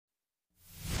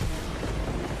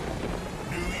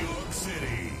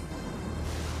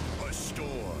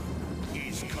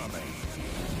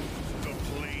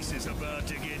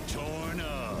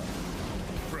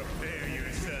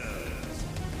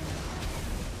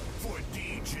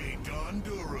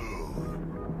Donduru.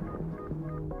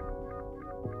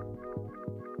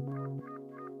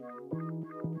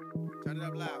 Turn it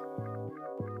up loud.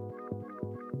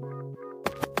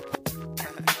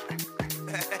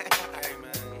 Hey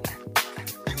man,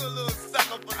 you a little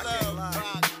sucker for love.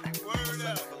 Word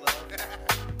up.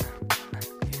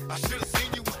 I should have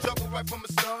seen you was trouble right from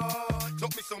the start.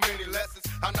 Taught me so many lessons,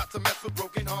 how not to mess with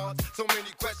broken hearts. So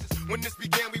many questions. When this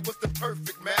began, we was the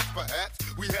perfect match.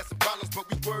 Perhaps we had some problems, but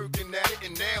we working at it.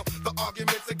 And now the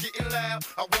arguments are getting loud.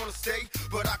 I wanna stay,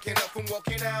 but I can't help from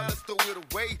walking out. Let's throw it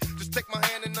away. Just take my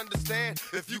hand and understand.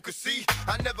 If you could see,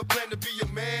 I never planned to be a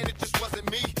man. It just wasn't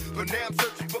me. But now I'm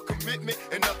searching for commitment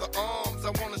and other arms.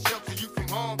 I wanna shelter you from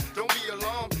harm. Don't be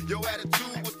alarmed. Your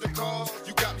attitude was the cause.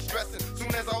 You got me stressing.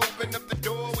 Soon as I open up the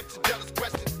door with your jealous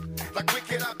questions, like where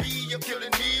can I be? You're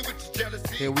killing me with your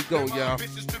jealousy. Here we go, y'all.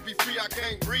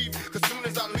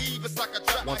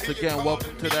 Once again,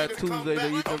 welcome to that Tuesday,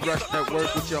 the Ethan Rush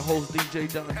Network with your host DJ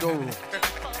Donduru.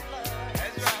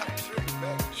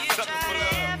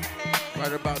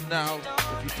 Right about now,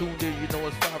 if you tuned in, you know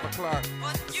it's 5 o'clock.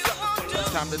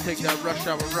 It's time to take that rush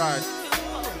hour ride.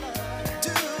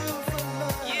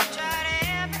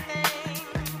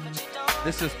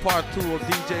 This is part 2 of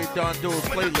DJ Donduru's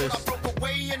playlist.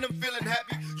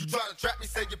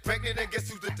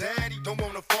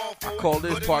 I call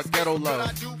this part Ghetto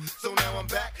Love. So now I'm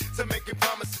back to making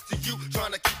promises to you,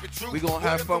 trying to keep it true. We gonna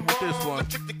have fun with this one.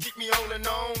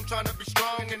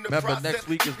 Remember, next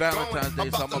week is Valentine's Day,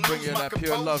 so I'm gonna bring you that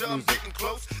pure love music.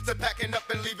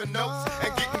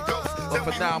 But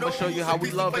for now, I'm gonna show you how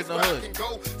we love in the hood.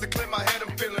 To clear my head,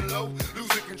 I'm feeling low,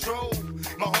 losing control.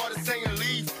 My heart is saying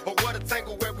leave, or what a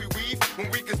tangle where we weave. When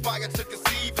we conspire to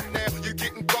conceive, and now you're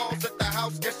getting calls at the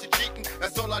house, guess you're cheating.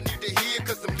 That's all I need to hear,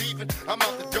 cause I'm leaving. I'm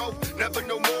out the door, never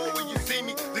no more when you see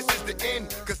me. This is the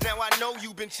end, cause now I know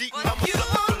you've been cheating. I'm a sucker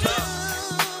for love.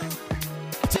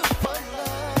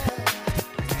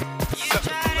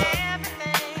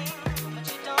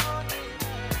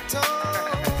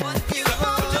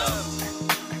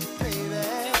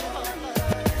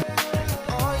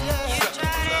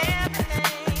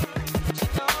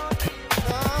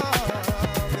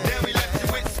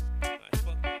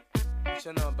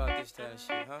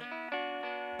 Shit, huh?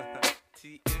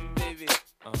 TM, baby.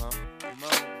 Uh-huh. Come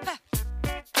on.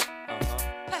 Uh-huh.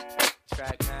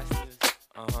 Track masters.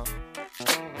 Uh-huh.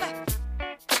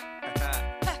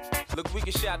 Look, we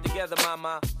can shop together,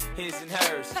 mama. His and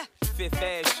hers. Fifth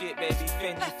ass shit, baby,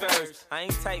 Fendi first. I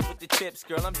ain't tight with the chips,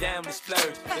 girl, I'm down to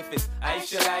splurge. If it's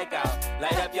ice you like, I'll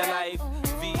light up your life.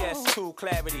 VS2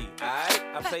 clarity, alright?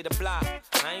 I play the block.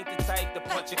 I ain't the type to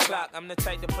punch a clock. I'm the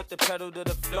type to put the pedal to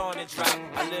the floor and drop.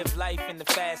 I live life in the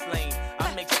fast lane.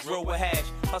 I mix drill with hash.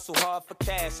 Hustle hard for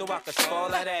cash so I can spoil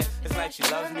that ass. It's like she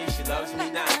loves me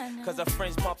not. Cause her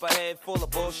friends pump her head full of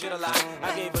bullshit a lot.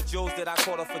 I gave her jewels that I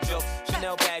caught her for jokes.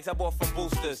 Chanel bags I bought from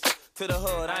Boosters. To the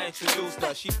hood, I introduced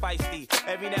her, she feisty.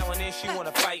 Every now and then she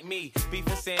wanna fight me.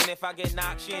 Beefing saying if I get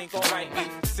knocked, she ain't gon' write me.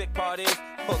 Sick part is,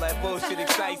 all that bullshit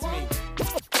excites me.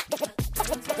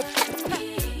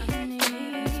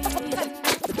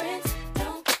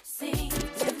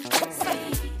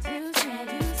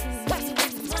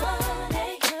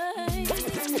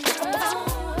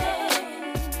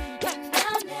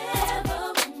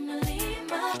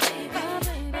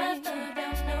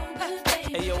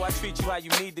 Treat you how you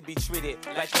need to be treated,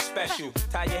 like you're special.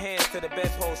 Tie your hands to the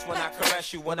bedpost when I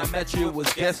caress you. When I met you, it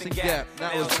was Guess and Gap. Now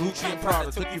it's Gucci and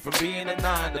Prada. Took you from being a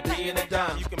 9 to being a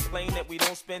dime. You complain that we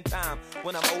don't spend time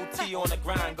when I'm OT on the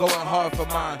grind, going hard for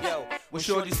mine. Yo, when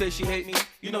Shorty say she hate me,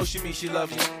 you know she mean she love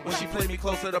me. When she play me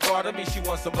close to the bar, to me she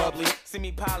wants some bubbly. See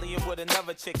me polying with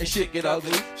another chick and shit get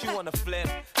ugly. She wanna flip,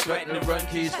 threaten to run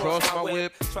keys, cross my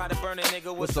whip. Try to burn a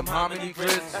nigga with some harmony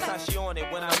grits. That's how she on it.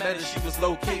 When I met her, she was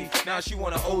low key. Now she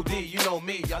wanna OD. You know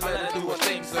me, I let her do her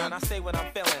thing, son. I say what I'm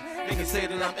feeling. Niggas say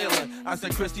that I'm illin'. I say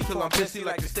Christy till I'm pissy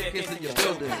like the staircase in your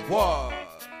building. Whoa.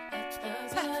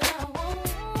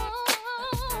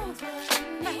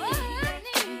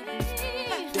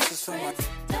 This is for my.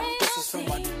 This is for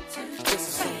my. This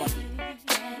is for my.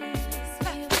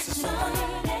 This is for my.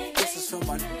 This is for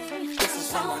my. This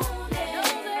is for my.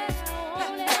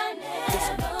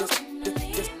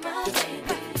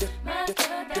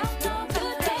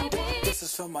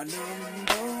 For my number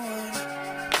one.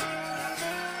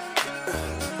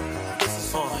 This is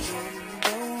for my number one.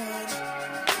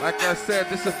 Like I said,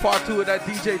 this is part 2 of that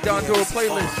DJ Donduru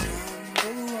playlist.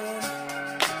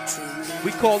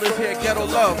 We call this here Ghetto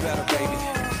Love.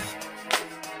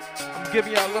 I'm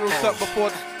giving y'all a little something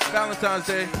before Valentine's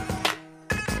Day.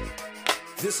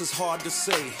 This is hard to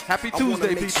say. Happy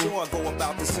Tuesday, people. Sure I go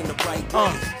about this in the right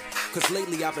way. Cause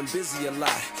lately I've been busy a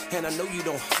lot, and I know you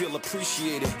don't feel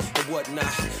appreciated and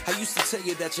whatnot. I used to tell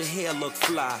you that your hair looked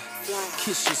fly,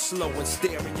 kiss you slow and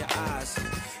stare in your eyes.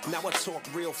 Now I talk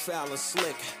real foul and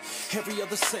slick. Every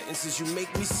other sentence is you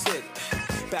make me sick.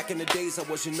 Back in the days I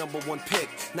was your #1 pick.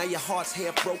 Now your heart's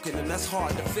half broken and that's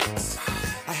hard to fix.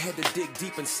 I had to dig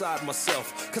deep inside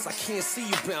myself, cause I can't see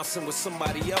you bouncing with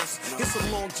somebody else. It's a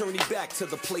long journey back to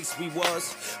the place we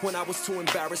was, when I was too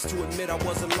embarrassed to admit I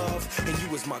was in love. And you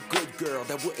was my good girl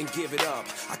that wouldn't give it up.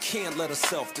 I can't let her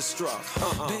self-destruct.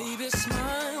 Baby,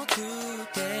 smile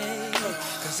today,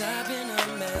 cause I've been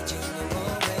imagining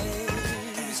more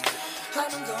ways.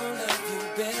 I'm gonna love you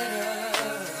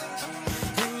better.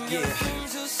 And your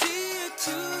friends will see it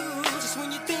too, just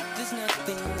when you think there's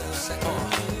nothing else I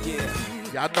can do.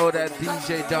 Y'all know that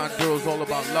DJ Don Duro's all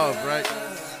about love, right?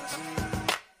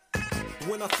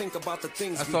 When I think about the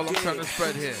things that's we all I'm did, trying to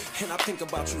spread here. And I think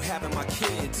about you having my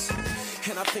kids,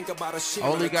 and I think about a shit. I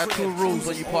only got 2 rules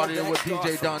when you partying with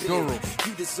DJ Don Duro.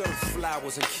 You deserve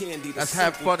flowers and candy. Let's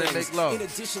have fun and make love. In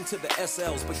addition to the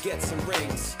SLs, baguettes and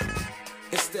rings.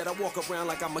 Instead, I walk around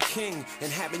like I'm a king,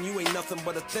 and having you ain't nothing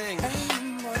but a thing.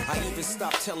 I even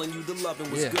stopped telling you the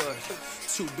loving was good.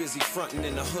 Too busy fronting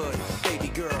in the hood. Baby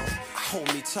girl,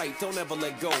 hold me tight, don't ever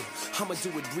let go. I'ma do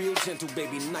it real gentle,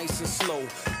 baby, nice and slow.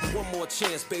 One more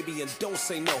chance, baby, and don't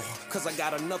say no, cause I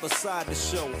got another side to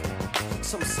show.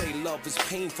 Some say love is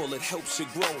painful, it helps you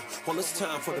grow. Well, it's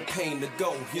time for the pain to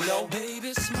go, you know?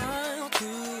 Baby, smile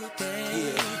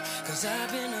today, cause I've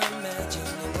been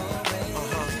imagining more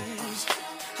ways.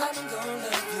 I'm gonna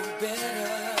love you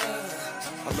better.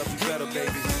 I love you better,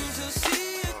 baby.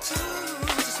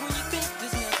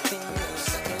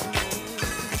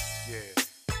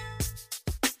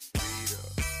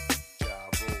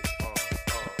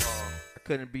 I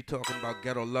couldn't be talking about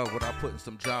ghetto love without putting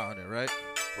some jaw on it, right?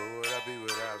 Where would I be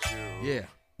without you? Yeah.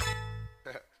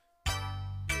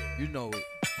 You know it.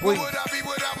 Where would I be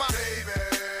without my baby?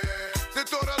 The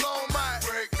thought alone might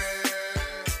break me,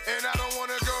 and I don't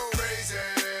wanna go crazy,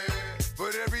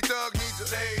 but every thug needs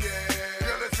a lady.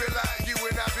 Girl, it feel like you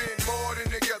and I've been more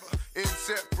than together,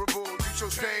 inseparable. You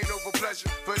chose pain over pleasure.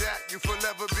 For that, you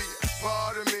forever be a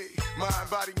part of me. Mind,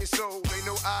 body, and soul. Ain't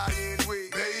no I in we,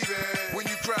 baby. When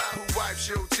you cry, who wipes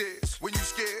your tears? When you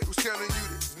scared, who's telling you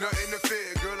this? Nothing to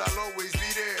fear, girl. I'll always be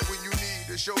there when you need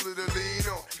a shoulder to lean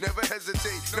on. Never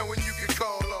hesitate, knowing you can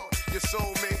call on your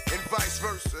soulmate and vice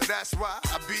versa. That's why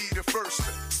I be the first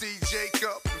to see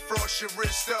Jacob and frost your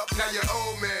wrist up. Now you're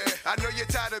old man. I know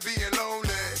you're tired of being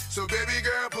lonely, so baby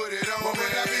girl, put it on. What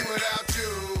would I be without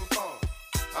you?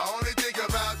 I only think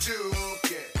about you.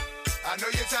 Yeah, I know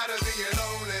you're tired of being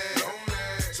lonely.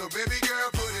 So baby girl,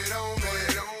 put it on me.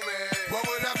 What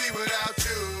would I be without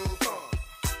you?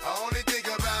 I only think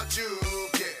about you.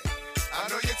 Yeah, I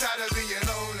know you're tired of being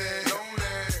lonely.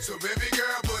 So baby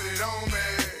girl, put it on me.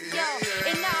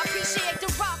 And I appreciate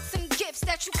the rocks and gifts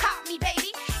that you caught me,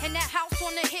 baby. And that house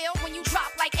on the hill when you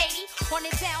drop like 80 on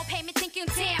a down payment, thinking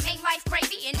damn, ain't life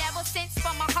gravy. And ever since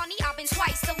for my honey, I've been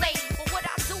twice the lady. But what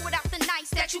I do without the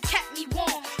nights that you kept me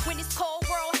warm when this cold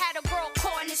world had a girl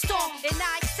caught in the storm. And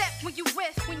I accept when you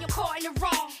with, when you're caught in the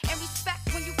wrong, and respect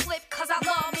when you flip, cause our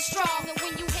love is strong. And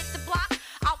when you hit the block,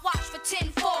 I watch for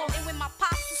 10-4. And when my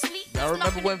pops was asleep, I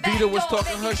remember when Vita was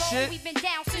talking her shit. We've been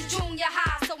down since junior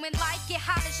high, so when life get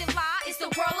hot as July, it's the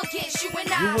world against you and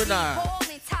I. You and I. All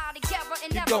in tie together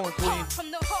and Keep never going, Queen. part from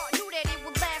the heart. Knew that it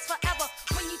would last forever.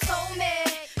 When you told me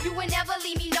you would never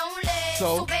leave me lonely.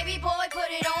 So baby boy, put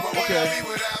it on me. What would I be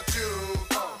without you?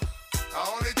 I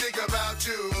only think about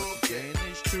you.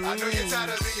 Yeah. I know you're tired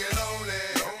of being lonely.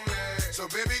 So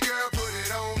baby girl, put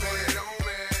it on me.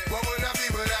 What would I be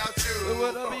without you? What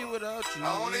would I be without you? I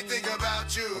only think about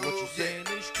you. What you saying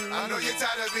is true. I know you're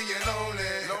tired of being lonely.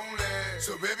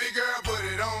 So baby girl, put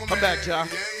it on me. Come back, y'all.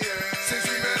 Since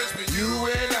we met, it's been you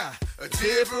and I. A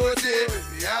tip for a tip,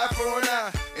 the eye for an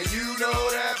eye. And you know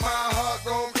that my heart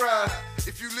gon' cry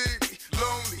if you leave me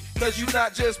lonely. Cause you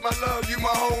not just my love, you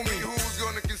my homie. Who's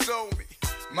gonna console me?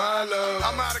 My love.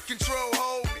 I'm out of control,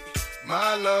 hold me.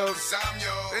 My love, cause I'm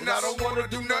yours. And I don't wanna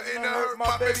do nothing to hurt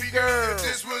my baby girl. If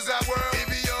this was our world, it'd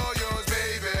be all yours,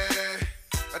 baby.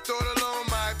 I thought alone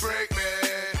might break me,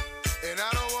 and I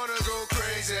don't wanna go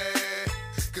crazy,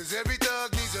 cause every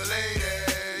thug needs a lady.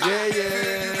 You,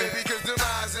 baby, cause the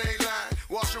eyes ain't lying.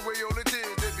 Wash away all the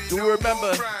tears, there be Do no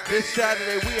remember, more crying. this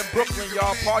Saturday we in Brooklyn,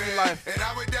 y'all, Party Life.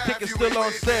 Tickets still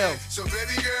on sale. So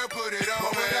baby girl, put it on.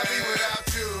 What would I be without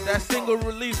you? That single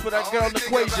release for that girl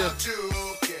Equation.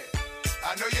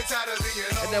 I know you're tired of being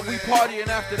lonely. And then we partying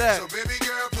after that. So baby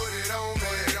girl, put it on me.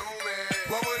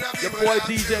 What would I be Your boy without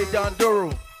DJ you? Don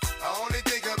Duro. I only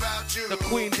think about you. the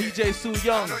Queen DJ Sue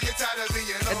Young,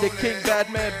 and the King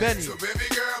Badman Benny.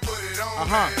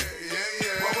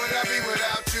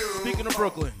 Speaking of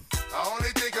Brooklyn. I only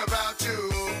think about you.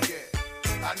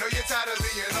 Yeah. I know you're tired of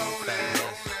being lonely.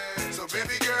 So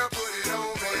baby girl, put it on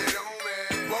me.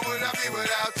 What would I be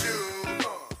without you?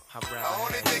 I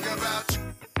only think about you.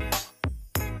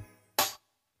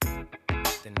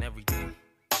 Then everything,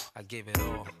 I give it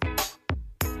all,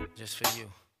 just for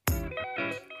you.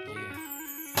 Yeah.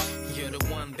 You're the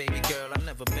one, baby girl, I've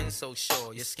never been so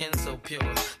sure. Your skin so pure,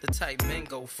 the type men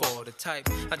go for. The type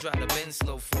I drive the Benz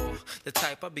slow for. The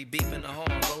type I be beeping the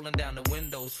horn, rolling down the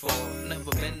windows for.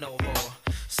 Never been no whore.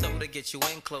 So to get you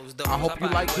in closed doors. I hope you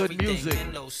like good music.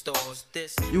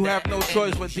 You have no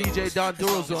choice when DJ Don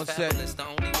Duro's on set. The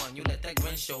only one you let that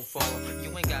grin show for.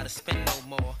 You ain't gotta spend no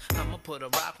more. I'ma put a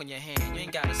rock on your hand. You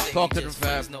ain't gotta say talk you to just them,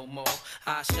 friends no more.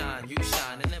 I shine, you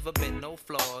shine. There never been no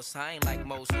flaws. I ain't like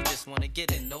most who just wanna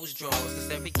get in those drawers.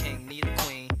 Cause every king need a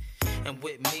queen. And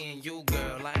with me and you,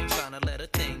 girl, I ain't tryna let a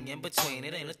thing in between.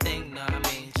 It ain't a thing, nah, I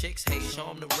mean. Chicks hate, show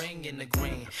 'em the ring in the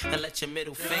green. And let your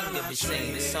middle finger be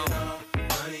seen. It's on.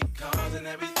 Money, cars, and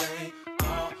everything.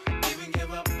 Even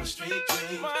give up my street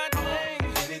dream.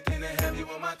 Anything to have you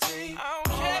on my team.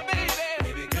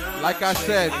 Baby girl, like I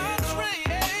said,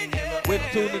 we're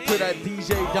tuned into that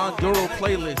DJ Don Duro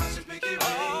playlist.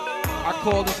 I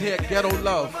call this here Ghetto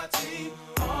Love.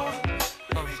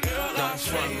 Don't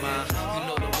front, ma. You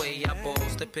know the way I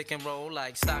balls to pick and roll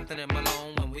like Stockton and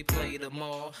Malone when we play the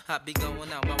mall. I be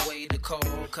going out my way to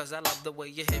call, cause I love the way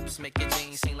your hips make your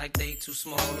jeans seem like they too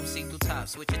small. Them see-through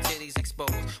tops with your titties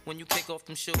exposed. When you kick off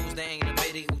them shoes, they ain't a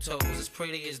bitty who toes as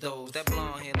pretty as those. That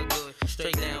blonde hair look good,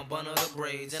 straight down, bun of the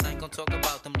braids. And I ain't gon' talk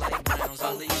about them light browns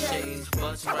under your shades.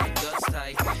 Butts right, guts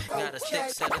tight. Got a thick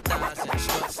set of thighs and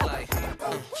struts like.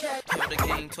 Heard the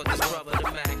game taught this brother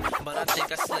the Mac, but I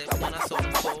think I slipped when I saw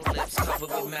them full lips covered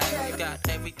with Mac. You got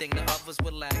everything the others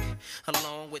would lack,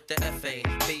 along with the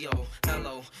FABOLOUS.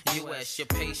 Your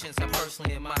patience I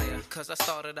personally admire, cause I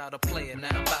started out a player, now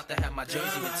I'm about to have my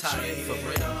jersey retired for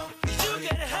real. you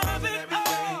can have it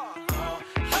all.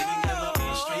 Even give up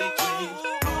my street dreams.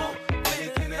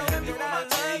 Anything to have you on my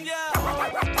team.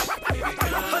 Baby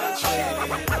girl, I trade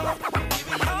it all.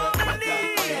 Even give up my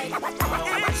dreams.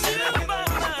 It's you by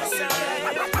my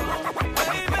side.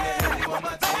 Baby, on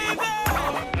my team.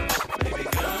 Baby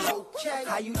girl.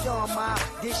 How you doing, ma?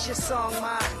 This your song,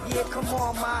 ma. Yeah, come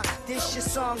on, ma. This your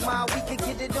song, ma. We could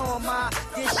get it on, ma.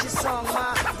 This your song,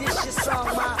 ma. This your song,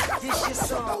 ma. This your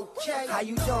song. How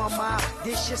you doing, ma?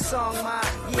 This your song, ma.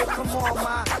 Yeah, come on,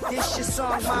 ma. This your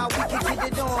song, ma. We could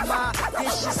get it on, ma.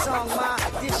 This your song, ma.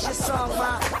 This your song,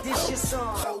 ma. This your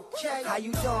song. How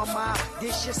you doing, ma?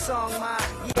 This your song, ma.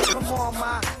 Yeah, come on,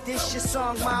 ma. This your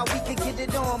song, ma. We could get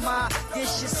it on, ma.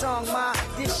 This your song, ma.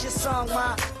 This your song,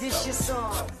 ma. This your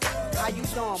song. How you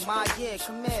doing, ma? Yeah,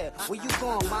 come here. Where you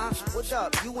going, ma? What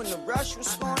up? You in a rush?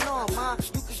 What's going on, ma?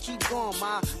 You can keep going,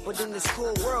 ma. But in this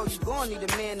cool world, you gon' need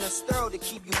a man that's thorough to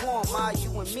keep you warm, ma.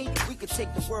 You and me, we could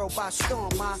take the world by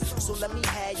storm, ma. So let me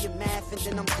have your math and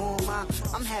then I'm going, ma.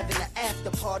 I'm having an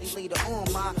after party later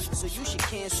on, ma. So you should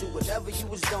cancel whatever you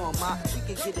was doing, ma. We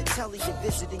could get a telly to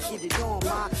visit and get it on,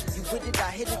 ma. You with it, I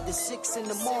hit it to 6 in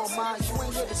the morning, ma. You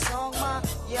ain't hear the song, ma?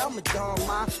 Yeah, I'm a dog,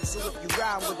 ma. So if you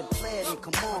ride with a player, then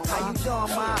come on, ma. How you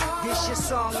doing, ma? This your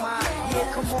song, ma.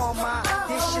 Yeah, come on, ma.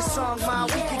 This your song, ma.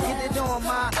 We can get it on,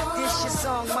 ma. This your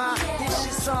song, ma. This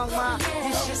your song, ma.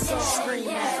 This your song. Scream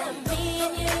it.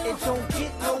 It don't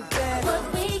get no better.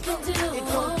 What we can do. It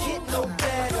don't get no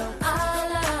better.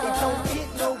 It don't get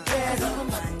no better. You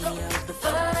remind me of the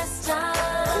first time.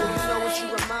 Oh, you know what you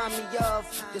remind me of?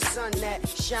 The sun that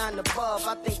shine above.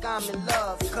 I think I'm in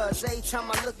love. Cause every time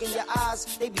I look in your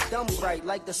eyes, they be dumb bright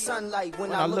like the sunlight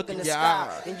when I look in the sky.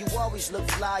 And you always look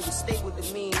fly. You stay with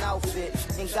the mean outfit.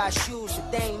 And got shoes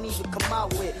that they ain't even come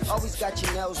out with. Always got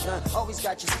your nails done. Always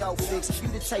got your scalp fixed. You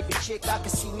the type of chick I can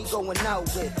see me going out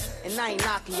with. And I ain't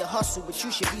knocking your hustle, but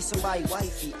you should be somebody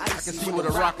wifey. I can see with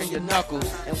a rock in your knuckles.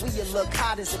 And we you look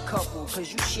hot as a couple.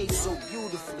 Cause you shape so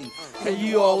beautifully. And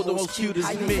you all the most cute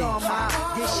as me.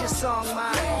 This your song,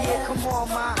 ma. Yeah, come on,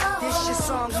 ma. This your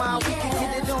song, ma. We can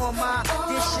get it on, ma.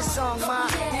 This your song, ma.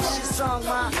 This your song,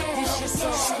 ma. This your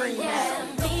song. Scream it.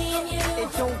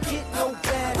 It don't get no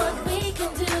better. What we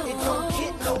can do. It don't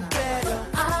get no better.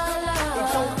 It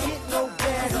don't get no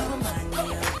better. You remind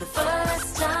me of the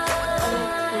first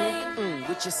time.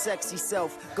 With your sexy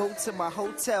self. Go to my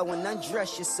hotel and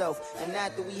undress yourself. And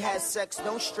after we had sex,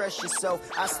 don't stress yourself.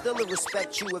 I still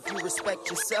respect you if you respect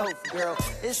yourself, girl.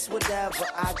 It's whatever.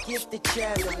 I get the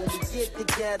chatter. When we get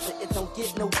together, it don't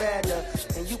get no better.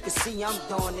 And you can see I'm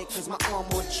doing it, cause my arm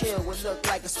will chill. Will look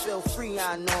like a spill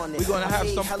freon on it. We're gonna have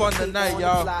some fun tonight,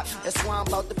 y'all. That's why I'm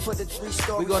about to put a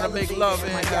 3-story. We're gonna make love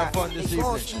and have fun this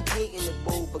evening. Keep hating it,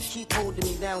 boo, but keep holding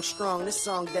me down strong. This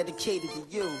song dedicated to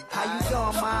you. How you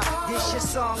doing, ma? This your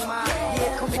song, ma.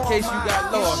 Yeah, come on, in case you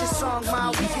got lost,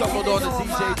 you stumbled on the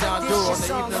DJ Don Duro on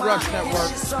the Evening Rush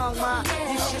Network.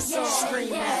 This your song,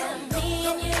 scream at.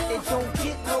 It don't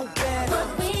get no better.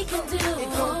 What we can do. It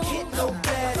don't get no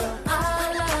better.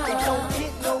 It don't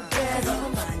get no better.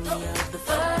 Remind me of the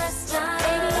first time.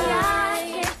 Baby,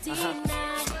 I can't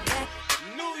deny that.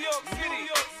 New York City.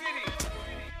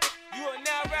 You are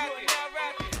now rapping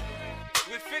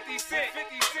with 50 Cent.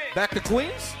 Back to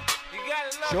Queens? You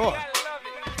gotta love Sure. it, you gotta love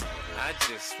it. I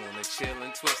just wanna chill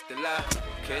and twist the lie.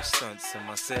 Catch stunts in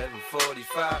my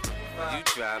 745. You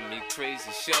drive me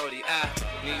crazy, shorty. I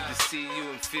need to see you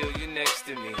and feel you next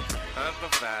to me. I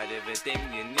provide everything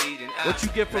you need, and what you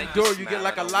get from Duro, you get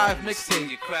like a live mixtape.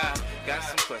 You cry. Got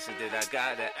some questions that I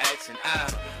gotta ask, and I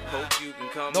hope you can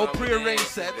come. No up with prearranged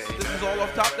answers, sets. baby. This is all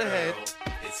off top of the head.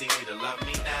 It's easy to love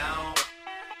me now.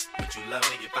 Would you love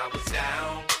me if I was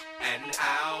down and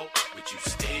out? Would you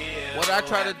still? What I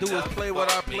try to do is have play love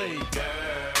what I for me, play.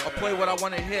 girl? Or play what I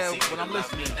want to hear It's easy when I'm to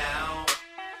love me listening. now.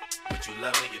 Would you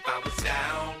love me if I was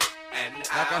down and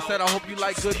Like I out? said, I hope you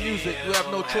like good music. You have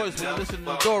no choice when you listen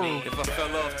to Doro. If I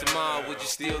fell off tomorrow, would you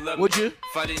still love me? Would you?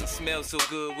 If I didn't smell so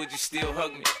good, would you still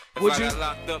hug me? If Would I you? got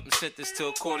locked up and sentenced to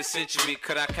a quarter century,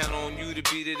 could I count on you to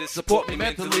be there to Support support me me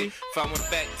mentally? mentally. If I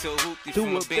went back to a hoopty To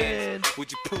from a a band, band.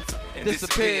 would you poof and Disappear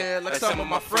disappear like some of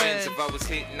my friends? If I was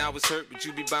hit and I was hurt, would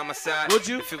you be by my side? Would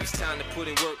you? If it was time to put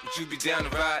in work, would you be down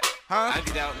to ride? Huh? I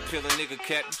get out and peel a nigga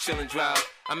cap, you chillin' drive.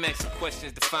 I'm asking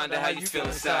questions to find out how you feel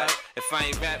inside. If I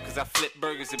ain't rap cause I flip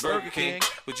burgers at Burger King,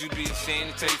 would you be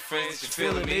ashamed to tell your friends that you're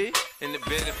feeling me? In the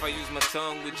bed, if I use my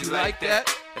tongue, would you like that?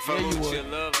 If I Yeah, you wrote would. you a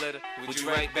love letter, would you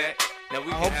write back? Now we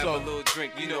I can hope have so. a little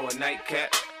drink, you know, a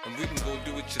nightcap, and we can go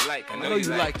do what you like. I know you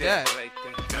like that. Like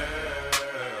that.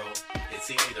 Girl, it's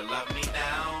easy to love me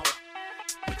now.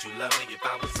 Would you love me if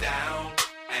I was down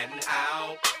and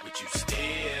out? Would you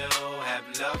still have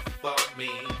love for me,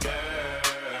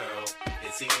 girl?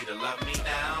 It's easy to love me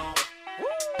now.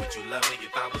 Would you love me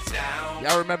if I was down?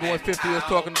 Y'all remember when and 50 was out?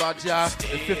 talking about Ja? Would you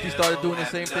And 50 started doing the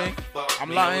still same have thing? love for I'm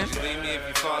me? lying. Would you believe me if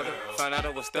your father found out I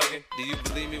was thugging? Do you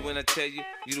believe me when I tell you,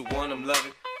 you the one I'm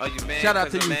loving? Are you mad? Shout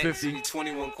out 'cause to you, I'm asking 50. you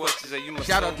 21 questions. Are you my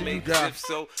Shout out to you, soulmate? 'Cause Ja. If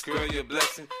so, girl, you're a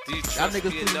blessing. Do you Y'all trust niggas me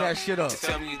clean enough that shit up. to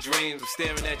tell me your dreams? I'm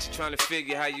staring at you, trying to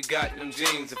figure how you got them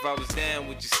jeans. If I was down,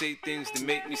 would you say things to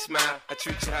make me smile? I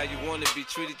treat you how you want to be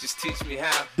treated, just teach me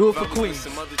how. Do it If for I was Queens.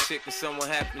 with some other chick and someone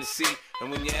happened to see, and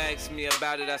when you asked me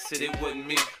about it, I said it wasn't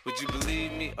me. Would you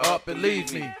believe me? Up and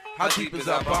leave me. How deep is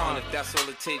our bond? If that's all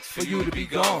it takes For you to be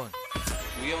gone.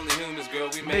 We only humans, girl,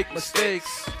 we Make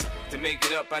mistakes. To make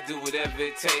it up, I do whatever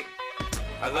it takes.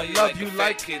 I love you love like you a fat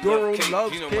like kid Duro love cake.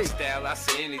 loves You know cake. my style, I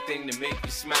say anything to make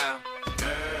you smile.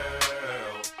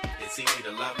 Girl, it's easy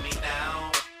to love me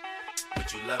now.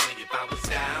 Would you love me if I was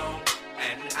down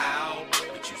and out?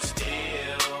 Would you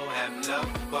still have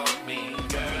love for me,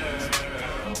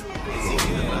 girl? It's easy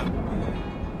to love me.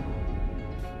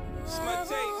 It's my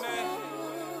tape, man.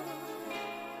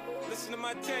 Listen to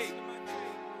my tape.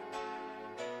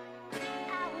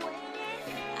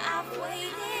 I've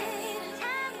waited.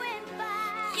 Time went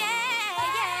by. Yeah.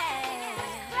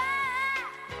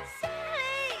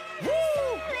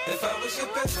 If I was your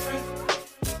best friend,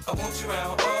 I want you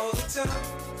around all the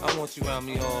time. I want you around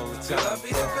me all the time. I'll be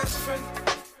your best friend.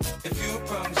 If you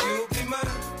promise you'll be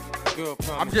mine. Girl,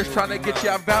 promise I'm just trying to get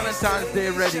y'all Valentine's Day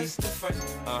ready.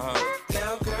 Uh-huh.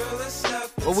 Now, girl, let's not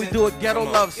But we do a ghetto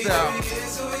love style.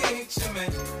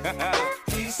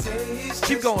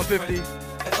 Keep going, 50.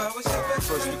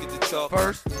 First we get to talk,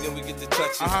 First. then we get to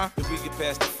touching, then we get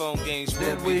past the phone games.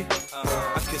 Then we.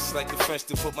 I kiss like the French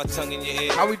to put my tongue in your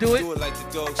ear. How we do it? Do it like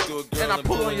the dogs do it, girl. And I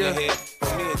pull on your your- head.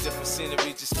 For me, a different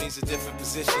scenery just means a different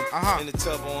position. In the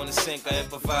tub or on the sink, I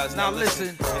improvise. Now listen.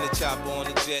 In the chopper on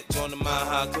the jet, join the Mile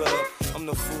High Club. I'm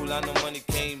no fool, I know money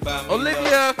came by me.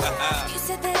 Olivia. You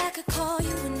said that I could call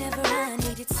you whenever I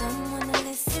needed someone to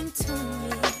listen to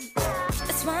me.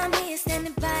 That's why I'm here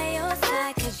standing by your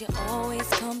side, cause you always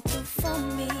come through for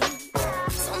me.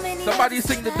 So many Somebody others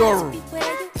sing the tried Doro. to be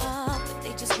where you are, but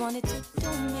they just wanted to do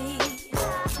me.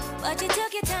 But you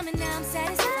took your time and now I'm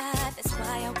satisfied. That's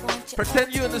why I want you.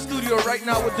 Pretend you're in the studio right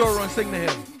now with Doro and sing to him.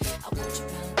 I want you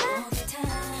around all the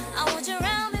time. I want you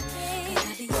around me,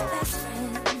 babe.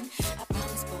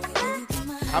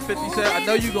 How 50 said, I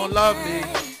know you gonna love me.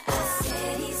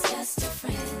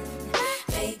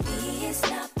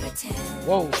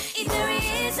 Whoa. Either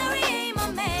he is or he ain't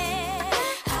my man.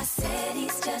 I said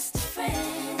he's just a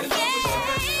friend. I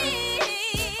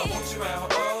want you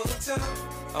around all the time.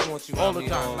 I want you All the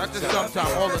time, not just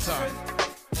sometime, all the time.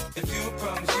 If you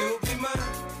promise you'll be mine.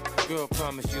 Girl,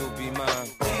 promise you'll be mine.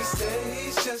 He said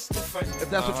he's just a friend. If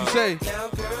that's what you say. Now,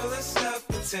 girl, let's not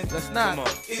pretend. Let's not. Come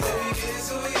on. Either he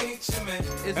is or he ain't your man.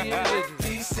 Is he individual?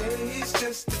 He said he's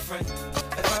just a friend.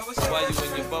 If I was your While you best in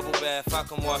your friend, bubble bath, I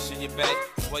can wash your back.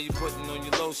 While you putting on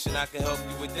your lotion, I can help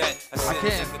you with that. I said can.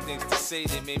 different things to say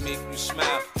that may make you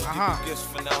smile. Give Uh-huh. you gifts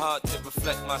from the heart that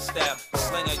reflect my style. The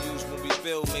slang I use when we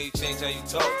build may change how you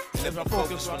talk. And if I'm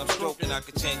focused when I'm stroking, I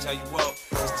can change how you walk.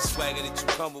 It's the swagger that you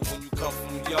come with when you come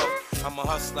from New York. I'm a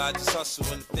hustler, I just hustle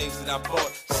in the things that I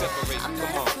bought. Separate, I'm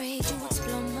come not on. afraid to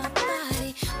explore my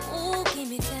body. Ooh, give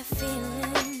me that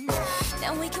feeling.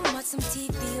 Then we can watch some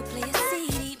TV or play a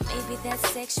CD. Maybe that's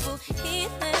sexual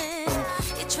healing.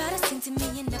 You try to sing to me,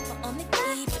 you're never on the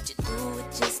key, but you do it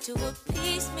just to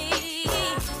appease me.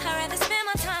 I'd rather spend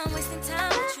my time wasting time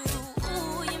with you.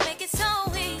 Ooh, you make it so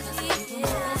easy. You're my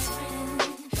best friend.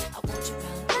 I want you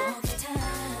around all the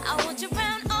time. I want you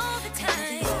around all the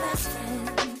time. You're my best friend.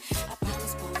 I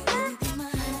promise, boy, you'll be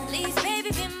mine. Please, baby,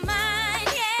 be mine,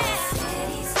 yeah. I said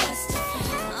he's just a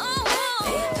friend. Oh,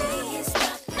 baby, it's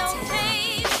not no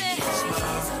baby.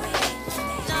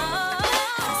 No.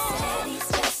 I said he's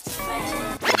just a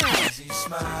friend. easy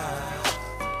smile.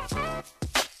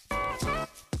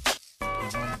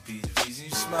 You wanna be the reason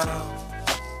you smile.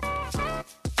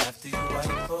 After you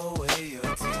wipe away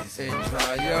your tears And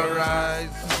dry your eyes.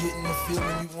 I'm getting the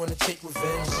feeling you wanna take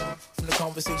revenge from the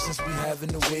conversations we have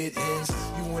and the way it ends.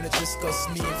 You wanna discuss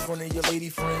me in front of your lady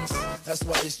friends. That's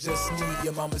why it's just me,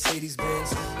 your mama Mercedes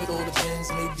Benz. It all depends,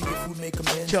 maybe if we make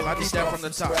amends. Chill, we I can need that start from the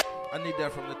top. scratch. I need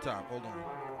that from the top. Hold on.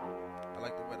 I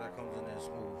like the way that comes in there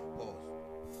smooth. Pause.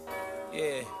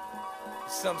 Yeah,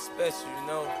 something special, you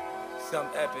know,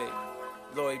 something epic.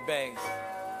 Lloyd Banks,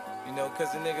 you know,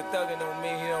 cause a nigga thugging don't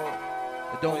mean he don't.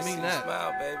 It don't wanna see mean you that.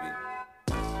 Smile, baby.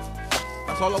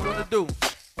 That's all I want to do.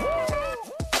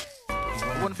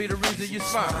 I want to be the reason you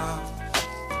smile.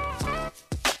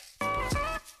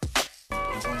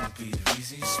 You wanna be the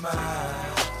reason you smile.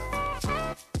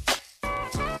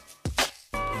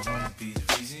 You wanna be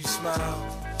the reason you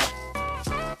smile.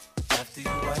 After you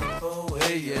wipe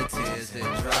away your tears and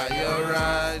dry your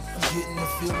eyes. I'm getting the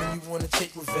feeling you wanna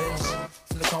take revenge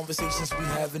from the conversations we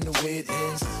have and the way it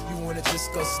ends. You wanna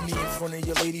discuss me in front of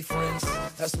your lady friends.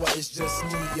 That's why it's just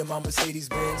me, your mama Mercedes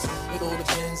Benz. It all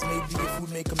depends, maybe if we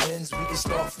make amends, we can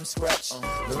start from scratch.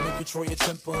 Learn to control your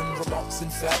temper and remarks. In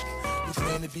fact, we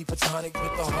claim to be platonic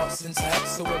with the hearts intact.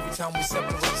 So every time we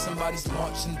separate, somebody's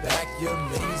marching back. You're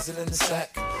amazing in the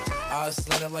sack. I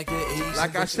slanted like your age.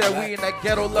 Like I said, we in that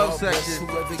ghetto love section.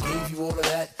 Whoever gave you all of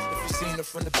that. If you seen it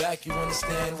from the back, you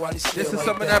understand why they still This is like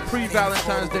some of that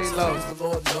pre-Valentine's Day love. The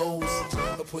Lord knows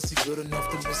a pussy good enough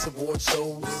to miss award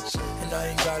shows. And I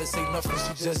ain't gotta say nothing,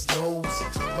 she just knows.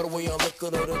 By the way I look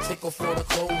at her, to take off all the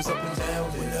clothes up and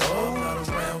down. Whenever I'm not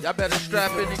around, Y'all better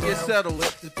strap in and get settled.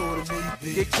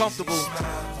 Get comfortable.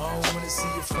 I don't wanna see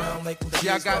you frown like when Y'all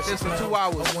kids got watch this you for 2 frown.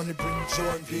 hours. I wanna bring you joy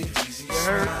and be You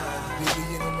heard?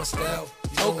 baby, you know my style.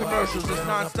 You No know how I commercials, get it's down,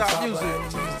 non-stop I'm music. by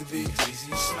any means to be.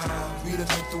 We done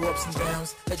been through ups and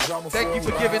downs. That drama Thank you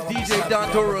for for a giving while. DJ I'm Don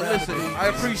happy Dora I'm a around listen. to be. I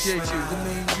appreciate you. The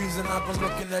main reason I've been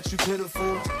looking at you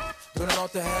pitiful. Burning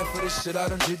out the half of this shit I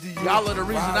done did to you. Y'all are the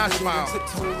reason I Ride with it smile. and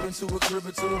tiptoed into a crib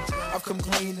or two. I've come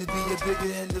clean to be a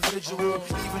bigger individual.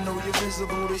 Even though you're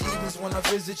visible, the evens when I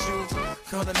visit you.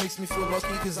 Kinda makes me feel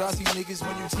lucky, cause I see niggas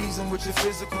when you tease them with your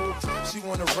physical. She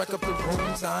wanna wreck up the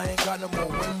rooms, I ain't got no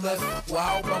more wind left.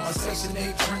 Wow, by my Section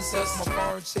 8 princess. My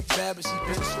foreign chick bad, but she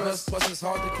been stressed. Plus it's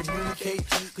hard to communicate,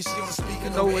 cause she don't speak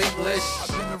no English.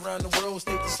 I've been around the world,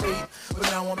 state to state.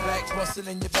 But now I'm back, busting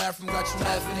in your bathroom. Got you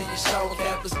laughing in your shower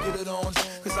cap, let's get it on.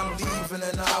 Cause I'm leaving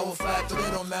in an hour flat, but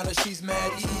it don't matter, she's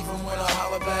mad even when I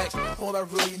holler back. All I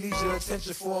really need your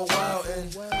attention for a while,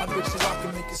 and I bet you I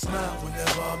can make you smile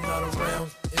whenever I'm not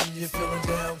around. And you're feeling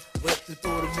down, let the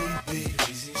thought of me be.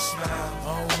 Easy smile.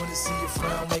 I don't wanna see you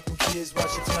frown like when kids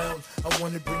watch you clown. I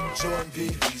wanna bring you joy and be.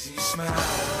 Easy smile.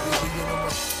 Baby, you know my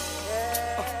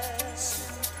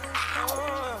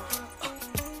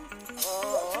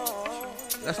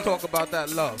Let's talk about that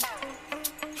love.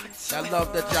 That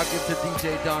love that y'all give to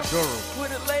DJ Don Duro.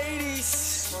 With the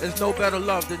ladies. There's no better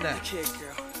love than that. Kid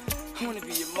girl. I wanna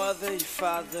be your mother, your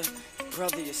father, your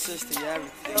brother, your sister, your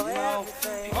everything. You know,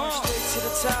 you going straight to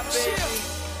the top, baby.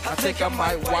 I think I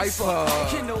might wife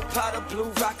her. You know, powder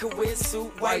blue, rocker with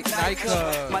suit, white Nike.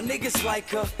 My niggas like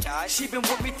her. She been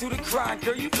with me through the grind,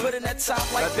 girl. You put in that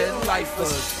top like Ben Ben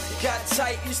Lifers. Lifers. Got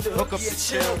tight, used to hook up and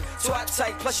chill. So I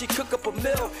tight, plus she cook up a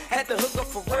meal. Had to hook up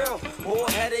for real. More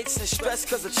headaches and stress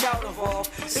cause a child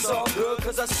involved. It's all good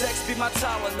cause her sex be my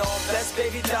Tylenol. Best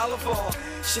baby dollar of all.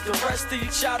 Shit, the rest of you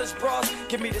childish bras,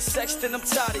 give me the sex, then I'm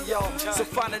tired of y'all. So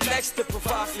find the next to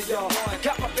provide for y'all.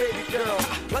 Got my baby girl,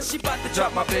 plus she about to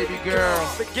drop my baby girl.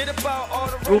 Forget about all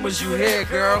the Rumors you hear,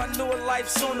 girl. I knew a life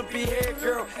soon to be here,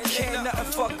 girl. Can't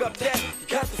nothing fuck up that. You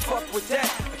got to fuck with that.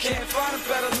 I can't find a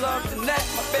better love than that,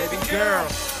 my baby girl.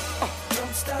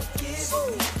 Don't stop giving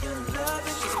me your love.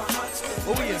 It's my heart's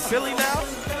been Are we in Philly now?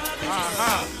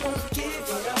 Won't give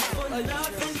it up for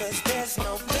nothing, cause there's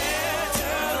no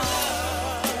better love.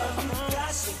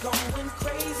 You got me going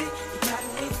crazy. You got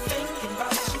me thinking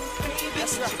about you, baby.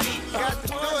 That's right. Got to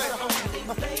do it.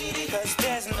 Lady, cause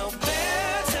there's no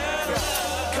better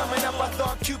love. Coming up, I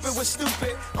thought Cupid was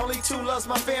stupid. Only two loves,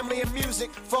 my family and music.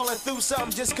 Falling through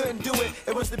something, just couldn't do it.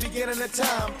 It was the beginning of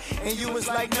time, and you was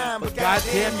like 9, but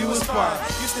goddamn, you was fine.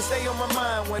 Used to stay on my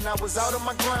mind when I was out on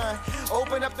my grind.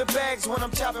 Open up the bags when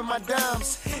I'm chopping my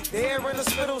dimes. There in the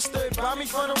spittle stood by me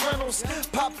from the rentals.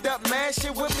 Popped up mad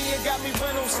shit with me and got me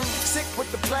rentals. Sick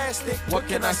with the plastic, what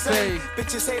can I say?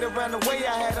 Bitches hate around the way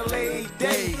I had a late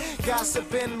day.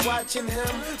 Gossiping, watching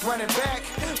him running back.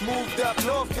 Moved up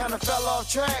north, kinda fell off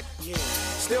track.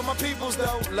 Still my peoples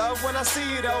though, love when I see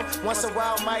you though. Once a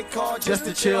while might call just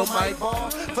to chill, might ball.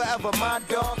 Forever my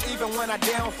dog, even when I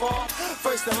downfall.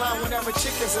 First in line whenever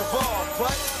chickens involved,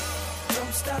 but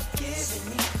don't stop giving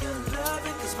me your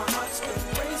loving, cause my heart's been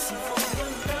racing for your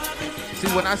loving.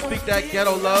 See, when I speak that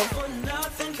ghetto love,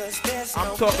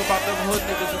 I'm talking about them hood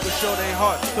niggas who can show their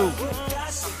hearts too.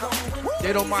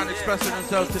 They don't mind expressing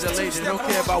themselves to their lady. They don't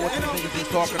care about what these niggas is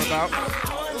talking about.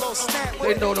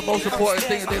 They know the most important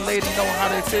thing is their lady know how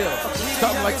they feel.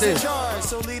 Something like this.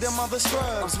 So lead them other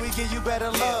scrubs, we give you better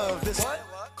love.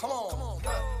 Come on.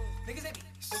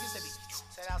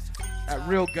 That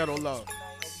real ghetto love.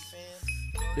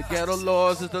 The ghetto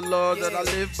laws is the laws that I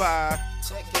live by.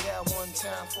 Check it out one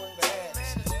time for the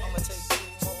ass. I'ma take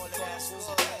two more classes.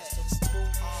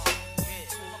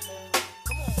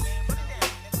 Come on, man, put it down.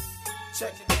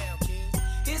 Check it down, kid.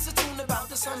 Here's a tune about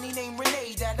the sunny named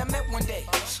Renee that I met one day.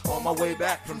 On my way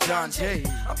back from John Jay.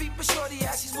 I'm peeping shorty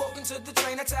as she's walking to the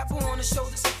train. I tap her on the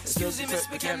shoulders. Excuse me, miss,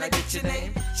 but can I get your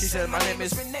name? She said, my name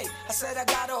is Renee. I said, I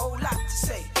got a whole lot to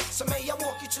say. So may I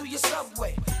walk you to your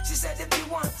subway? She said, if you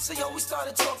want. So yo, we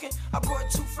started talking. I brought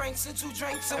 2 francs and 2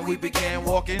 drinks. and we began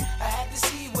walking. I had to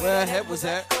see where her head was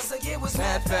at. Cause the year was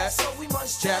Mad fast. So we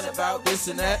must Chat about this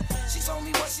and that. She told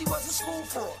me what she was in school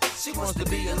for. She wants to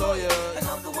be a lawyer. In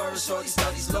other words, shorty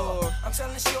studies law. I'm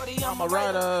telling shorty I'm a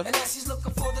writer. And as she's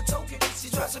looking for the token, she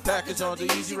drops a package on the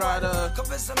Easy Rider.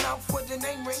 Covers her mouth with the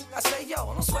name ring. I say, yo,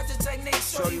 don't sweat the technique.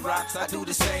 Shorty rocks, I do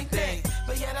the same thing.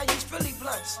 But yet I use Philly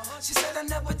blunts. She said I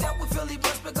never dealt with Philly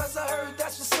blunts because I heard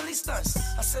that's for silly stunts.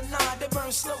 I said, nah, they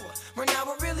burn slower. Right now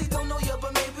I really don't know you,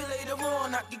 but maybe later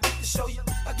on I can get to show you.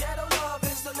 A ghetto love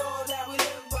is the law that we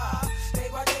live by. Day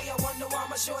by day I wonder why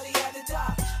my shorty had to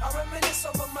die. I reminisce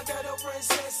over my ghetto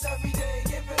princess every day.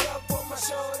 Give it up for my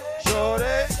shorty. Shorty.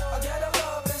 A ghetto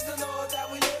love is the law that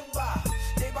we live by.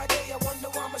 Day by day I wonder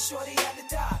why my shorty had to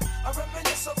die. I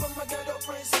reminisce over my ghetto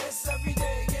princess every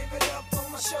day. Give it up for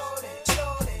my shorty.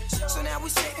 So now we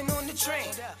sitting on the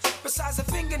train. Besides a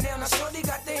fingernail, now shorty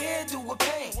got the hairdo with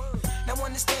pain. Now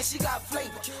understand she got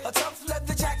flavor. A tough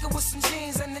leather jacket with some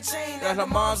jeans and the chain that her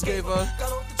moms gave her.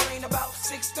 Got off the train about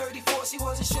 6:34. She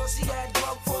wasn't sure she had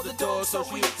grub for the door, so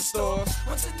we hit the store.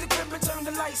 Went to the crib and turned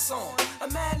the lights on. A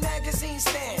Mad magazine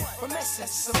stand from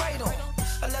Essence, a right on.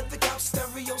 I left the couch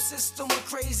stereo system with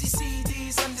crazy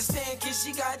CDs. Understand, kid,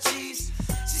 she got cheese.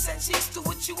 She said, cheese to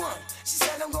what you want. She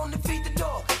said, I'm gonna feed the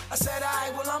dog. I said,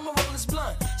 alright, well, I'ma roll this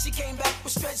blunt. She came back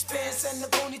with stretch pants and a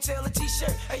ponytail, a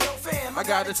t-shirt. Hey, yo, fam, I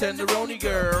got a tenderoni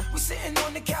girl. We sitting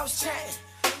on the couch chatting.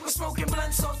 We're smoking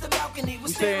blunts off the balcony.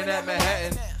 We staying at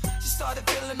Manhattan. She started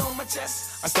feeling on my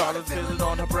chest. I started feeling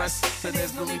on her breast. And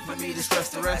there's no need for me to stress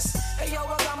the rest. Hey, yo,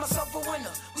 I got myself a winner.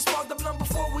 We sparked the blunt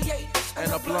before we ate.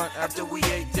 And a blunt after we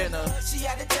ate dinner. She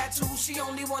had a tattoo, she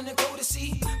only wanted to go to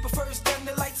see. But first, turn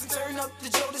the lights and turn up the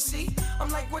Jodeci.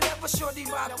 I'm like, whatever, shorty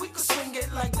rock, we could swing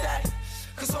it like that.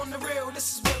 Cause on the real,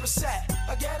 this is where it's at.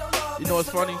 You know what's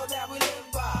funny?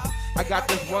 I got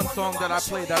this one song that I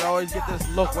play that I always get this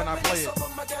look when I play it.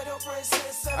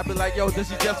 I be like, yo,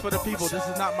 this is just for the people. This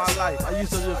is not my life. I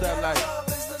used to live that life.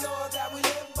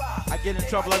 I get in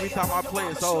trouble every time I play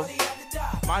it, so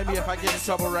mind me if I get in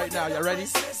trouble right now. You ready?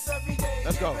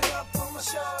 Let's go.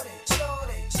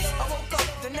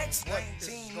 The next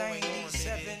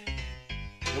 1997.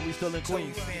 Yeah, we still in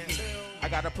Queens. I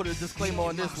gotta put a disclaimer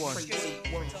on this one.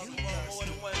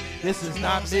 This is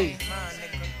not me,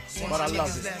 but I love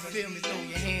it. Feel me, throw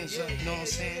your hands up, know what I'm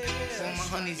saying? For my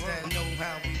honeys that know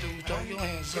how we do, throw your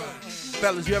hands up.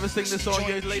 Fellas, you ever sing this song,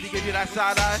 your lady give you that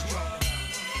side eye?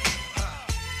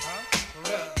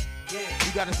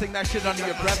 You gotta sing that shit under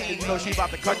your breath because you know she about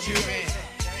to cut you.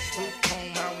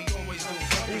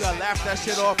 You gotta laugh that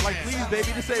shit off like, please,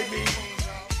 baby, this ain't me.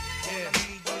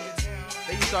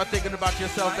 Then you start thinking about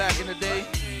yourself back in the day.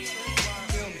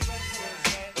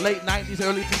 Late 90s,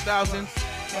 early 2000s.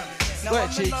 Go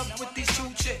ahead, Cheeks. With these two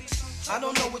chicks. I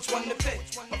don't know which one to pick.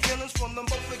 My feelings from them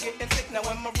both are getting thick. Now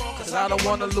am I wrong? Cause I don't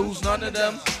wanna lose none of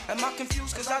them. Am I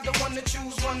confused? Cause I don't wanna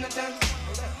choose one of them.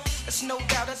 There's no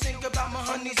doubt I think about my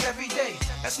honeys every day.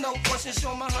 That's no question,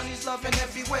 show my honeys love in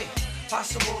every way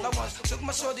possible. I once took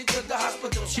my shorty to the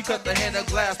hospital. She cut the hand of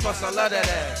glass, plus I love that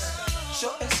ass.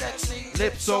 Short and sexy,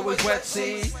 lips always wet,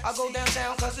 see. I go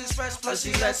downtown cause it's fresh, plus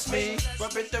she lets me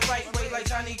rub it the right way like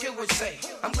Johnny Gill would say.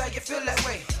 I'm glad you feel that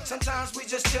way. Sometimes we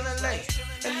just chillin' late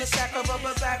in the sack of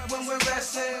rubber back when we're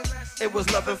resting. It was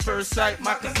love at first sight,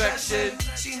 my confection.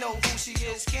 She know who she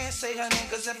is, can't say her name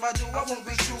cause if I do I won't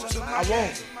be true to my I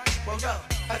won't. Well, yo,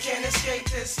 I can't escape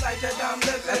this life that I'm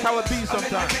living. That's how it be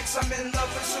sometimes. I'm in the mix, I'm in love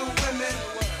with two women.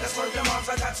 That's where the moms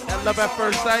I got two. That love at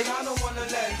first sight. I don't wanna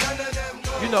let none of them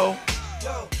go. You know,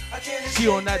 she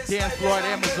on that dance floor at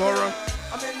Amazora.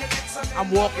 I'm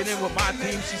walking in with my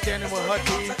team, she's standing with her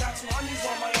team.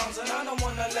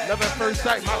 Love at first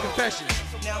sight, my confession.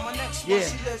 Now my next yeah.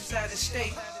 She lives out of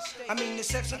state. I mean the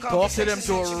sex and talk to them,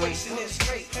 situation is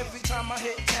great. Every time I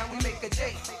hit town, we make a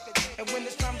date. And when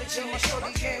it's time to chill, my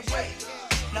shorty can't wait.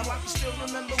 Now I can still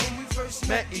remember when we first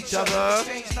met each other.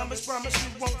 Exchange numbers, promise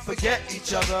we won't forget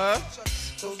each other.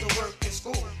 Goes to work in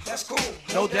school, that's cool.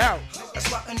 No doubt. That's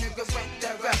why a nigga went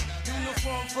that rap.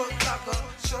 Uniform, foot locker,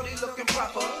 shorty looking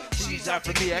proper. She's out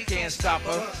for me, I can't stop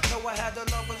her. Know I had a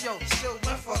love, but yo, still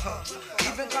went for her.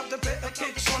 Even got the bit of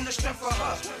kicks on the strength for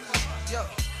her. Yo,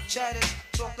 chatted,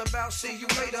 talked about see you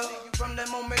later. From that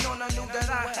moment on, I knew that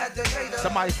I had the later.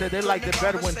 Somebody said they liked it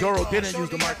better when Doro didn't use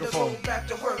the microphone.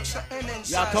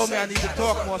 Y'all told me I need to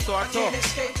talk more, so I talk.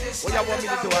 What y'all want me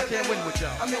to do? I can't win with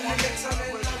y'all.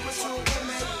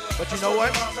 But you know what?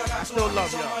 I still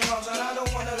love y'all.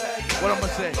 What I'm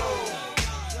gonna say?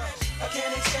 I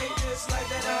can't escape this life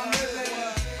that I'm living.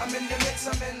 I'm in the mix,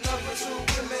 I'm in love with two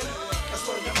women. That's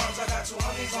where the moms, I got two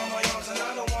honeys on my arms, and I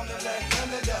don't wanna let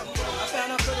none of them go. I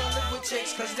found I couldn't live with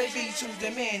chicks, cause they be too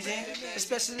demanding.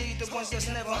 Especially the ones that's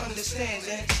never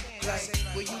understanding. Like,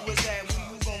 where you was at, where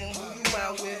you going, who you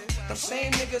out with. Them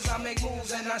same niggas I make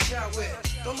moves and I shout with.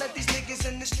 Don't let these niggas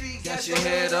in the street got your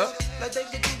head up. Like they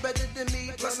can do better than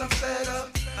me, plus I'm fed up.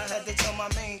 I had to tell my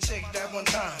main chick that one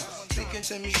time. Speaking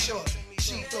to me short,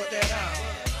 she thought that I'm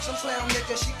some clown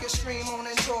nigga she could scream on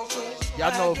and talk to.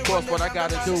 Y'all know, of course, what I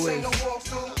gotta do is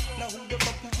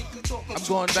I'm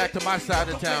going back to my side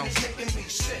of town.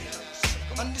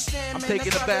 I'm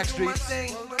taking the back streets.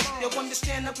 I'm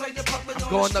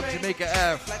going up Jamaica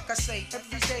Ave.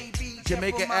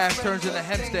 Jamaica Ave turns into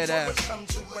Hempstead Ave.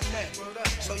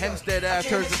 Hempstead Ave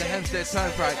turns into Hempstead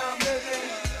Turnpike.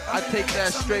 I take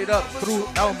that straight up through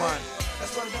Elmont.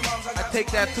 I take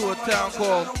that to a town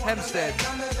called Hempstead.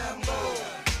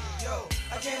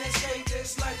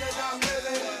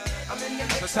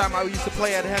 At the time I used to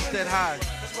play at Hempstead High.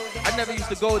 I never used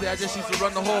to go there, I just used to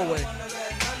run the hallway.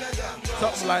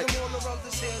 Something like, I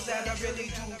really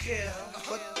do care,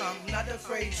 but I'm not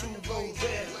afraid to go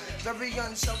there. Very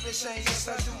unselfish and yes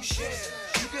I do share.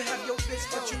 You can have your fist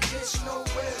but you get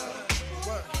nowhere.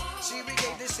 Work. See we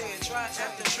gave this here try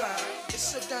after try.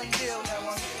 It's a done deal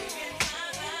now.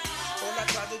 All I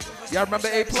try to do is y'all remember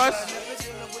A+?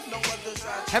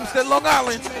 Hempstead, Long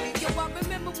Island. Yo, I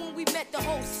remember when we met, the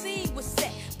whole scene was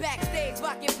set. Backstage,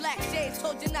 rocking black shades,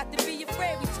 told you not to be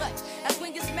afraid we touch. That's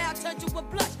when your smile turned to a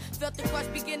blush. Felt the crush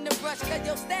begin to brush, cause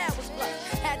your style was flush.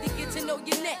 Had to get to know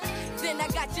your neck, then I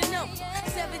got your number.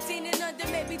 17 and under,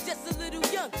 maybe just a little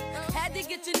younger. Had to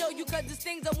get to know you, cause there's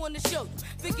things I wanna show you.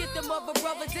 Forget them other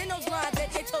brothers and those lines that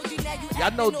they told you, now you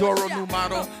y'all know Doro new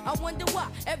motto. I wonder why.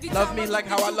 Every love me like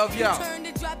how I love y'all. Turn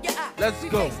to drop your eye. Let's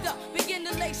go. Begin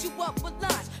to lace you up with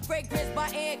lines. Fragrance by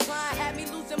Anne Klein had me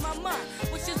losing my mind.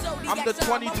 What's your zodiac? I'm the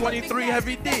 2023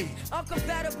 Heavy D. I'm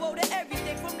compatible to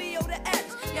everything from Leo to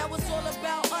X. Now it's all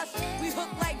about us. We hook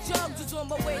like jugs. Was on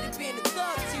my way to being a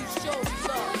thug. To show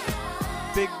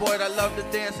love. Big boy that love to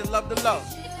dance and love to love.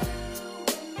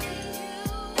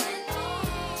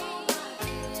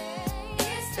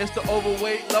 It's the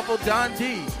overweight level Don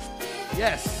D.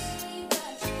 Yes.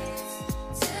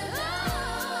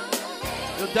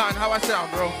 Yo, Don, how I sound,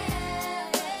 bro?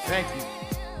 Thank you.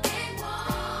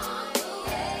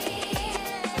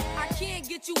 I can't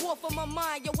get you off of my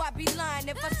mind, yo, I be lying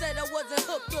if I said I wasn't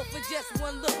hooked off for just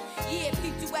one look. Yeah,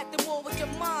 peeped you at the mall with your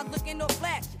mom looking all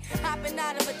flashy, hopping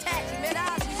out of a taxi, met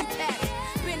eyes when you pass.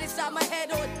 Been inside my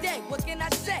head all day, what can I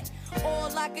say?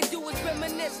 All I can do is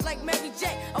reminisce like Mary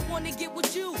J. I wanna get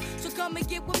with you, so come and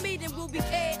get with me, then we'll be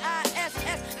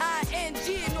KISSING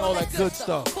and all that good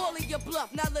stuff. Calling your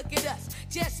bluff, now look at us.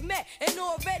 Just met and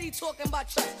already talking about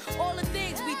trust. All the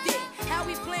things we did, how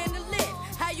we plan to live,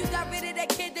 how you got rid of that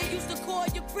kid that used to call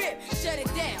your crib. Shut it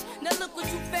down, now look what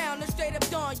you found, a straight up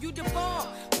dawn, you the bomb.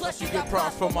 Plus you got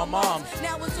props from my mom.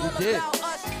 Now it's all about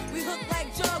us, we hook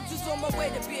like drugs, just on my way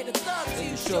to be the thug, so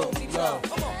you show me love.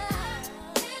 Come on.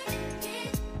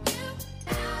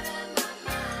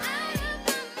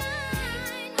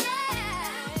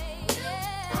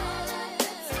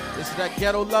 This is that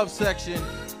ghetto love section.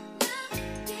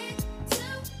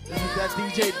 This is that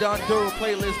DJ Don Duro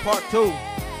playlist part 2.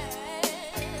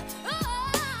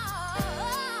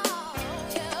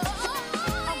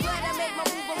 I'm glad I made my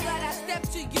move, I'm glad I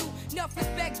stepped to you. Enough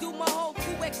respect, do my whole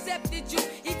crew accepted you.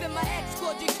 Even my ex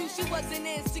called you cute, she wasn't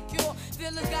insecure.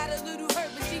 Feelings got a little hurt,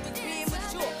 but she was being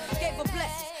mature. Gave her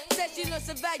blessings, said she learned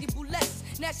some valuable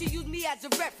lessons. Now she used me as a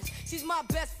reference. She's my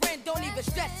best friend, don't even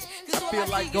stress it. I feel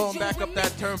like going back up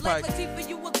that turnpike. Like Latifah,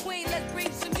 you a queen, let's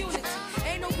bring some unity.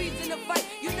 Ain't no reason to fight,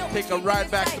 you know. Take a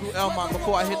ride back through Elmont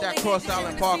before I hit that Cross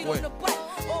Island Parkway. Cause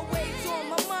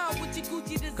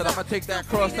I'm gonna take that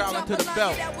Cross Island to the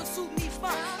belt. It's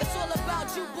all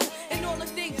about you, boo, and all the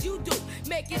things you do.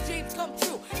 Make your dreams come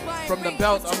true. From the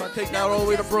belt, I'm gonna take that all the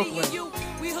way to Brooklyn.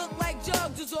 We hook like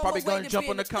jugs, probably gonna jump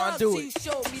on the conduit.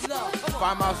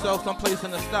 Find myself someplace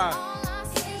in the sky.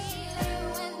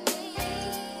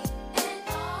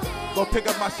 Go pick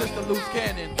up my sister Loose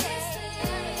Cannon.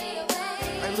 Hey,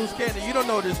 Loose Cannon, you don't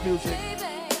know this music.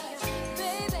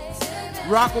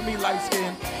 Rock with me, light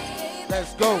skin.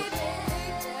 Let's go.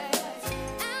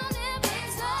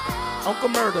 Uncle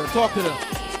Murder, talk to them.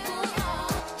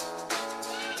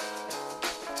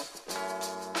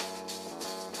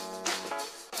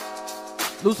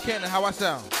 Loose Cannon, how I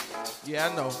sound? Yeah,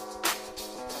 I know.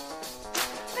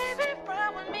 Baby,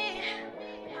 ride with me.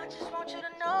 I just want you to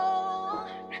know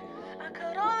I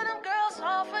cut all them girls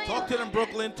off for you. Talk to them,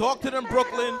 Brooklyn. Talk to them,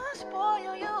 Brooklyn.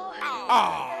 Spoil you.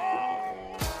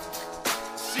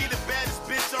 She the baddest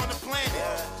bitch on the planet.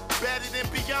 Better than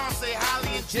Beyonce,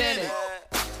 Holly, and Janet.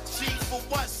 Cheat for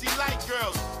what? She like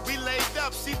girls. We laid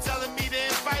up. She telling me to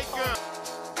invite girls.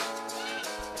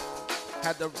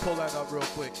 Had to pull that up real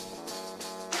quick.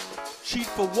 Cheat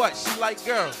for what? She like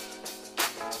girls.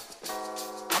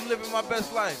 I'm living my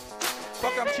best life.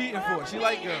 Fuck I'm cheating for. She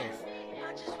like girls.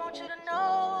 I just want you to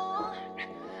know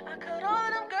I cut all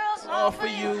them girls All off for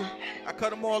you. I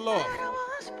cut them all off.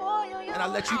 And I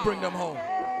let you bring them home.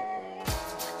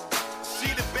 She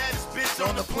the baddest bitch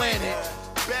On the planet.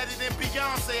 Better than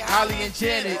Beyonce, Holly, and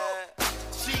Janet.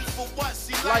 Cheat for what?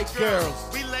 She Like girls.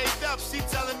 We laid up. She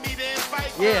telling me to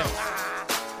invite Yeah. girls.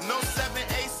 No 7,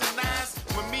 8s, and 9s.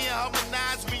 When me and her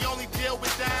menage, we only deal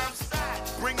with dimes.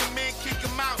 Bring them in, kick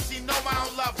them out. She know I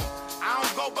don't love her. I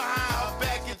don't go behind her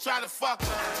back and try to fuck her.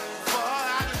 For her,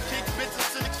 I done kick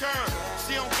bitches to the curb.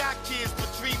 She don't got kids, but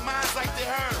treat mine like they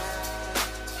hers.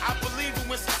 I believe her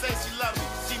when she say she love me.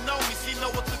 She know me, she know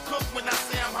what to cook when I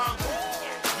say I'm hungry.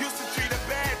 Used to treat her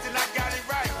bad, then I got it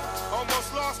right.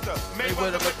 Almost lost her.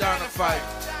 Mayweather Madonna fight.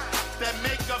 That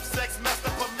makeup sex messed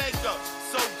up her makeup.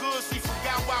 So good she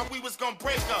forgot why we was gonna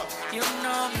break up. You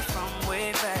know me from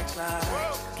way back, like.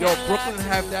 Yo, Brooklyn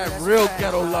have that real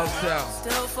ghetto love sound.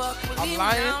 Still fuck with I'm me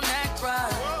lying? down that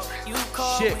ride. You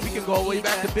call Shit, me we can go all the way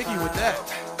back to Biggie with that.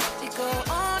 It go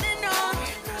on and on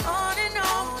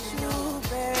with you,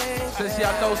 baby. Since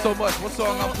y'all know so much, what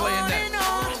song I'm playing On next?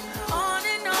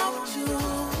 and on with you,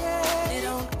 yeah. It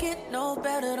don't get no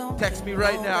better, don't Text me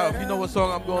right now if you know what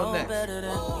song I'm going no next. better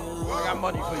than you. I got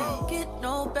money for you. Get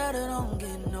no better, don't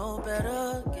get no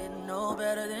better, get no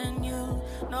better than you.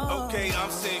 No. Okay,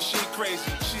 I'm saying she crazy.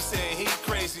 She saying he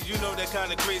crazy. You know that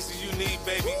kind of crazy you need,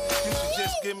 baby. You should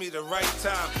just give me the right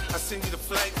time. I send you the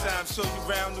flight time, show you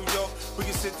around New York. We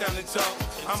can sit down and talk.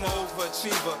 I'm an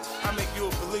overachiever. I make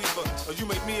you a believer, or you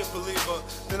make me a believer.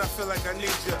 Then I feel like I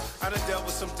need you. I done dealt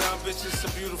with some dumb bitches,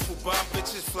 some beautiful bomb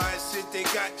bitches, fly shit they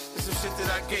got, and some shit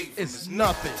that I gave. It's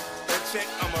nothing. That check,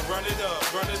 I'ma run it up,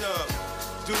 run it up.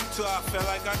 do till I feel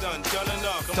like I done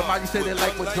enough. Somebody say they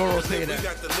like what Doro say that.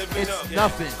 It's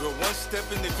nothing. Girl, one step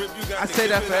in the grip, you got I say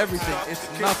that for everything. It's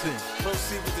nothing.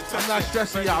 I'm not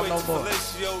stressing y'all no more.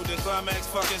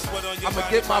 I'ma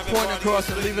get my point across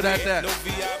and leave it at that. No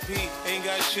VIP, ain't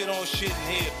got shit on shit in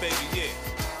here, baby,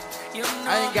 yeah.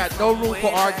 I ain't got no room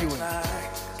for arguing.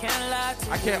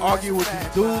 I can't argue with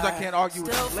these dudes. I can't argue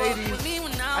with these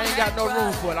ladies. I ain't got no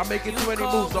room for it. I'm making too many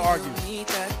moves to argue.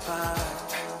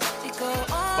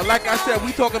 But like I said,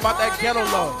 we talking about that ghetto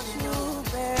love.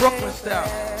 Brooklyn style.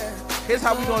 Here's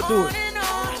how we gonna do it.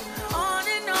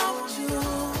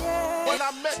 When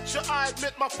I met you, I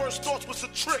admit my first thoughts was a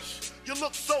trick. You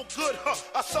look so good, huh?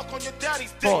 I suck on your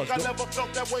daddy's dick. Pause, I never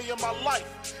felt that way in my life.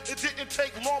 It didn't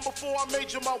take long before I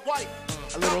made you my wife.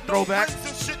 A little throwback. No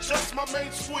and shit, just my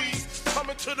main squeeze.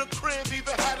 Coming to the crib,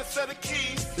 even had a set of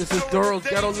keys. This is Doro's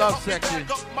Ghetto Love section.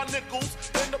 My nickels.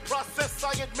 In the process,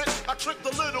 I admit I tricked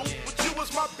a little, but you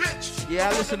was my bitch. Yeah,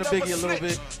 I listen to Biggie a little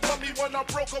bit. Tell me when I'm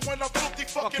broke or when I'm filthy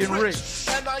fucking rich.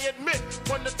 And I admit,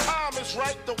 when the time is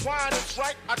right, the wine is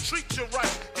right, I treat you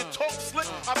right. You talk slick,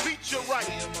 I beat you right.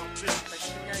 Me and my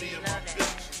bitch, me and my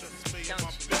bitch, just me and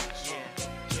my bitch,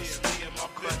 just me and my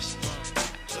bitch,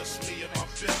 just me and my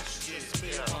bitch, just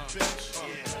me and my bitch,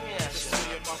 just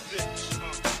me and my bitch,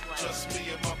 just me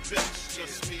and my bitch,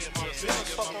 just me and my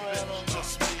bitch,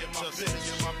 just me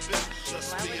and my bitch,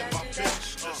 just me and my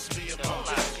bitch, just me and my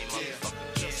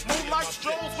bitch. Moonlight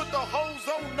strolls with the hoes,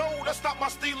 oh no, that's not my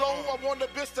stilo. I want a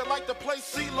bitch that like to play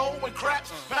CeeLo and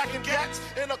craps, packing gats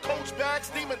in a coach bag,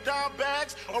 steaming dime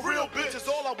bags. A real bitch is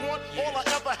all I want, all I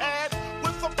ever had.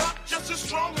 With a rock just as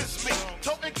strong as me,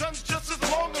 toting guns just as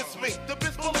long as me. The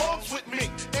bitch belongs with me.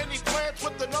 Any plans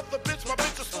with another bitch, my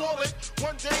bitch is spoiling.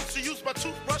 One day she used my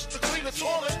toothbrush to clean the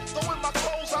toilet, throwing my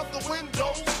clothes out the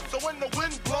window. So when the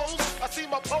wind blows, I see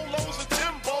my polos and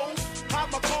Timbos. Hide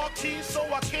my car keys so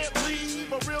I can't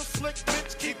leave. A real slick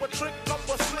bitch keep a trick up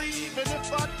her sleeve. And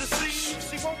if I deceive,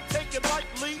 she won't take it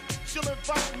lightly. She'll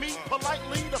invite me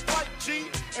politely to fight G.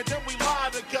 And then we lie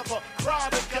together, cry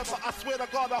together. I swear to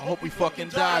God, I hope we fucking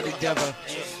die together.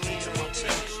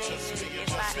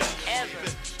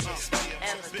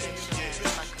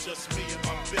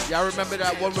 Y'all remember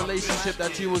that one relationship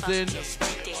that you was in?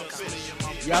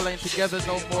 Y'all ain't together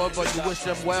no more, but you wish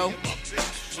them well.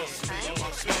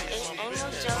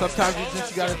 Sometimes you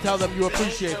just gotta tell them you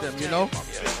appreciate them, you know?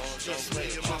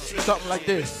 Something like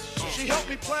this. She helped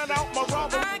me plan out my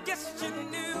robbery. I guess you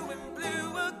knew and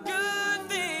blew a good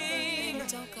thing,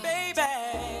 baby.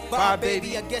 Bye,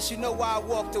 baby, I guess you know why I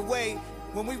walked away.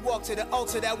 When we walked to the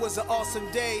altar, that was an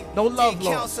awesome day. No love Did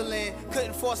lost. counseling,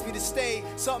 couldn't force me to stay.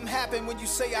 Something happened when you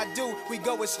say I do, we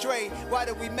go astray. Why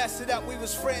did we mess it up? We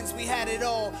was friends, we had it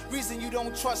all. Reason you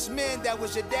don't trust men, that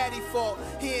was your daddy fault.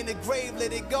 He in the grave,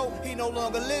 let it go, he no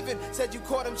longer living. Said you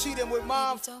caught him cheating with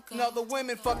mom and other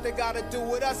women. Fuck they gotta do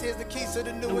with us, here's the keys to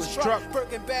the newest truck.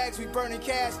 Birkin bags, we burning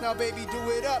cash, now baby do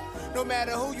it up. No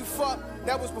matter who you fuck,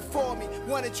 that was before me.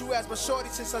 Wanted you as my shorty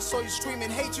since I saw you screaming.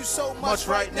 Hate you so much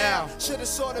right now. Should've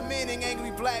saw the meaning, angry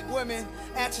black women.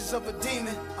 Actions of a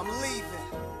demon, I'm leaving.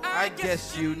 I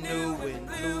guess you knew and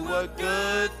knew a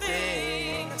good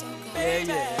thing. Yeah,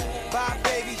 yeah. Bye,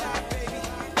 baby. Bye,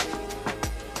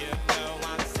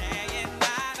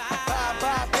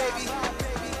 bye, baby.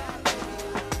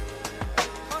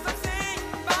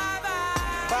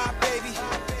 Bye,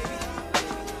 baby.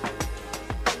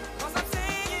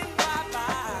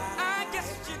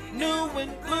 Knew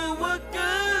and blew a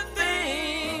good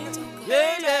thing.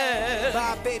 Yeah, yeah.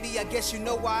 Bye, baby, I guess you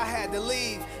know why I had to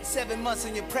leave. 7 months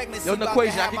in your pregnancy. Yo, about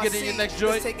Naquasia, to I have can my get in your seed. next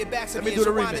joint. Let's take it back to Let me me do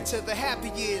the rewind remix. into the happy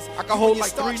years. I can You hold and your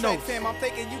like Star 3 Trek notes. Fam, I'm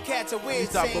thinking you cats are You weird.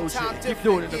 stop Same bullshit. time, Keep different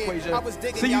doing it, year. Naquasia. I was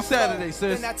digging See you y'all Saturday, flow.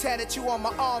 sis. Then I tatted you on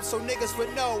my arm so niggas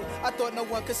would know. I thought no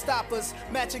one could stop us.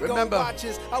 Matching gold Remember,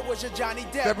 watches. I was your Johnny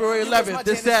Depp. February You was 11th, my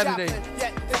this Janis Saturday. Joplin,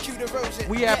 yet the cuter version.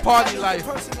 We Yet at Party I knew you Life.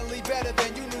 personally better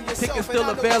than you knew yourself. Tickets And still I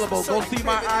know available. it's Go certain see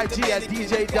my criminal IG at Dominican.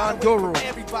 DJ You got Don away from Doro.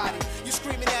 everybody. You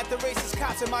screaming at the racist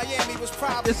cops in Miami was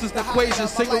probably This is the Naquasia highlight of my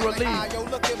single life. Like, release. ah, yo,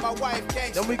 look at my wife,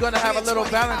 gangsta. Then we're gonna have a little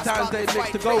 20 Valentine's hots Day about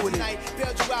mix to fight go crazy with it. night.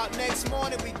 Bailed you out next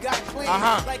morning, we got clean.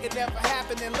 Like it never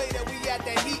happened, and later we at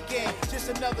that heat game. Just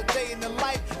another day in the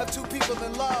life of two people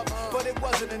in love, but it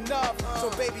wasn't enough. So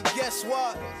baby, guess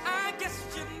what? I guess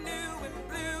you knew and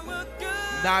blew a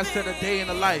good Nas said a day in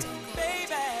the life.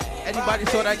 Anybody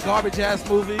saw that garbage ass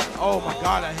movie? Oh my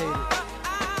God, I hate it.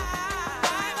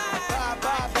 Bye,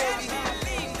 bye, baby.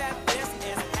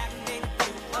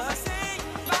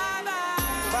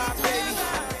 Bye, baby.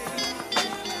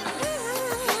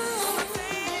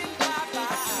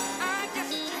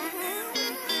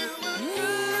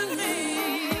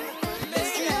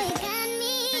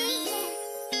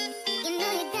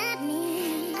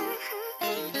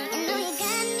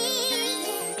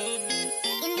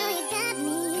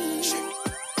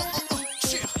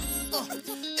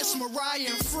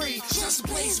 Mariah and Free, just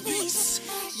blaze beats.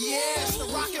 Yeah, it's the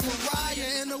Rock and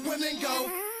Mariah and the women go.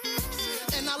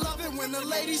 And I love it when the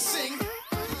ladies sing.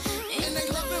 And they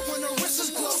love it when the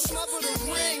wrists glow. Smother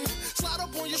the ring, slide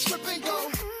up on your strip and go.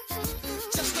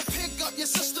 Just to pick up your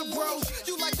sister, bro.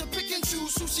 You like to pick and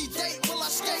choose who she date. Will I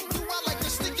skate? Do I like to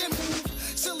stick and move?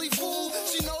 Silly fool,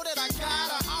 she know that I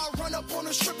got her. I'll run up on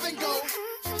the strip and go.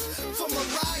 For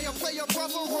Mariah, play a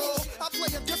brother role. I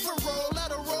play a different role.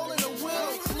 Let her roll in the wheel.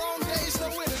 Long days,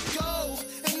 nowhere to go.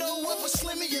 And know what but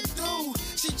Slimmy you do.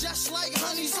 She just like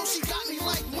honey, so she got me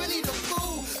like Winnie the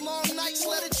Pooh. Long nights,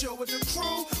 let her chill with the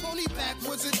crew. Only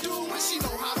backwards it do when she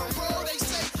know how to roll. They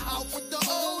say out with the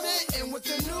old and with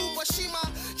the new. But she my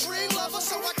dream lover,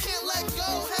 so I can't let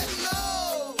go. Heck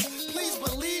no. Please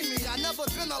believe me, I never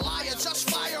been a liar. Just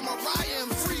fire Mariah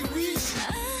and Free Weezy. I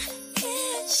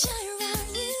get shy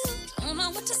around you. Don't know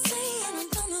what to say and I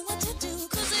don't know what to do.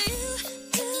 Cause you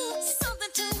do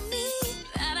something to me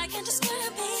that I can't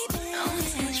describe, baby.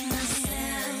 Always catch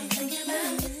myself thinking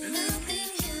about nothing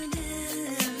you do.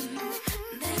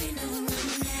 There ain't no one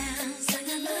else I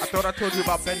can love. I thought I told you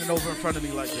about bending over in front of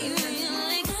me like that.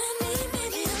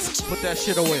 Put that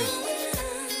shit away.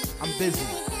 I'm busy.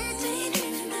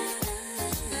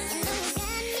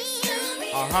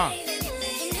 Uh-huh.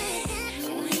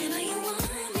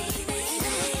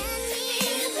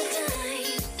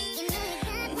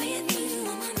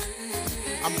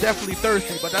 I'm definitely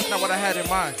thirsty, but that's not what I had in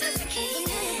mind.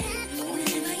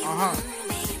 Uh-huh.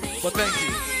 But thank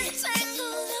you.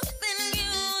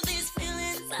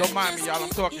 Don't mind me, y'all. I'm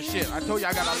talking shit. I told you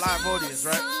I got a live audience,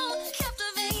 right?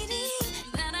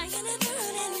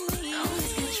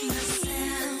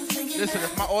 Listen,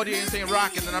 if my audience ain't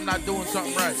rocking, then I'm not doing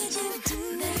something right.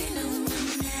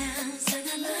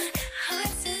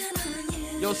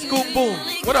 Yo, Scoop Boom.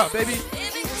 What up, baby?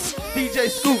 DJ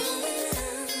Scoop.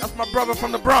 That's my brother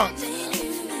from the Bronx.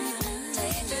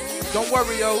 Don't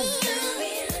worry, yo.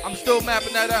 I'm still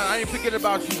mapping that out. I ain't forget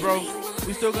about you, bro.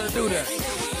 We still gonna do that.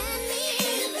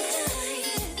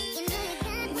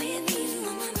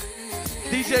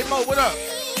 DJ Mo, what up?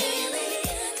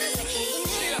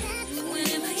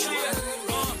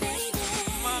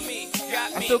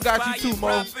 I still got you too,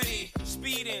 Mo.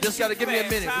 Just gotta give me a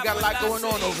minute. We got a lot going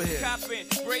on over here.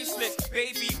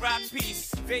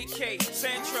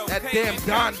 That damn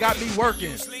Don got me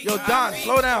working. Yo, Don,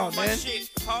 slow down, man.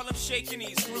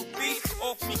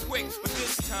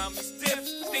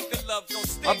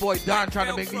 My boy Don trying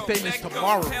to make me famous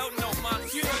tomorrow.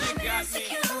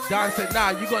 Don said, nah,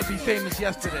 you gonna be famous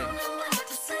yesterday.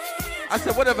 I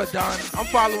said, whatever, Don. I'm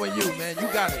following you, man. You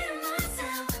got it.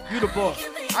 You the boss.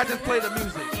 I just play the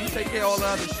music. You take care of all the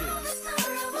other shit.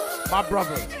 My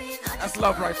brother. That's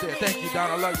love right there. Thank you, Don.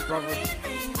 I love you, brother.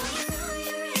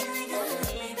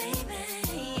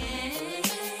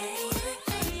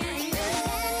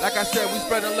 Like I said, we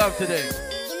spreading love today.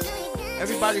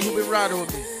 Everybody who been riding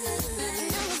with me.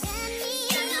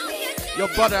 Yo,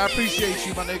 Butter, I appreciate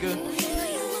you, my nigga.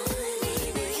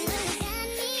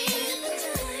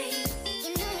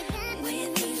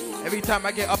 Every time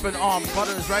I get up in arms,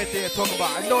 Butter is right there talking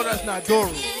about, I know that's not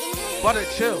Doru. Butter,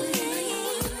 chill.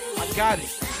 I got it.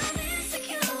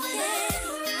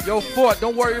 Yo, Fort,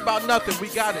 don't worry about nothing. We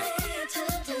got it.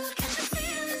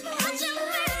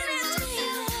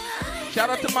 Shout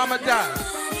out to Mama Di.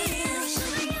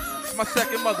 It's my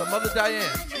second mother, Mother Diane.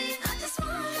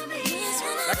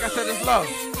 Like I said, it's love.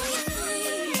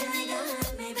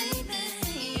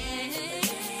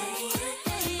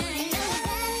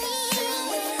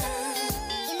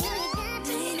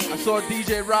 I saw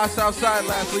DJ Ross outside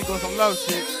last week on some love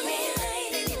shit.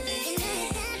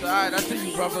 It's alright, I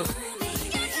see you, brother.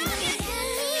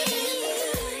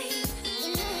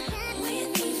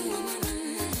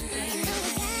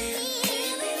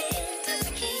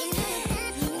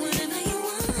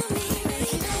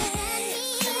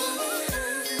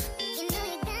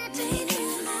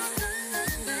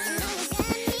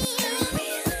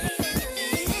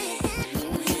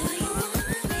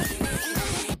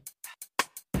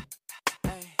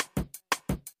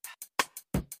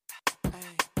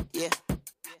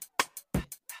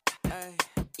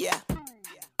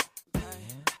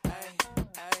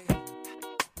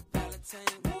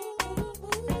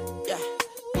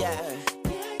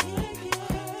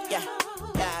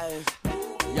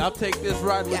 Y'all take this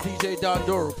ride with DJ Don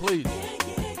Doru, please.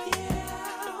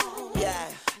 Yeah.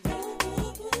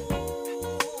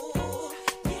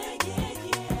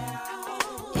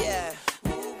 Yeah.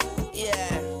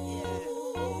 Yeah.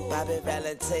 Bobby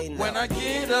Valentine. When I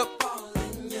get up.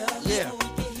 Yeah.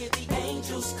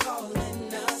 Angels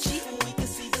calling us. We can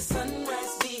see the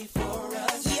sunrise before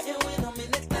us. And when I'm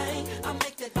in the thing, I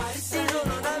make that body say.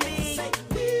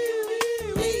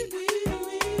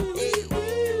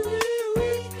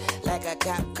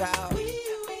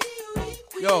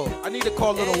 need to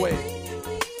call Lil Wayne.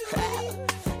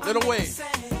 Lil Wayne.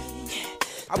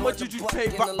 How much did you pay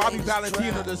Bobby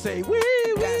Valentino to say, wee,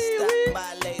 wee, wee?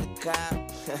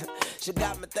 She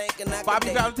got me thinking I Bobby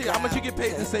Valentino, how much you get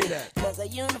paid to say that? Cause her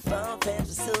uniform pants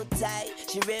were so tight.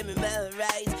 She read me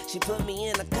memorized. She put me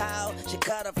in a call. She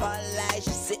cut off all the lights.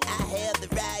 She said I have the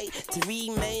right to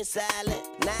remain silent.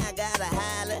 Now I gotta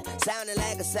holler, sounding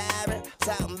like a siren.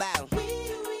 Talking about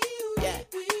yeah,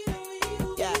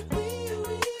 yeah,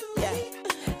 yeah.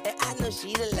 And I know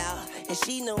she the law, and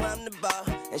she know I'm the ball,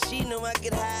 and she know I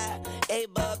get high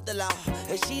above the law,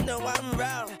 and she know I'm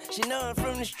wrong. She know I'm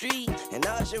from the street, and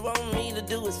all she want me to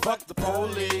do is fuck the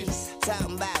police.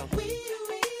 Talking about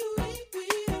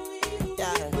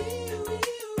yeah,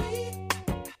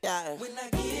 yeah. When I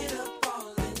get up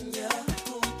calling ya,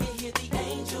 we can hear the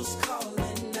angels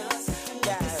calling us.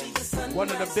 One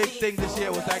of the big things this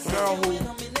year was that girl who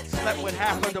slept with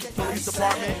half of the police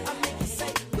department.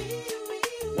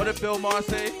 What did Bill Maher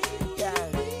say?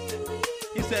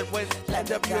 He said when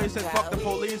NWA said fuck the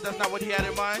police, that's not what he had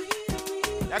in mind?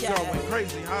 That girl went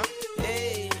crazy, huh?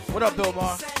 What up, Bill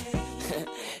Maher?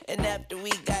 And after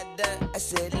we got done, I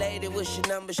said, lady, what's your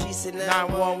number? She said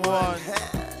 911.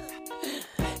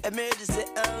 Emergency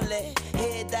only.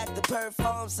 Head doctor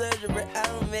perform surgery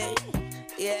on me.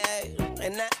 Yeah,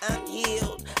 and now I'm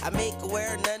healed. I make her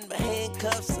wear nothing but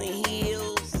handcuffs and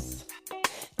heels.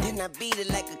 Then I beat it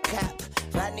like a cop.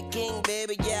 Rodney King,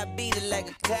 baby, yeah, I beat it like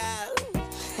a cop.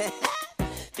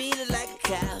 Beat it like a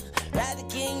cop. Rodney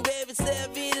King, baby, say I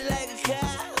beat it like a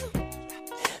cop.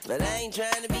 But I ain't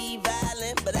trying to be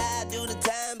violent, but I do the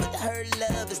time, but her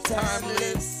love is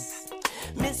timeless.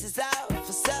 Mrs.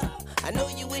 Officer, I know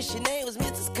you wish your name was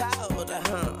Mrs. Calder,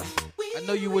 huh? I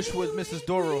know you wish it was Mrs.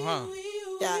 Doro, huh?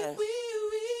 Yeah,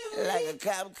 like a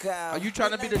cop car. Are you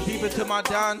trying to be the diva to my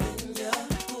Don?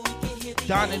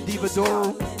 Don and Diva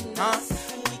Doro, huh?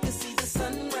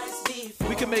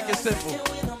 We can make it simple.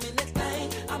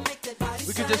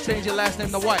 We could just change your last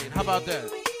name to White. How about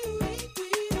that?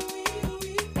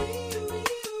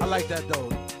 I like that though.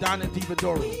 Don and Diva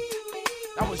Doro.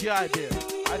 That was your idea.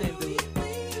 I didn't do it.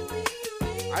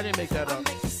 I didn't make that up.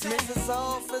 Mrs.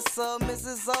 Officer,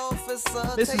 Mrs. Officer,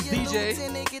 Mrs. tell your DJ.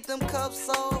 lieutenant get them cuffs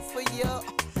off for ya.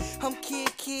 I'm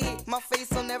kid, my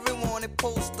face on every wanted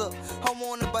poster. I'm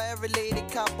wanted by every lady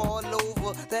cop all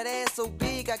over. That ass so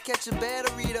big, I catch a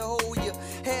battery to hold you.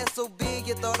 Hair so big,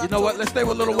 you thought I You know what? Let's stay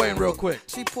with Lil Wayne real quick.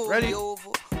 She pulled Ready? me over,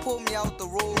 pulled me out the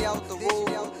road, out the road,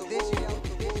 out the road.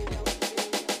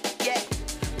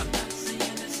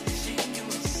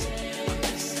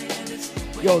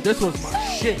 Yo, this was my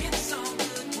shit.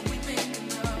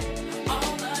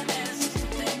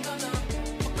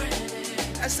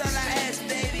 That's all I ask,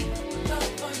 baby.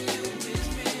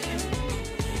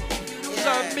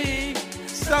 Love me,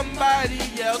 somebody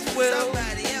else will.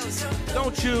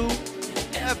 Don't you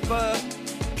ever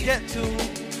get too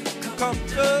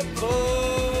comfortable.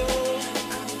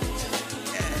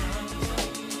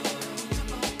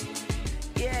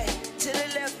 Yeah, to the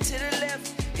left.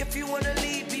 If you wanna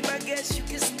leave, be my guest, you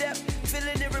can step.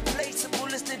 Feeling irreplaceable,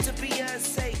 listening to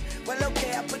Beyonce. Well,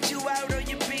 okay, I'll put you out on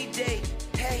your B-day.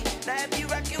 Hey, now if you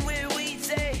rockin' with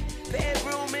Weezy,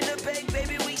 bedroom in the bank,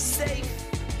 baby, we safe.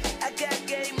 I got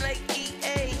game like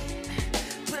EA,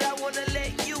 but I wanna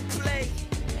let you play.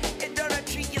 And don't I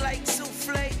treat you like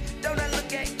souffle? Don't I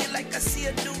look at you like I see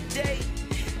a new day?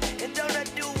 And don't I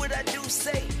do what I do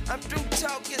say? I'm through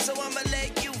talking, so I'ma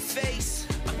let you face.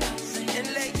 And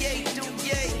let yay do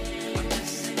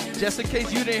yay. Just in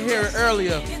case you didn't hear it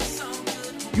earlier,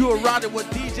 you were riding with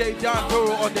DJ Don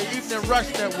Duro on the Evening Rush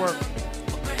Network.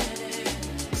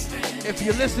 If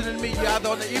you're listening to me, you're either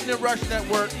on the Evening Rush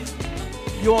Network,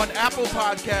 you're on Apple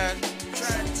Podcast,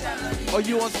 or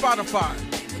you're on Spotify.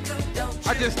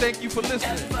 I just thank you for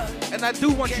listening. And I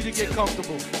do want you to get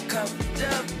comfortable.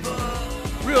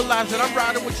 Realize that I'm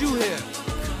riding with you here.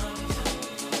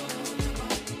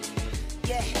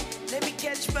 Yeah, let me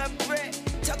catch my breath.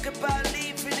 Talk about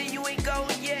leaving and you ain't gone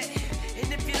yet.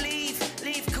 And if you leave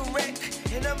correct.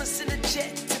 And I'ma send a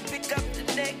jet to pick up the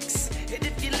next. And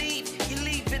if you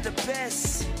leave in the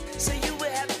best. So you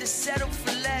would have to settle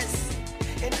for less.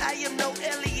 And I am no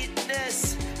Elliot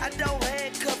Ness. I don't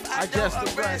handcuff, I don't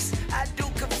arrest. I do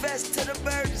confess to the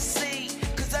murder scene.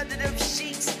 Cause under them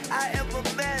sheets, I am a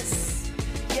mess.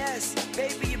 Yes,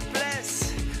 baby, you're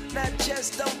blessed. Not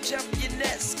just don't jump your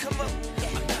nest. Come on.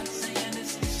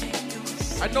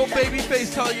 I know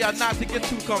Babyface tell y'all not to get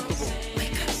too comfortable.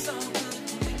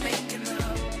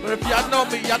 But if y'all know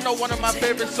me, y'all know one of my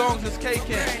favorite songs is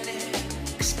K-Camp.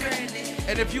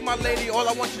 And if you my lady, all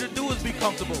I want you to do is be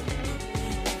comfortable.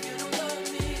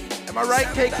 Am I right,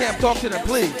 K-Camp? Talk to them,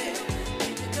 please.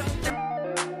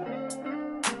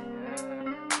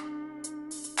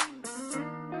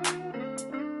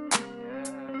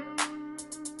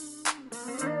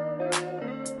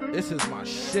 This is my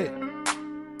shit.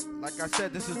 Like I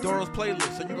said, this is Doro's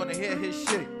playlist, so you're gonna hear his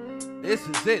shit. This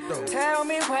is it, though. Tell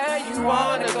me where you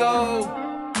wanna go.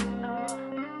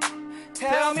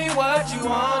 Tell me what you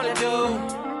wanna do.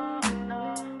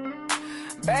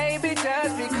 Baby,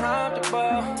 just be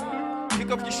comfortable.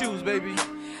 Kick off your shoes, baby.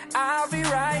 I'll be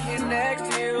right here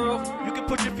next to you. You can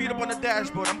put your feet up on the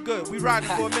dashboard. I'm good. We riding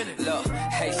for a minute. Look,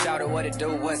 hey, shout it, what it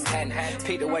do, what's happening?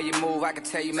 Pete, the way you move, I can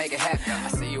tell you make it happen. I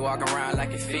see you walking around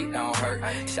like your feet don't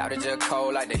hurt. Shout it, just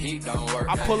cold like the heat don't work.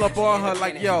 I pull up on her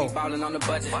like, yo, on the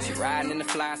budget. She riding in the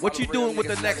fly, what you doing with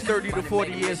the next 30 to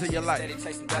 40 years of your life?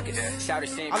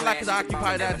 I like to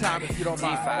occupy that time if you don't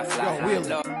mind. Yo,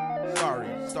 Wheeler. Sorry,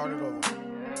 start it over.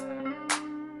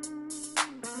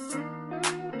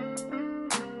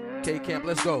 K-Camp,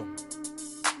 let's go.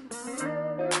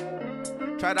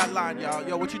 Try that line, y'all.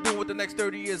 Yo, what you doing with the next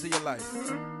 30 years of your life?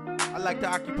 I like to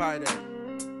occupy that.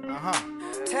 Uh-huh.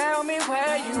 Tell me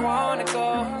where you wanna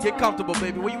go. Get comfortable,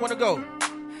 baby. Where you wanna go?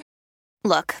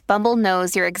 Look, Bumble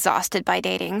knows you're exhausted by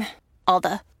dating. All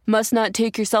the must not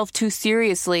take yourself too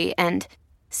seriously and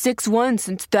 6'1"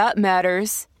 since that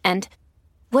matters. And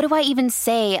what do I even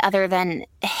say other than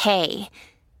hey?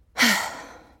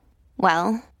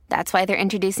 Well, that's why they're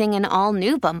introducing an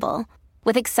all-new Bumble,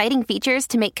 with exciting features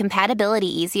to make compatibility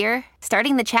easier,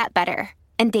 starting the chat better,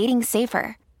 and dating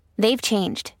safer. They've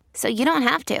changed, so you don't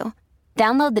have to.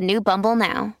 Download the new Bumble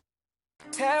now.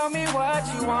 Tell me what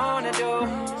you wanna do.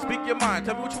 Speak your mind.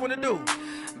 Tell me what you wanna do.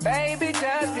 Baby,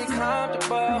 just be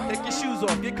comfortable. Take your shoes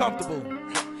off. Get comfortable.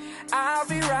 I'll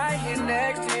be right here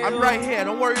next to you. I'm right here.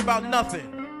 Don't worry about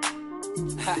nothing.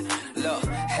 Look,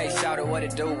 hey, shout it, what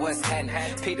it do, what's happening?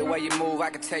 Pete, the way you move, I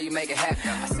can tell you make it happen.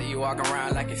 I see you walking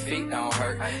around like your feet don't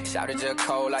hurt. Shout it, just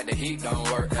cold like the heat don't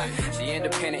work. She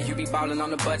independent, you be ballin' on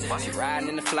the budget. She riding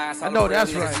in the fly, so I know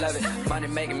that's right. Love it. Money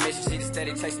making mission, she just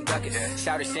steady chasing buckets.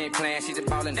 Shout it, she ain't playing, she just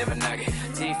ballin' never nugget.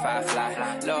 T5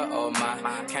 fly, Lord, oh my,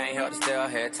 can't help to still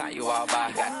hear time you all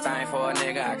by. Got a thing for a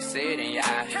nigga, I can see it in your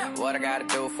eye. What I gotta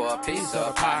do for a piece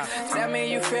of pie? Tell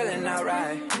me you feeling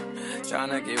alright.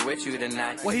 Tryna get with you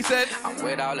tonight. What he said? I'm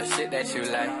with all the shit that you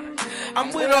like.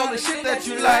 I'm with all the shit that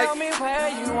you like. Tell me where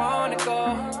you wanna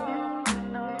go.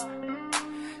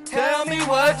 Tell me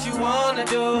what you wanna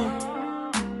do.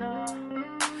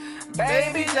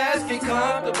 Baby, just be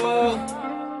comfortable.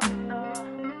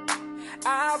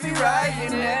 I'll be right here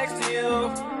next to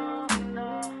you.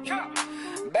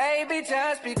 Baby,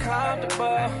 just be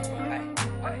comfortable.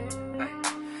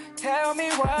 Tell me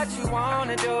what you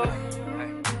wanna do.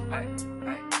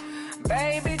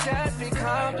 Baby, just be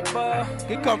comfortable.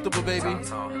 Get comfortable, baby.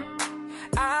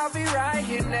 I'll be right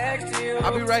here next to you.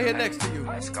 I'll be right here next to you.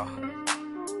 Let's go.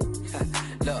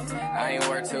 Look, I ain't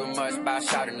worried too much about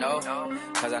shouting no,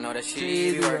 cause I know that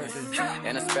she be working.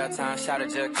 In her spare time, shout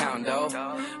it just count though.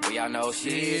 We all know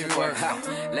she's working.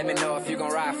 Let me know if you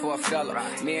gon' ride for a fella.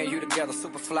 Me and you together,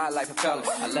 super fly like propellers.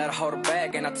 I let her hold her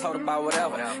bag and I told her about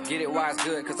whatever. Get it while it's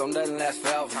good, cause I'm nothing less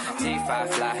forever. T5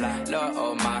 fly, Lord,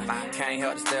 oh my, can't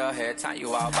help to still hear time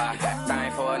you all by.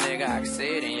 Thing for a nigga, I can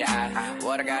see it in your eye.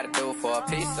 What I gotta do for a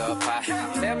piece of pie?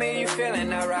 Tell me you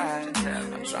feeling alright.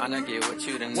 I'm tryna get with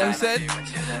you tonight. What he said?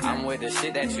 I'm with the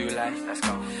shit that you like. Let's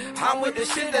go. I'm with the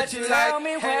shit that you like. Tell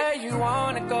me where you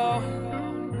wanna go.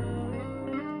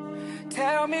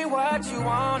 Tell me what you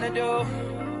wanna do.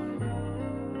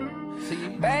 See?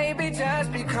 Baby,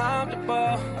 just be comfortable.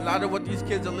 A lot of what these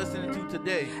kids are listening to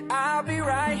today, I'll be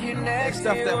right here next to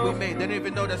stuff you. that we made, they don't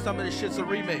even know that some of this shit's a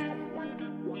remake.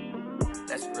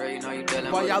 That's real, you know you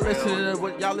dealing While with y'all real. listening to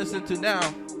what y'all listen to now,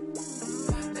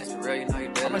 That's real, you know you dealing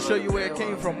I'm gonna with show you a where it real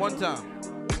came one. from one time.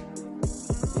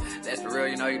 That's real,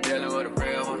 you know you dealing with a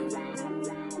real one.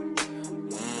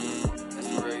 That's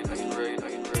real, you know you real, you know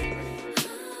you real.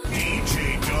 DJ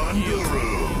Don Guru.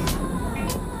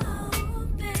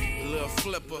 Little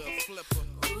flipper.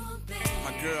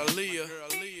 My girl Leah.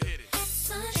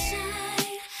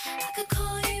 Sunshine, I could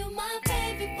call you my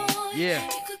baby boy. Yeah.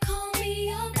 You could call me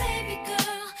your baby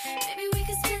girl. Maybe we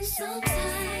could spend some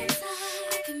time.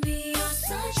 I can be your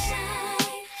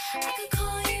sunshine. I could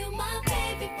call you my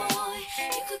baby boy.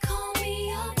 You could call me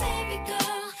your baby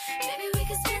girl. Maybe we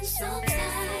could spend some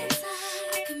time.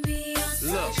 I can be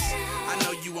your Look, sunshine. I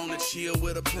know you wanna chill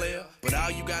with a player, but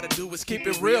all you gotta do is keep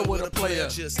it real with a player.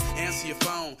 Just answer your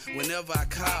phone whenever I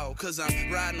call, cause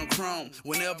I'm riding on chrome.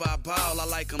 Whenever I ball, I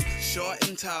like them short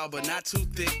and tall, but not too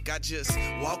thick. I just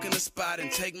walk in the spot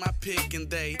and take my pick, and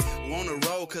they wanna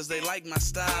roll cause they like my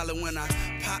style. And when I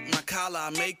pop my collar,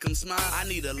 I make them smile. I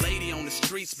need a lady on the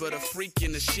streets, but a freak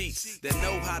in the sheets that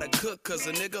know how to cook, cause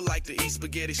a nigga like to eat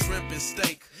spaghetti, shrimp, and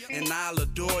steak. And I'll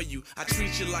adore you. I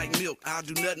treat you like milk, I'll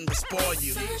do nothing but spoil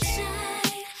you.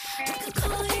 Sunshine, I could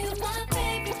call you my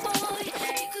baby boy.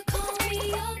 You could call me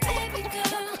your baby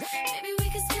girl. Maybe we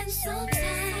could spend some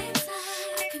time.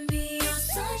 I can be your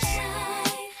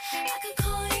sunshine. I could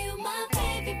call you my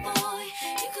baby boy.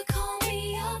 You could call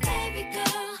me your baby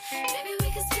girl. Maybe we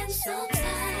could spend some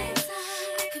time.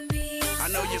 I can be your I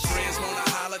know your friends wanna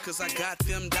holler, cause I got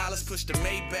them dollars. Push the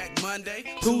Maybach Monday,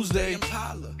 Tuesday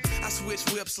Impala. I switch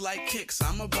whips like kicks,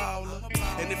 I'm a baller.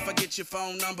 And if I get your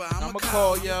phone number, I'ma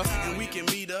call ya. And we can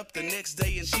meet up the next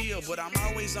day and chill. But I'm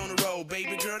always on the road,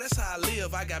 baby girl, that's how I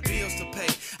live. I got bills to pay,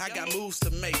 I got moves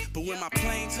to make. But when my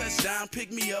plane touch down,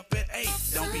 pick me up at 8.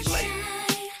 Don't be late.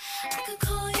 I could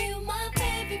call you my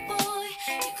baby boy.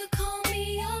 You could call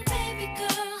me your baby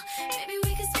girl. Maybe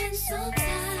we could spend some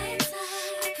time.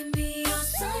 I can be your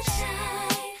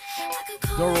sunshine. I could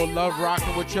call Doro you love my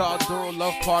rocking with y'all. Doro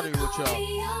love partying with y'all.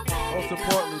 Most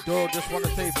importantly, Doro just want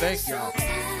to say thank y'all.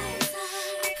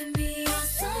 I can be your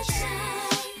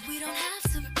sunshine. We don't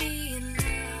have to be in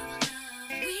love.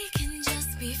 We can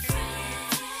just be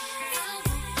friends. I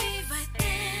will be right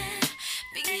there,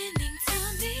 beginning to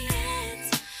the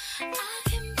end. I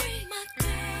can bring my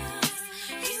girls.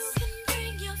 You can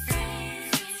bring your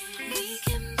friends. We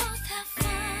can both have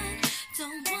fun.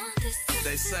 Don't want this to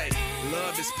They say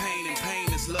love is pain and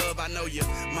pain is love. I know your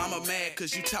mama mad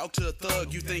cause you talk to a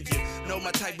thug. You think you know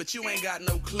my type, but you ain't got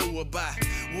no clue about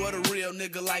what a real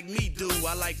nigga like me do.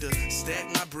 I like to stack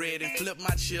my bread and flip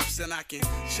my chips, and I can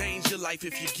change your life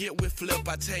if you get with Flip.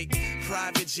 I take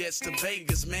private jets to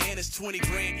Vegas, man. It's 20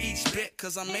 grand each bet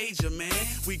cause I'm major, man.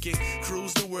 We can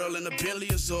cruise the world in a Bentley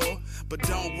Azure, but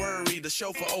don't worry, the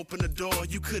chauffeur opened the door.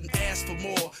 You couldn't ask for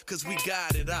more cause we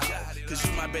got it out. Cause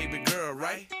you my baby girl,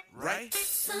 right? Right?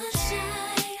 sunshine.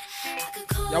 I could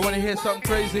call Y'all want to you hear my something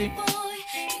crazy? baby boy.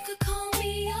 You could call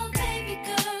me your baby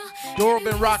girl. Doro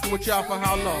been rocking with y'all for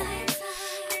how long?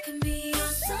 I can be your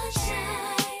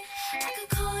sunshine. I could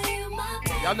call you my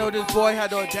baby Y'all know this boy had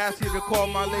the audacity to call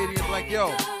my lady and be like,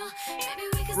 yo,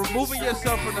 removing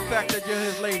yourself from the fact that you're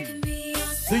his lady.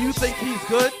 Do you think he's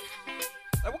good?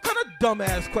 Like, what kind of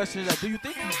dumbass question is that? Do you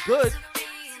think he's good?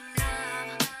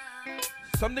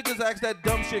 Some niggas ask that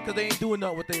dumb shit because they ain't doing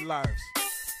nothing with their lives.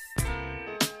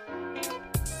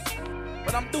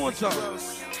 But I'm doing something.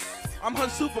 I'm her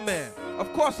Superman.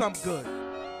 Of course I'm good.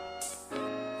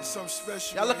 It's something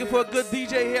special. Y'all looking for a good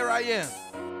DJ? Here I am.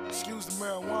 Excuse the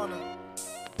marijuana.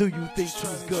 Do you think Just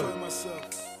trying he's to good? enjoy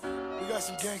myself. We got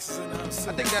some gangsters in the house.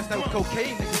 I think that's that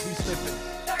cocaine niggas be slipping.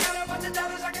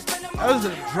 That was a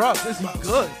drug. This is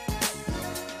good.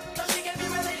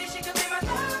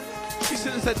 She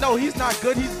should have said, no, he's not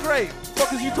good. He's great. What the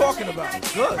fuck is you talking about?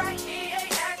 Good.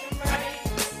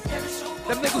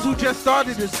 Them niggas who just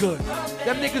started is good.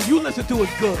 Them niggas you listen to is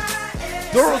good.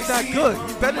 Doro's not good.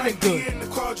 He's better than good.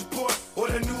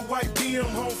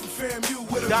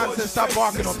 Don said stop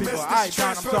barking on people. Alright, Don,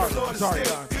 I'm sorry. I'm sorry,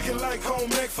 Don.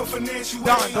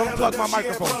 Don, don't plug my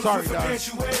microphone. Sorry, Don.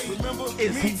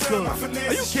 Is he good?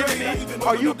 Are you kidding me?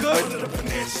 Are you good?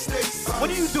 What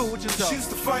do you do with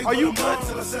yourself? Are you good?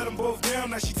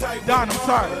 Don, I'm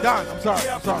sorry. Don, I'm sorry.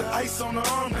 I'm sorry. Ice on her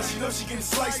arm, now she knows she getting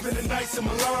sliced, spending nights in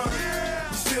Milan.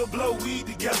 We still blow weed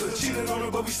together. Cheated on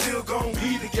her, but we still gon'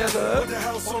 be together. Put the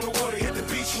house on the water, hit the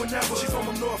beach whenever. She from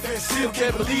up north and Still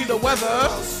can't believe the weather.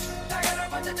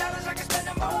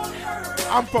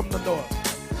 I'm from the north.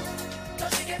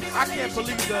 I can't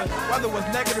believe the weather was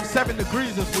 -7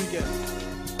 degrees this weekend.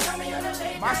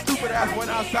 My stupid ass went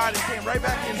outside and came right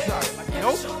back inside. Like,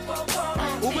 nope.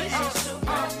 Uber Eats.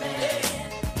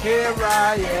 Here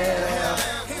I am.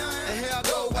 And here I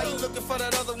go, why you looking for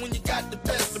that other when you got the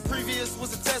best? The previous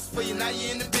was a test for you, now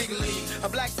you're in the big league. A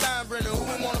black Steinbrenner, who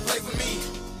would wanna play for me?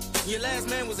 Your last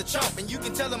man was a chump, and you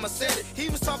can tell him I said it. He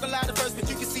was talking loud at first, but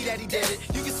you can see that he did it.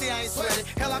 You can see I ain't sweat it.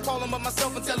 Hell, I call him up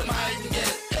myself and tell him I ain't get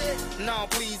it. No,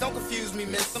 please, don't confuse me,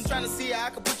 miss. I'm trying to see how I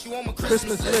can put you on my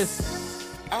Christmas list.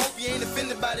 I hope you ain't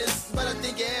offended by this, but I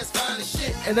think your ass fine as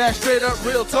shit. And that straight up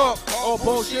real talk, all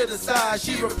bullshit aside,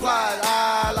 she replied,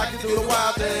 I like to do the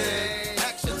wild thing.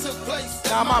 Action took place.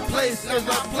 Now my place is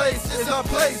a place, is a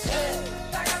place.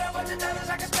 I got a bunch of dollars,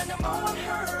 I can spend them on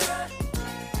her.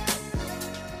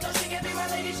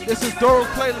 This is Doro's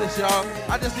playlist, y'all.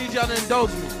 I just need y'all to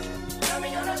indulge me.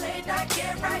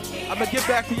 I'm gonna get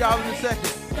back to y'all in a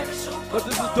second. But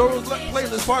this is Doro's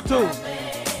playlist, part 2.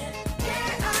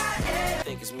 I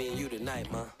think it's me and you tonight,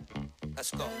 man.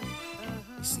 Let's go.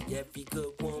 You see, every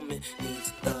good woman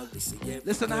needs love.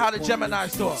 Listen to how the Gemini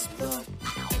talk.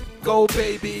 Go,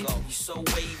 baby. You so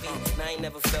wavy, and I ain't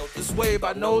never felt this way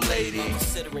by no lady.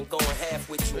 Considering going half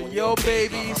with you. Yo,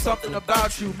 baby, something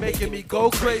about you making me go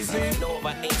crazy. You know if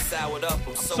I ain't soured up,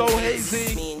 I'm so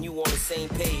hazy. Me and you on the same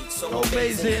page, so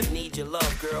amazing. I need your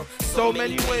love, girl. So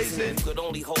many ways in. You could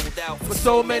only hold out for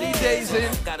so many days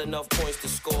in. Got enough points to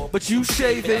score, but you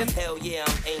shaving. Hell yeah,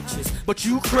 I'm anxious, but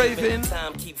you craving.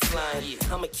 Time keep flying,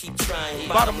 I'ma keep trying.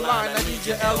 Bottom line, I need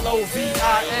your LOVIN.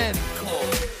 Come on.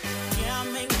 Yeah,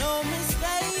 make no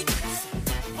mistake.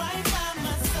 Right by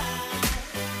my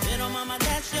side. Little mama,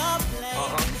 that's your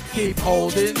place. Keep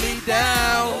holding me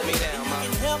down. Hold me down, you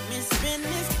can help me spin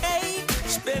this cake.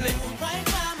 Spin it. Right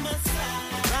by my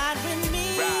side. Ride with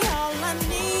me. All I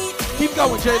need. Keep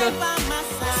going, Jada.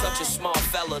 Such a small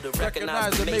fella to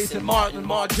recognize the Mason Martin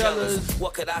Margellas.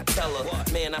 What could I tell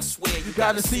her? Man, I swear you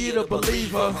gotta see it to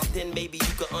believe her. Then maybe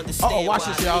you could understand. Oh, watch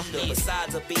this, y'all.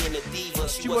 Besides her being a diva,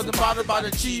 she wasn't bothered by the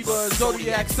Chiba.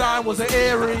 Zodiac sign was an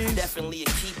Aries. Definitely a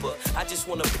keeper. I just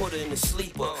wanna put her in a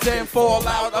sleeper. Then fall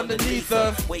out underneath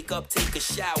her. Wake up, take a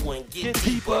shower, and get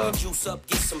deeper. Juice up,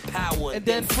 get some power, and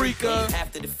then freak her.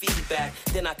 After the feedback,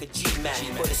 then I could G-match.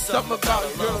 But it's something about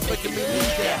a girl making me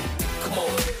need that. Come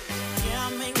on. Yeah,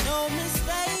 make no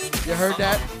mistake. You heard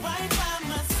that? Right by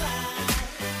my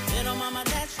side. Little mama,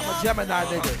 that's your I'm a Gemini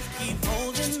nigga. Keep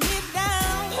holding me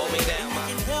down. Hold me down,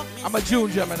 ma. I'm a June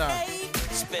Gemini.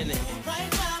 Spinning. Right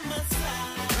by my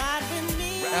side. Ride with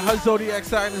me. And her zodiac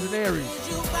sign is an Aries.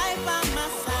 You right by my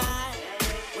side.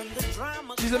 When the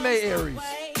drama She's a May Aries.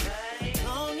 as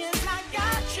long as I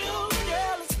got you,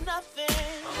 girl, it's nothing.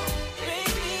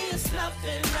 Baby, it's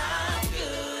nothing. I'm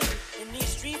good. And these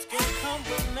streets can come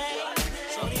with me.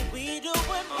 Shorty, we do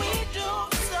what we do,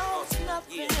 so it's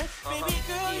nothing. Baby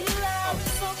girl, you love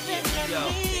is something that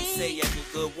They me. say every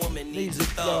good woman needs a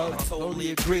thug. thug. I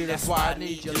Totally agree, that's why I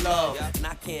need your love. And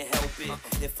I can't help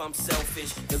it if I'm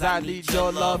selfish. Cause I need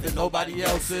your love and nobody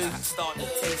else's. I'm starting to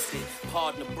taste it.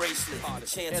 Pardon the bracelet.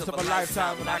 Chance of a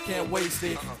lifetime, but I can't waste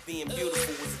it. Being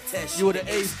beautiful was a test. You would've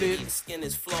aced it. Your skin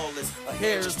is flawless. Her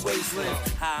Hair is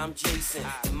wasteless. Hi, I'm Jason.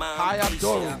 Hi, I'm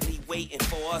Dory. He waiting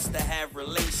for us to have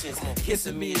relations.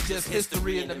 Kissing me is just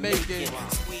history in the making.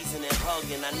 Squeezing and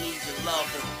hugging, I need your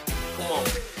loving. Come on.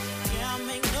 Yeah,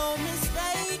 make no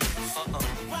mistake.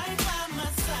 Right by my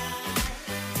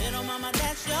side. Little mama,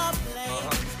 that's your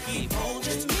place. Keep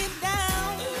holding me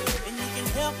down. And you can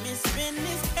help me spin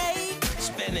this cake.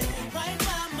 Spin it. Right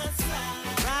by my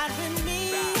side. Ride with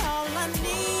me. All I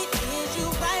need is you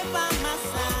right by my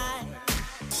side.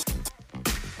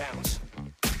 Bounce.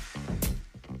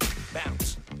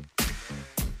 Bounce.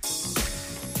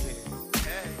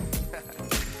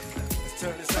 Let's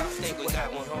turn this out. I think we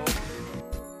got one home.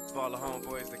 For all the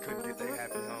homeboys that couldn't get their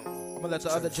happy home. I'm gonna let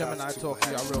the other Gemini talk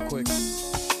to y'all real quick.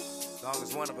 As long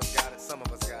as one of us got it, some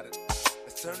of us got it.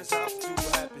 Let's turn this out to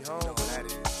a happy home. You know what that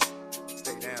is.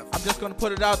 Stay down. I'm just gonna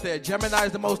put it out there. Gemini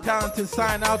is the most talented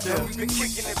sign out there. We've been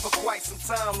kicking it for quite some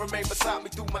time. Remain beside me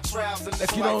through my trials and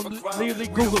If you don't legally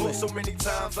Google it. So many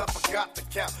times I forgot to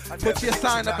count. Put your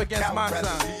sign up against my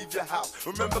sign. Leave your house.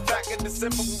 Remember back in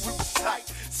December when we was tight,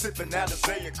 sipping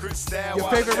Alizé and Cristal. Your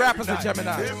favorite rappers are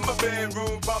Gemini. In my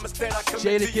bedroom, promise that I come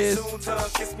Jadakiss, soon. Tongue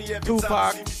kiss me every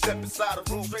Tupac, time you step inside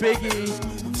a room.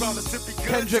 Biggie, Promise to be good.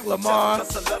 Kendrick Lamar,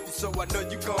 Plus I love you, so I know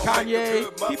you gon' Kanye. make a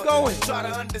good Keep mother. going. Try to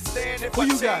understand if Who I you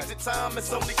change got? the time,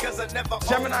 it's only 'cause I never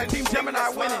Gemini, owned Team anything Gemini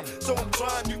that's winning. mine. So I'm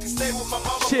trying, you can stay with my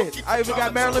mama. Shit, Keep I even got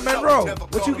trying Marilyn to Monroe. never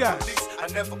What call you the got? police. I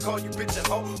never call you bitch at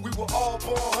home. We were all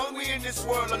born hungry in this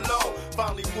world alone.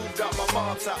 Finally moved out my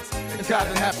mom's house. and got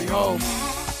a happy home.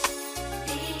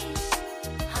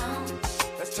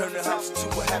 Let's turn the house to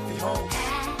a happy home.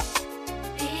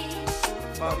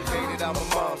 Finally made it out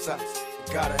my mom's house.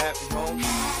 Got a happy home.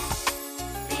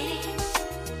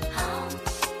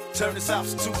 Turn this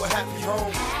house to a happy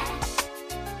home.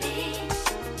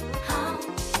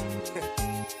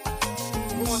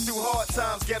 Going through hard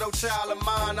times, ghetto child of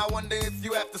mine. I wonder if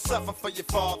you have to suffer for your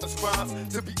father's crimes.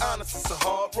 To be honest, it's a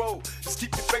hard road. Just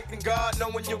keep your faith in God,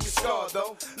 knowing you'll get scarred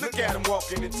though. Look at him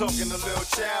walking and talking a little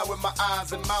child with my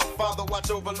eyes and mouth. Father, watch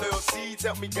over little seeds,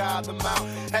 help me guide them out.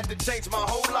 Had to change my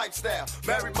whole lifestyle.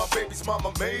 Married my baby's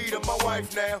mama, made her my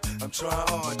wife now. I'm trying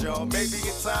hard, y'all. Maybe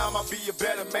in time I'll be a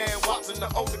better man. Watching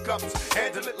the older couples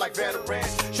handle it like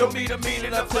veterans. Show me the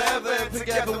meaning of forever, and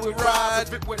together we ride.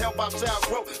 If it would help our child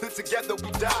grow, then together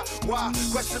we die. Why?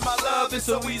 Question my love, it's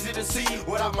so easy to see.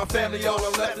 Without my family, all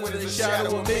I'm left with is a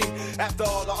shadow of me. After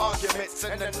all the arguments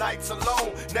and the nights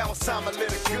alone, now it's time to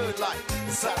live a good life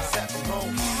inside this happy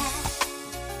home.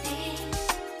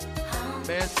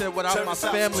 Man said without my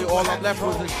family, all I'm left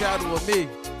with is a shadow of me.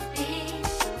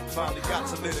 Finally got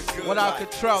to live a good Without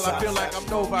life. Cottrell, I feel like I'm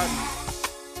nobody.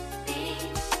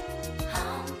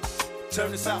 Turn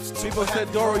this house to People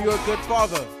said, Doro, you're a good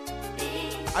father.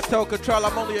 I tell Cottrell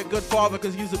I'm only a good father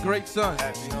because he's a great son.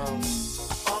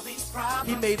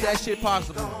 He made that shit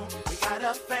possible.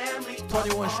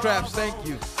 21 straps, thank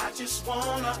you. I just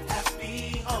want a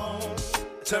happy home.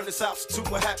 Turn this house to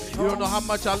a happy home. You don't know how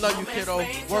much I love you, kiddo.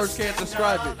 Words can't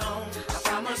describe it. I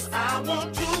promise I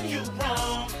won't do you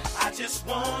wrong. I just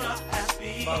want a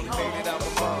happy home. Finally made it out my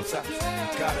mom's house.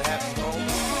 Got a happy home.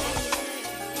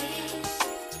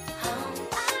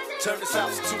 Turn this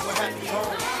house to a happy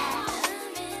home.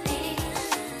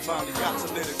 Finally got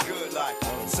to live a good life.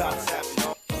 Inside this happy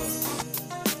home.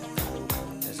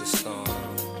 There's a storm.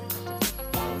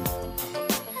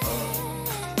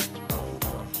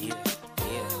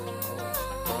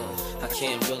 I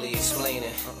can't really explain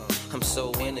it. I'm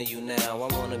so into you now. I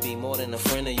wanna be more than a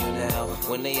friend of you now.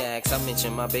 When they ask, I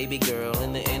mention my baby girl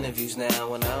in the interviews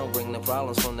now. And I don't bring the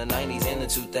problems from the 90s and the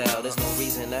 2000s. There's no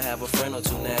reason to have a friend or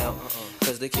two now.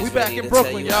 Cause the kids ready to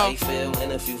tell you how they feel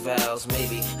in a few vows.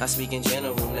 Maybe I speak in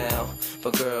general now.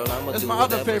 But girl, I'ma do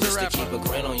whatever just to keep a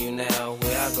grin on you now.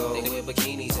 Where I go, they wear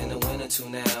bikinis in the winter too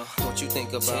now. What you think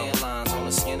about tan lines on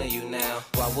the skin of you now?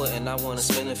 Why wouldn't I wanna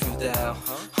spend a few thou?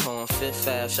 On Fifth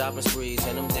Ave, shopping sprees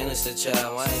and them dinners to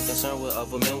chow. I ain't concerned what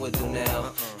other men would do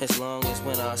now. As long as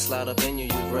when I slide up in you,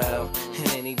 you growl.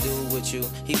 And any dude with you,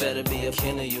 he better be a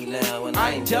kin of you now. And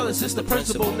I ain't jealous, it's the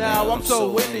principle now. I'm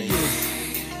so into you.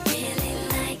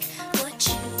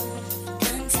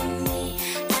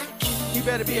 You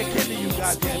better be a kid to you,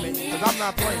 goddammit, because I'm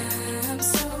not playing.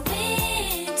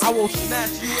 I will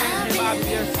snatch you and him out of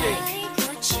your state.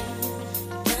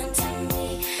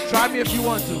 Try me if you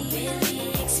want to.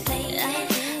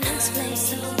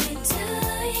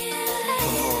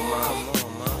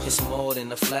 It's more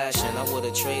than a flashing. I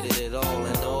would've traded it all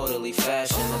in orderly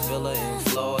fashion. A villa in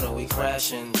Florida, we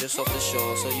crashing just off the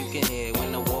shore, so you can hear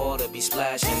when the water be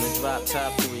splashing. The drop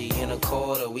top 3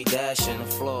 1/4, we dashing. The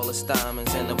flawless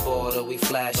diamonds in the border, we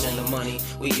flashing. The money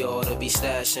we oughta be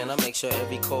stashing. I make sure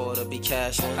every quarter be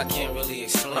cashing. I can't really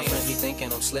explain. My friends be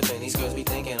thinking I'm slipping. These girls be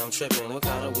thinking I'm tripping. What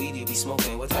kind of weed you be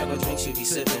smoking? What type of drinks you be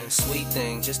sipping? Sweet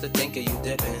thing, just to think of you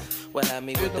dipping. What had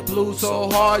me with the blues so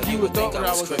hard you would think I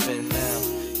was tripping now.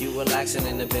 You relaxing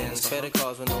in the bins, credit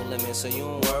cards with no limits, so you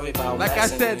don't worry about. Like I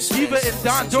said, Diva and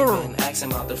Don Duro.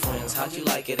 Asking about the friends, how'd you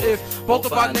like it if both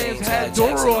of our names had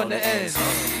Duro on the end?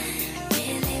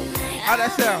 How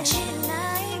that sound?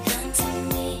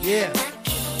 Yeah.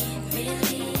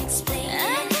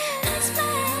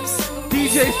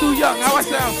 DJ Stu Young, how I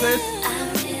sound, sis?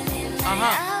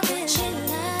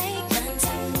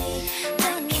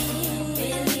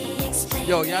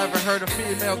 Yo, y'all ever heard a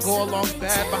female go along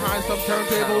bad behind some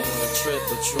turntables?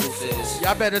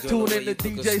 Y'all better tune in to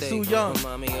DJ Stu Young.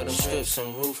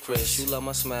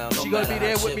 She gonna be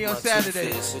there with me on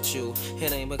Saturday.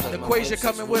 The Quasia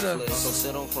coming with her.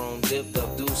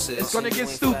 It's gonna get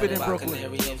stupid in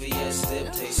Brooklyn.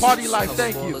 Party life,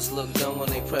 thank you. Look dumb when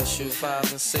they press you.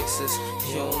 5s and 6s.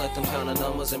 You don't let them kind of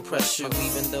numbers impress you.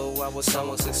 Even though I was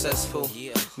somewhat successful,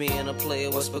 me and a player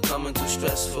was becoming too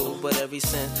stressful. But ever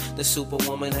since the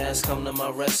Superwoman has come to my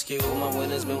rescue, my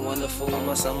winter's been wonderful,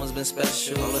 my summer's been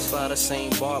special. Let's fly the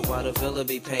same bark while the villa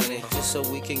be painted, just so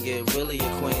we can get really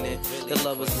acquainted. The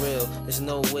love is real. There's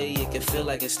no way it can feel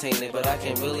like it's tainted, but I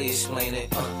can't really explain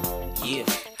it. Yeah.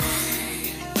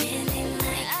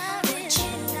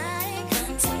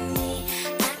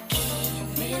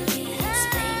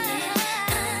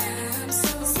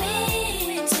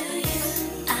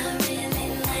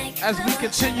 As we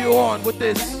continue on with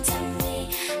this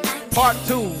part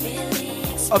 2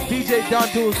 of DJ Don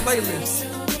Duro's playlist,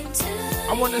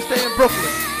 I want to stay in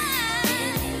Brooklyn.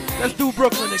 Let's do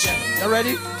Brooklyn again. Y'all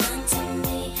ready?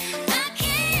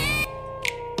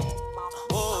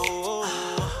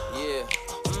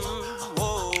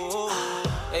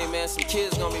 Hey man, some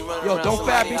kids gonna be running Yo, around. don't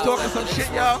Fab be talking some shit,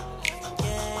 y'all.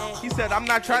 He said, I'm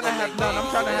not trying to have none, I'm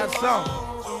trying to have some.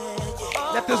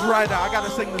 Let this ride out. I gotta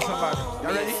sing to somebody.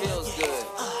 Y'all ready? Feels good.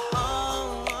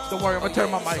 Don't worry, I'm gonna turn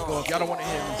my mic off. Y'all don't want to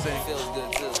hear me sing. Feels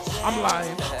good too. I'm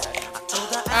lying.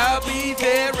 I'll be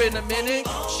there in a minute.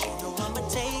 I'ma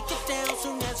take it down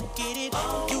soon as you get it.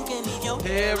 You can leave your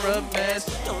hair a mess.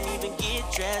 Don't even get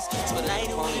dressed. Tonight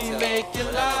we make you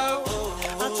love.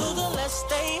 I told her let's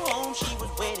stay home. She was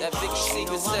waiting. That big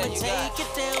secret set you got. Take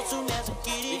it down soon as you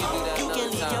get it. You can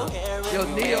leave your hair. Yo,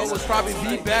 Neo was probably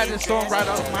the baddest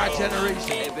songwriter of my generation.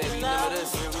 Hey baby, remember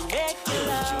this?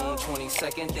 June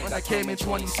 22nd. When I came in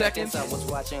 20 seconds, I was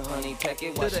watching Honey peck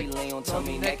it while she lay on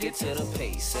tummy naked to the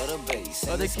pace of the bass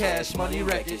of the Cash Money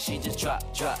record. She just drop.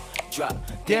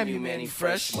 Damn you, Manny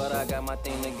Fresh. But I got my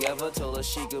thing together. Told her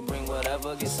she could bring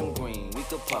whatever. Get some green, we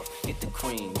could puff. Get the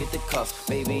cream, get the cuff.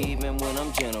 Baby, even when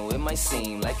I'm gentle, it might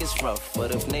seem like it's rough.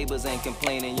 But if neighbors ain't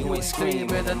complaining, you ain't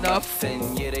screaming enough.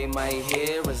 And yeah, they might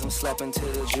hear as I'm slapping to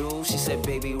the jewel. She said,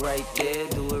 baby, right there.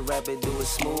 Do it rapid, do it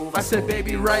smooth. I said,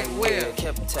 baby, right where?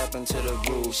 Kept tapping to the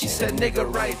groove. She said,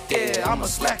 nigga, right there. I'ma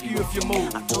slap you if you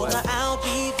move. I told her I'll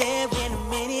be there in a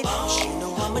minute. She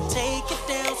know I'ma take it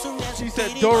down soon as she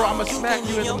said, Dora, I'ma smack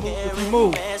you if you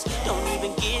move. Don't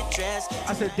even get dressed.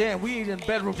 I said, damn, we ain't in the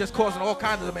bedroom just causing all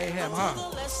kinds of mayhem, huh?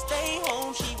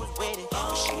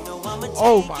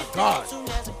 Oh my God.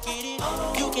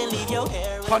 You can leave your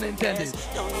hair. Pun intended.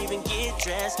 Don't even get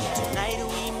dressed. Tonight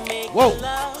we make whoa.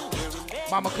 love.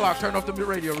 Mama Clark, turn off the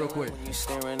radio real quick. You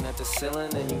staring at the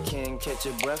ceiling and you can't catch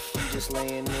your breath. You just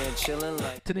laying there chilling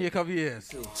like Tania, cover your ears.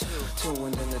 Two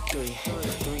and then the three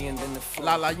and then the four.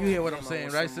 La, you hear what I'm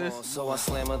saying, right, sis? So I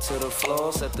slam her to the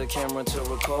floor, set the camera to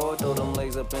record, throw them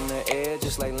legs up in the air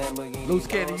just like Lamborghini. Loose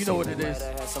Candy, you know what it is. I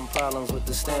had some problems with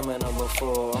the stamina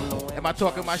before. Am I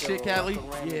talking my shit, Callie?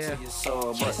 Yeah.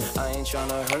 But I ain't trying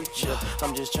to hurt ya.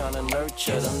 I'm just trying to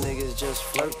nurture. Them niggas just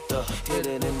flirt the hit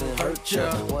it and then hurt ya.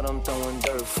 What I'm throwing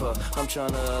dirt for. I'm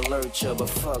trying to alert ya, but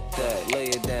fuck that. Lay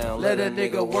it down. Let a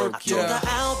nigga work ya. I told her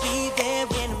I'll be there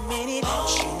in a minute.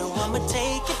 She know I'ma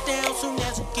take it down soon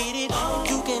as I get it.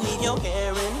 You can leave your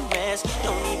hair in a mess.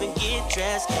 Don't even get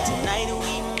dressed. Tonight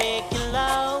we making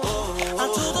love. I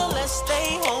told her let's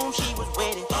stay home. She was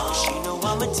waiting. She know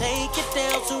I'ma take it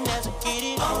down soon as I get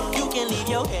it. You can leave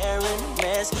your hair in a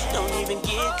mess. Don't even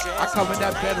get dressed. I come in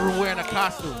that bedroom wearing a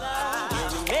costume.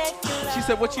 She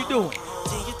said, what you doing?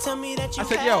 I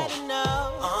said, yo,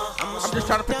 I'm just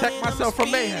trying to protect myself from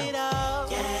mayhem.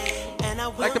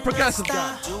 Like the progressive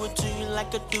guy.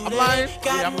 I'm lying?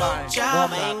 Yeah, I'm lying. No, I'm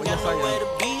not. But yes, I am.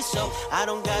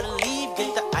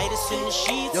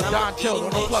 Yo, Don, chill.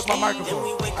 Don't unplug my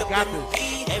microphone. I got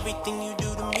this. Everything you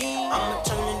do to me, I'ma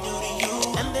turn and do to you.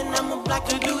 And then I'ma block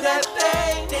to do that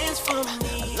thing. Dance for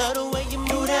me. I love the way you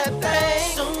move that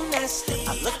thing. So nasty.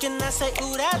 I look and I say,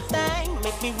 ooh, that thing.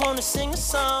 Make me wanna sing a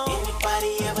song.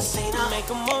 Anybody ever seen her? Make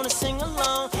them wanna sing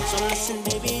along. So listen,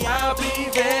 baby, I'll be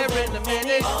there in a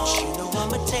minute. She know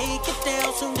I'ma take it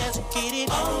down soon as I get it.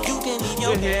 You can leave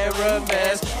your hair a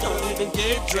mess. Don't even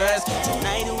get dressed.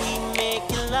 Tonight we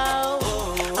making love.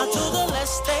 I told her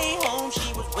let's stay home.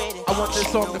 She was waiting. I want this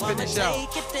song to finish out.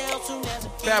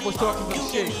 Fab was talking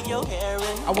some shit.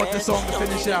 I want this song to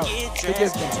finish out.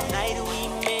 Forgive me. Tonight we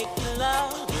making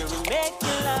love.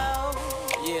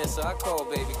 Yeah, so I called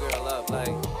baby girl up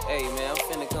like, hey man, I'm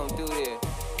finna come through there.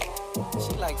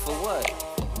 She like, for what?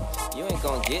 You ain't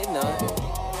gonna get none.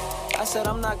 I said,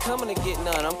 I'm not coming to get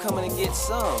none, I'm coming to get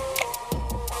some.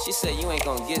 She said, you ain't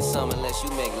gonna get some unless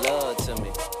you make love to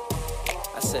me.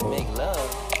 I said, make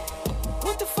love?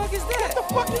 What the fuck is that? What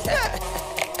the fuck is that?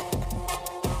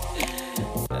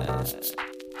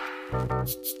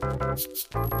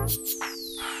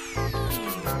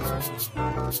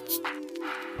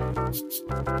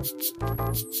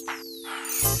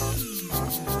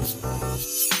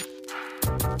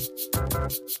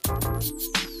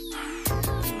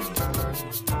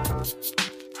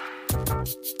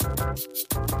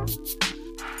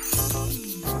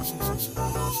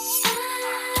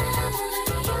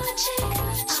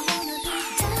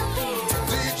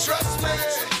 Trust me,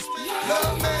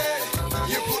 love me,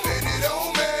 you're putting it on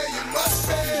me, you must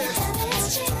be.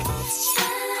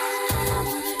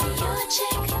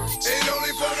 Ain't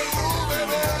only for the rule,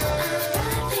 baby.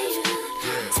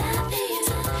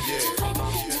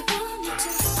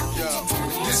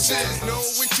 This is no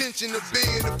intention of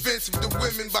being offensive to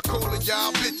women by calling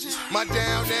y'all bitches. My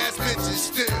down ass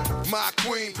bitches still my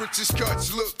queen. Princess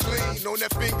cuts look clean on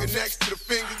that finger next to the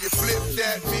finger. You flipped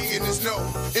at me and there's no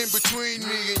in between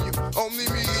me and you. Only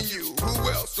me and you. Who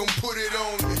else don't put it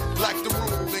on me? Like the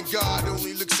rule, and God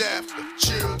only looks after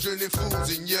children and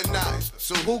fools, and you're not.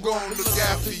 So who gon' look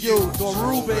after you? The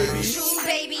rule, baby. True,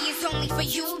 baby, it's only for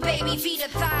you, baby. Feet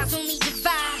of thighs only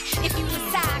divide if you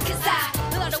inside, cause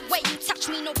I love the way you touch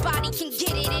me, nobody can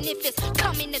get it. And if it's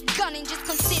coming to gunning, just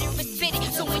consider it spitting.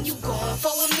 So when you gone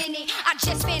for a minute, I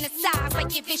just fantasize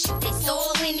like if it's you that's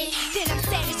all in it. Then I'm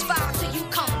satisfied till you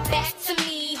come back to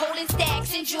me, holding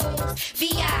stacks and jewels.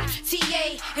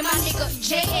 V-I-T-A and my nigga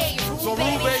J-A. So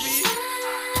baby,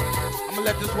 I'ma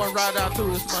let this one ride out too.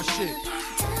 This is my shit.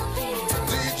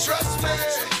 Do you trust me?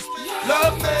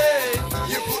 Love me.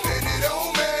 You're putting it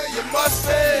on me. You must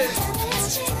be.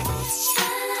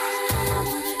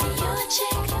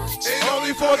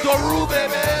 for Doru,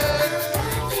 baby.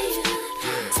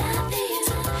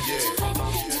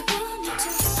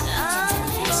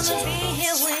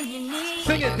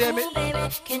 Sing it, damn it. Go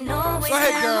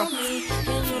ahead, girl.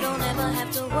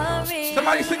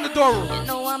 Somebody sing the Doru. You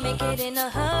know I'll make it in a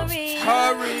hurry.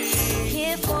 Hurry.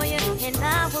 Here for you, and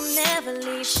I will never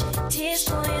leave. Tears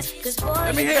for you, cause boy,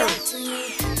 let me you hear got it. to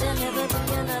me. There'll never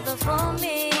be another for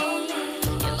me.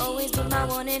 You'll always be my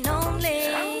one and only.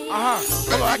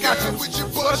 Come on, I got you. With your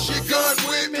bust your gun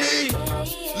with me.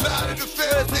 Lie to the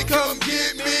feds, they come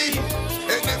get me.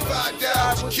 And if I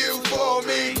die, you kill for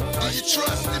me. Do you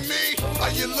trust in me?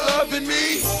 Are you loving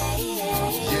me?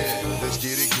 Yeah, let's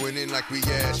get it grinning like we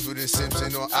Ashford and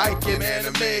Simpson or Ike and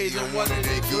Anime on one of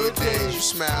their good days. You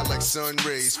smile like sun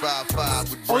rays, 5'5"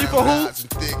 with Only brown for who? eyes and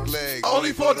thick legs.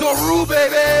 Only for Doru,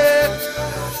 baby.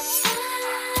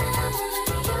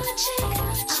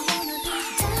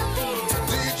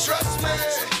 Do you trust me?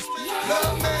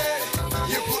 Love me?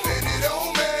 You're putting it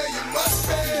on me. You must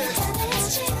be.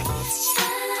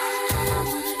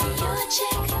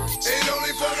 Ain't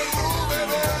only for the rule,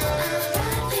 baby.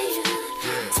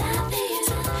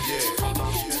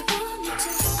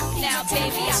 Now,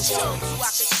 baby, I told you I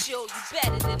could show you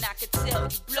better than I could tell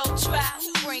you. Blow trial,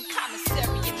 bring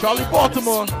commissary and Charlie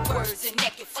Baltimore. words and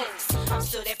naked face. I'm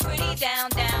still that pretty down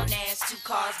ass, 2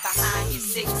 cars behind your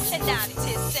 6. And 90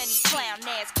 tits, any clown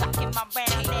ass, clocking my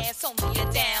round ass, only a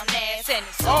down ass, and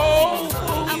it's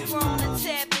I've grown a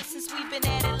tad bit since we've been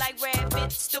at it like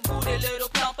rabbits. The booty little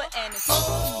plumper, and it's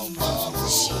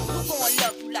shit, who gon'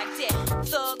 love you like that?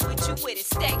 Thug with you with it,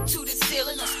 stacked to the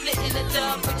ceiling, I'm splitting the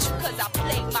dub with you, cause I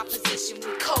played my position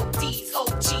with cold D's,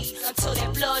 OGs, until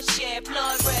that bloodshed,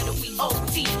 blood red, and we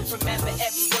OD. Remember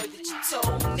every word that you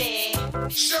told me.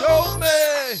 Show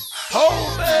me,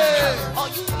 hold me. All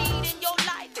you need in your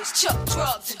life is Chuck,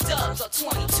 drugs, and dubs, or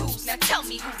 22s. Now tell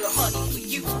me who the honey for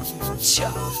you,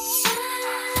 Chuck.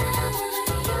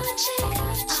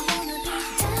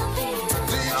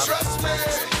 Do you trust me?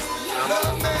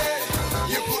 Love me?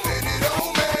 You're putting it on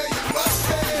me. You must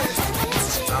be.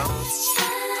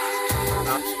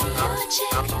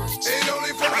 Ain't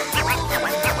only for the rule, I'm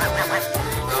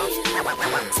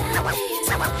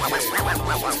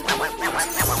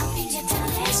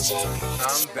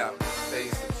about to say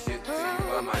some shit to you.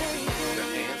 I might need you to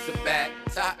answer back.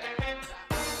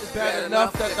 It's bad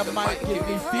enough that the mic give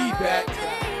me feedback.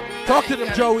 Talk to them,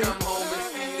 Joey. Come home and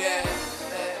see that.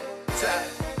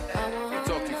 I'll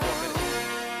talk to you for a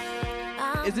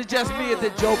minute. Is it just me or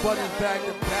did Joe Budden's bag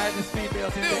the baddest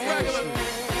females in the industry?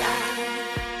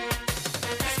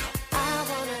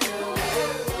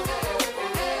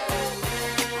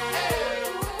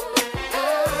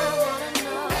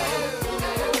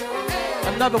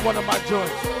 Another one of my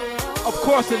joints. Of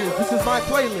course it is. This is my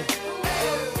playlist.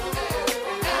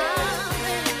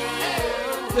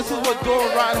 This is what Dora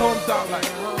Ride Home sound like.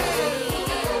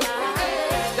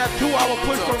 That 2-hour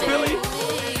push from Philly.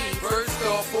 First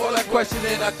off, all that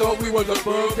questioning, I thought we was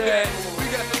above that. We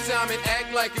got the time and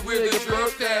act like it we're the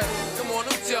jerk that. Come on,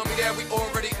 don't tell me that we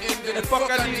already ended. And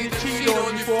fuck I need to cheat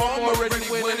on you for I'm already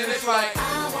winning. It's like,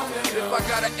 if I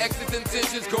got an ex's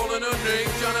intentions, calling her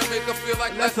name, trying to make her feel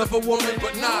like less of a woman.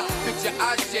 But nah, picture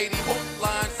I shady, won't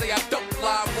lie and say I don't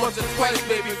lie. Once or twice,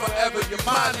 baby, forever, you're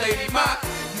my lady, my.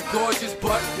 Gorgeous,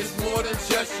 but it's more than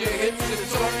just your hips. Your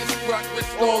talk is front,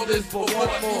 it's all this for what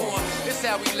more. It's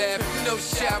how we laugh, you know,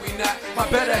 shall we not? My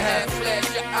better half, flash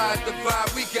your eyes, the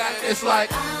vibe we got. It's like,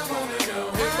 I wanna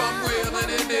know if I'm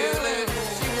willing and dealing.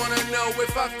 She wanna know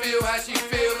if I feel how she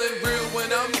feeling. Real when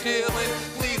I'm dealing.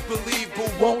 Please believe, but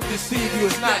won't deceive you.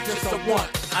 It's not just a want,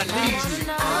 I need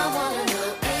you. I wanna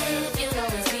know if you'll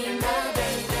always be my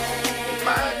baby.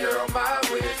 My girl, my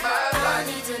wish, my life. I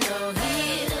need to know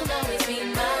he'll always be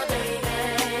my baby.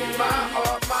 My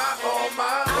heart, my all,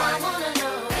 my life. I wanna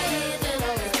know if you'll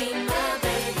always be my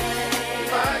baby.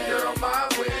 My girl, my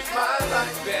wish, my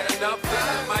life. Bad enough that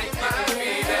it might give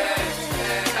me that.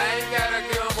 I ain't gotta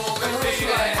come home and see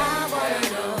that.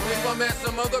 If I'm at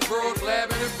some other girl's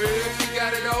lab in the bed, she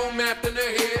got it all mapped in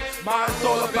her head. Mine's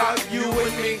all about you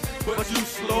and me, but you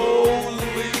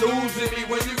slowly losing me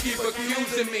when you keep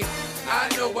accusing me. I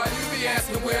know why you be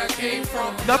asking where I came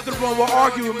from. Nothing wrong with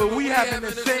arguing, but we having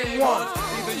the same one.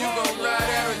 Either you gon' ride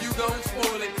out or you gon'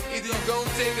 spoil it. Either you gon'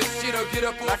 take a shit or get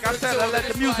up off Like I said, I let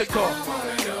the music talk.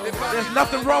 There's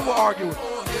nothing wrong with arguing.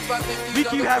 We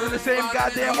keep having the same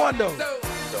goddamn one though.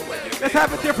 Let's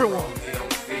have a different one.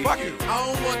 Fuck it. I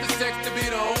don't want the sex to be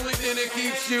the only thing that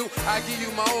keeps you. I give you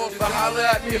my all, so holler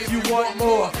at me if you want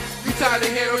more. You tired of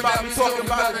hearing about me talking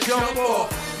about the jump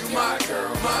off. You my girl,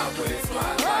 my ways,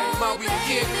 my life, my we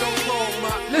can't go home,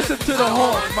 my. Listen to the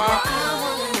horn, ma. I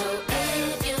wanna know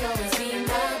if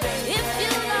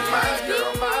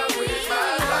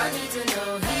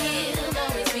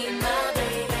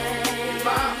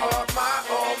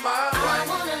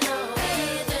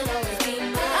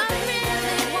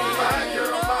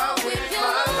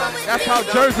That's how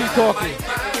Jersey talking.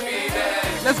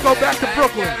 Let's go back to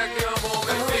Brooklyn.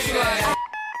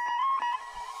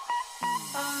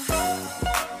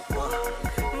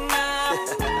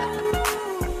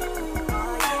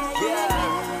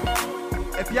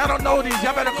 If y'all don't know these,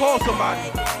 y'all better call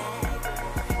somebody.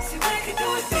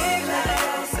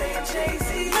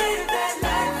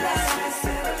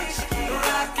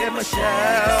 Get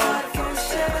Michelle.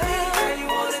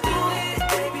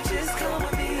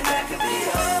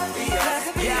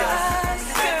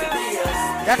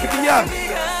 That could be us.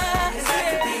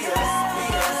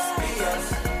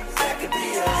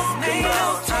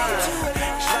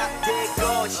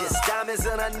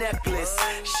 On her necklace,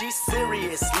 she's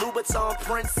serious, Louboutin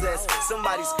princess,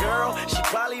 somebody's girl, she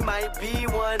probably might be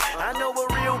one. I know a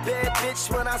real bad bitch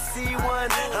when I see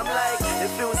one. I'm like,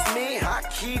 if it was me, I'd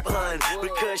keep her,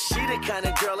 because she the kind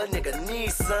of girl a nigga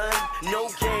needs, son. No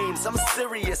games, I'm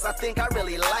serious, I think I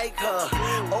really like her.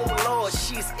 Oh Lord,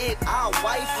 she's it, I'll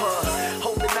wife her,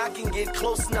 hoping I can get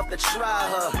close enough to try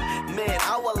her. Man,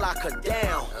 I will lock her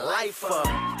down, life her,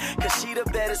 cause she the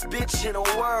baddest bitch in the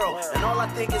world, and all I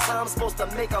think is I'm supposed to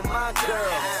make her my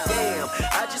girl. Damn,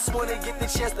 I just wanna get the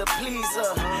chance to please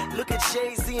her. Look at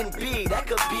Jay-Z and B, that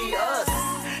could be us.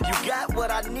 You got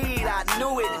what I need, I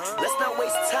knew it. Let's not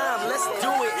waste time, let's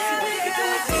do it. We can do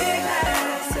it big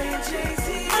like saying Jay-Z.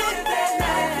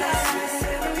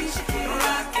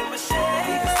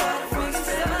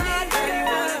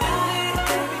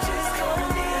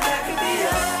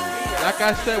 Like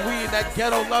I said, we in that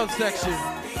ghetto love section.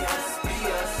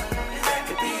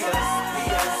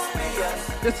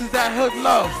 This is that hood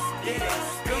love.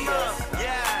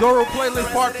 Doro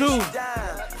playlist part 2.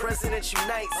 President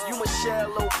unites, you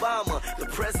Michelle Obama, the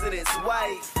president's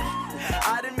wife.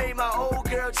 I done made my old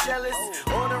girl jealous.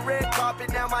 On the red carpet,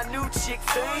 now my new chick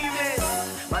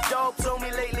famous. My dog told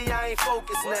me lately I ain't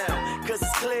focused now, cause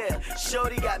it's clear,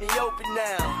 shorty got me open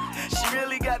now. She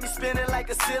really got me spinning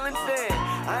like a ceiling fan.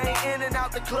 I ain't in and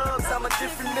out the clubs, I'm a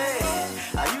different man.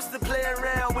 I used to play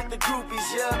around with the groupies,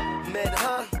 yeah. Met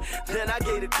her, then I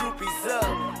gave the groupies up.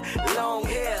 Long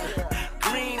hair,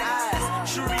 green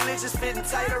eyes, true religious fitting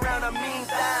tight around her mean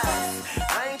thighs.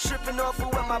 I ain't tripping off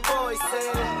of what my boy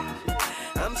said.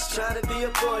 I'm just trying to be a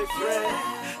boyfriend,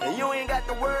 and you ain't got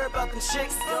to worry about them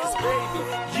chicks, cause baby,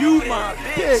 you my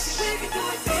bitch. We can do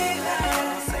it big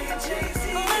like saying Jay-Z.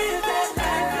 Live that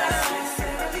life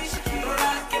like Alicia Keys.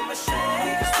 Rockin' Michelle.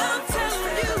 I'm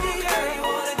telling you, girl, you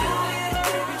wanna do it,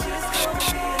 baby, just come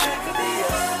on. That could be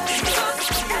us. That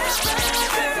could be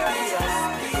us.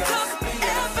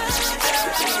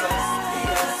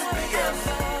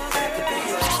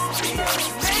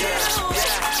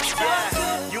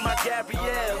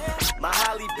 Gabrielle, my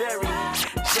Holly Berry,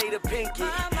 Jada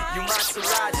Pinkett, you my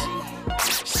Taraji.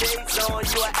 Shades on,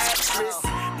 you an actress.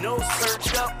 No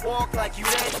search up, walk like you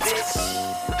that bitch.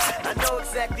 I know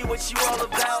exactly what you all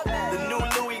about. The new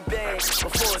Louis bag,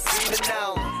 before it's even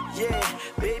out. Yeah,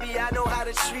 baby, I know how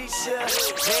to treat ya.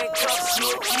 Handcuffs,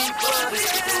 you a keeper.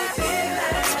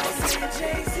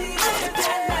 Jay-Z,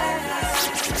 that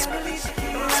life, Alicia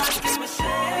Keys, Rockin'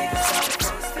 Michelle.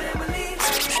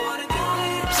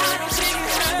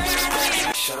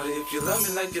 Shawty, if you love me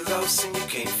like you love sin, you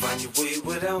can't find your way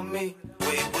without me.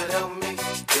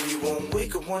 Then you won't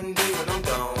wake up one day when I'm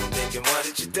gone, thinking, why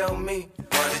did you tell me?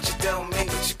 But you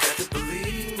got to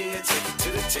believe me. I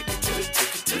take it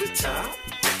to the top.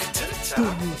 Do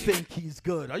you think he's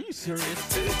good? Are you serious?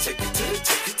 Take it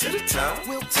to the top.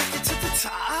 We'll take it to the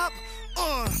top.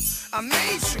 I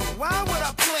made you, why would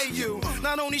I play you?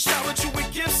 Not only showered you with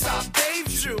gifts, I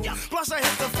bathed you. Plus I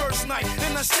hit the first night,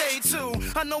 and I stayed too.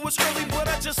 I know it's early, but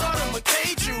I just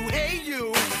automate you. Hey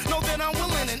you, know that I'm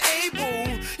willing and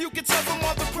able. You can tell from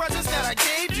all the presents that I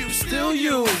gave you. Still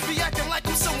you, be acting like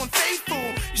I'm so unfaithful.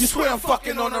 You swear I'm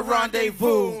fucking on a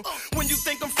rendezvous. When you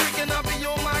think I'm freaking, I'll be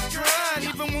on my grind.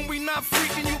 Even when we not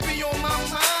freaking, you be on my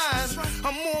mind.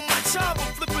 I'm on my job,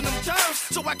 I'm flipping them dimes,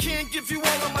 so I can't give you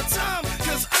all of my time.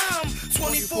 Cause I'm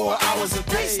 24 hours a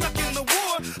day stuck in the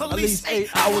war, at least 8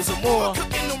 hours or more.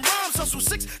 Cooking them rhymes, hustle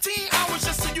 16 hours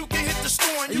just so you can hit the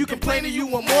store. And you complain that you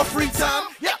want more free time?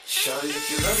 Yeah. Shawty, if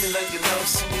you love me like you love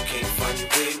sin, you can't find your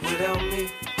way without me.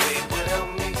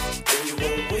 Then you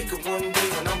won't wake up one day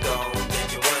when I'm gone,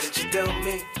 thinking, why did you tell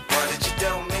me? But you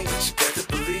got to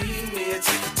believe me. I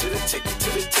take it to the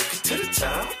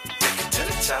top.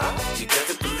 You got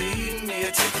to believe me.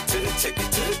 I take it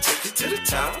to the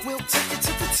top. We'll take it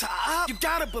to the top. You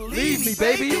gotta believe me,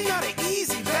 baby. You got it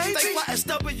easy, baby. They fly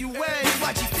SWA. You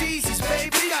like Yeezys,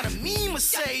 baby. You got a mean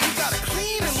Mercedes. You got a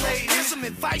clean and lady. Here's some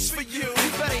advice for you.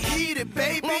 You better heed it,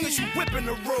 baby. Long as you whipping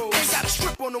the road. Ain't gotta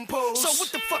strip on them poles. So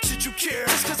what the fuck should you care?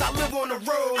 That's cause I live on the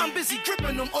road. I'm busy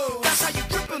dripping them O's. That's how you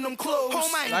gripping them clothes.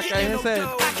 Home, I ain't Like I getting no said,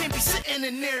 dough. I can't be sitting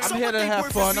in there. I'm here to have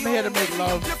fun. I'm here to make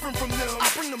love. Different from them. I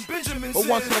bring them Benjamins. But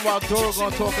once in a while, Dora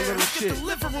gonna talk a little shit.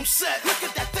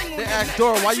 They ask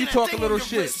Dora, why you talk a little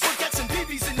shit?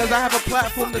 Because I have a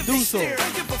platform to do so.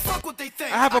 I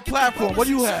have a platform. What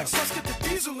do you have?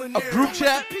 A group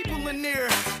chat?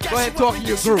 Go ahead and talk in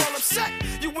your group.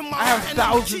 I have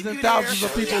thousands and thousands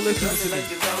of people listening to me.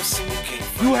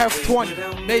 You have 20,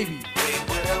 maybe.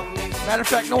 Matter of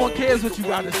fact, no one cares what you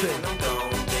got to say.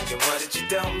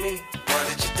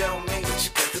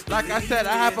 Like I said,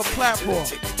 I have a platform.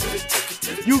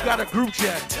 You got a group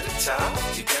chat.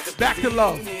 Back to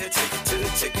love.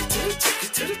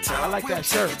 I like that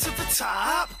shirt.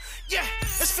 Yeah,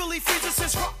 it's Philly Freezer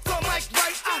says rock the mic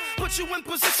right. I put you in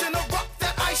position to rock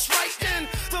that ice right in.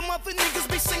 Them other niggas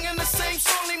be singing the same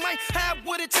song. They might have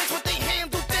what it takes, but they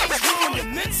handle things wrong. You're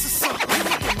meant to something. You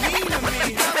looking mean to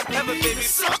me. I believe in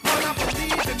something. I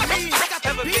believe in me. I got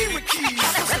the beaver keys.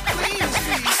 It's the cleanest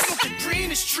fees. Smoke the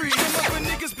greenest trees. Them other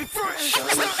niggas be frontin'. You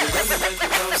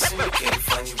can't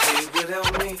find your way without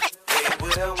me.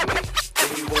 Without me.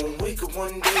 Then you won't wake up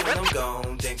one day when I'm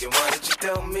gone. Thinking, why did you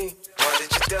tell me? Why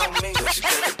did you tell me? But you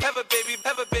gotta have a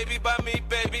baby by me,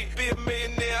 baby. Be a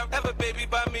millionaire. Have a baby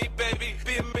by me, baby.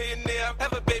 Be a millionaire.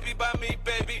 Have a baby by me,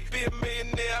 baby. Be a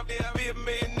millionaire. Be a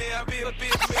millionaire. Be a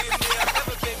millionaire. Have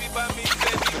a baby by me,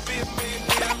 baby. Be a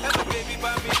millionaire. Have a baby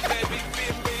by me, baby. Be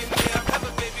a millionaire. Have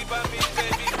a baby by me,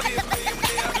 baby. Be a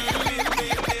millionaire. Be a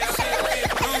millionaire.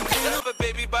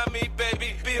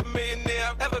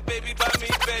 Have a baby by me,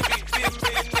 baby. Be a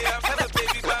millionaire. Have a baby by me, baby. Be a millionaire. Have a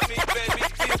baby by me, baby.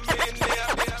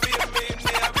 Be a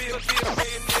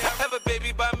millionaire. Have a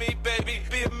baby by me, baby.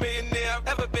 Be a millionaire.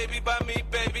 Have a baby by me,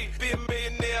 baby. Be a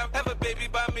millionaire. Have a baby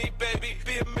by me, baby.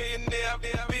 Be a millionaire.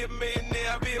 Be a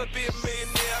millionaire. Be a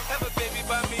millionaire. Have a baby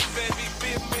by me, baby. Be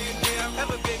a millionaire. Have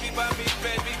a baby by me,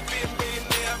 baby. Be a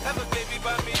millionaire. Have a baby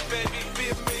by me, baby. Be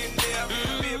a millionaire.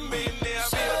 Be a millionaire.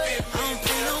 Be a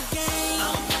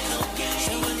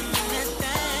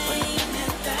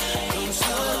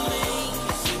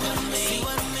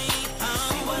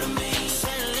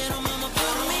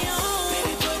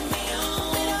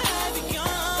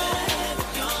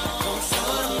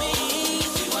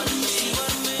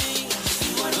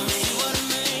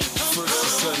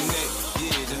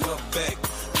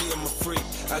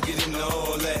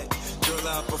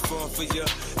for you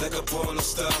like a porno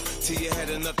star. Till you had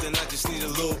enough, then I just need a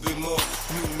little bit more.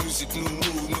 New music, new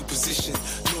mood, new position.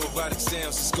 New erotic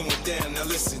sounds, it's going down. Now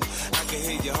listen, I can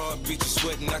hear your heartbeat, you're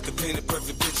sweating. I can paint a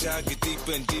perfect picture. I get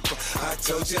deeper and deeper. I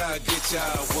told you I'd get you.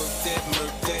 I work that,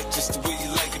 murk that, just the way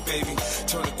you like it, baby.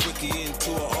 Turn a quickie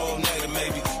into an all-nighter,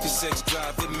 maybe. Your sex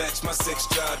drive, it match my sex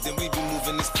drive. Then we be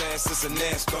moving as fast as a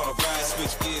NASCAR ride.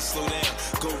 Switch gears, slow down,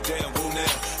 go down, roll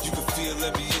down. You can feel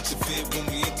every inch of it when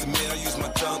we intimate. I use my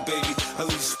tongue, baby. I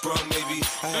leave you sprung, maybe.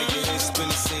 I had your head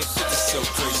spinning, saying 50, so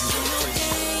crazy, so crazy.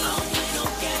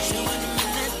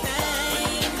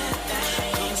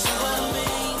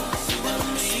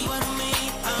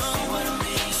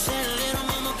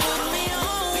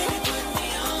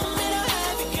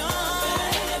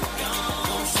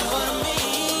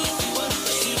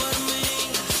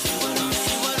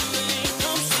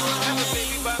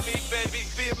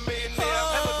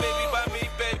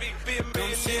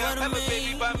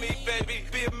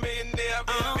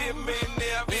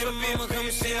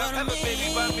 Have a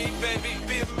baby by me, baby.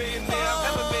 Be a millionaire. Have a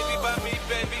baby by me,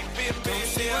 baby. Be a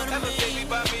millionaire. Have a baby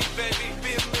by me, baby.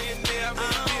 Be a millionaire. Be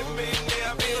a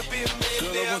millionaire. Be a millionaire.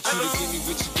 Girl, I want you to give me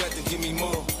what you got, then give me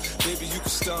more. Baby, you can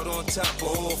start on top of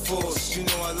all fours. You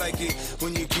know I like it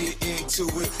when you get into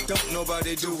it. Don't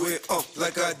nobody do it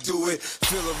like I do it.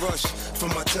 Feel a rush from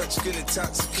my touch, get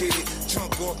intoxicated.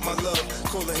 Drunk off my love,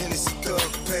 call a Hennessy thug.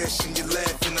 Passion, you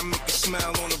laughing, I make you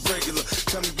smile on a regular.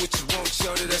 Tell me what you want,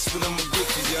 shawty, that's what I'ma get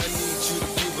for you. I need you to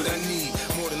be what I need,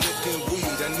 more than liquor and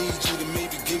weed. I need you to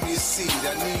maybe give me a seed.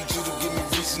 I need you to give me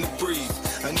reason to breathe.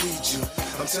 I need you.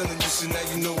 I'm telling you, so now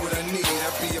you know what I need. I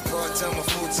be a part-time or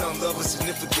full-time lover,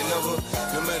 significant other.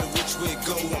 No matter which way it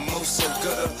go, I'm most so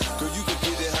gutter. Girl, you can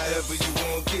get it however you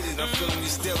want, get it. I'm feeling you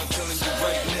still, I'm telling you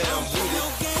right now, I'm with it.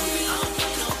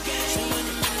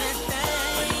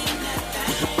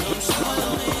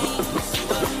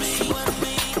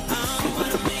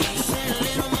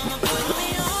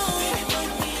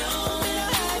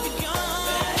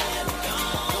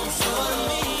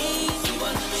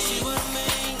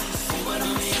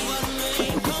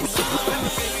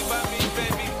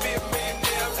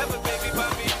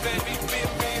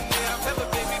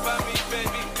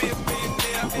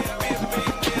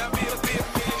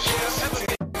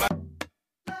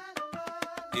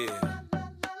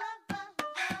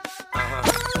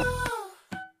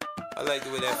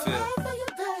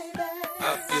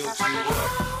 build you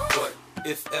up. But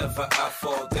if ever I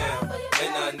fall down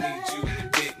and I need you to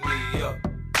pick me up,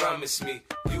 promise me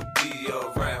you'll be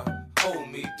around.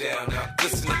 Hold me down now.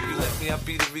 Listen, if you let me, I'll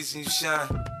be the reason you shine.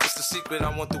 It's the secret,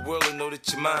 I want the world to know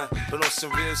that you're mine. But on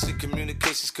some real shit,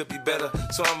 communications could be better.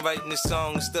 So I'm writing this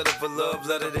song instead of a love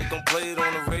letter. They gon' play it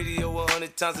on the radio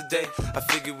 100 times a day. I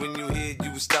figured when you hear it,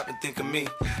 you would stop and think of me.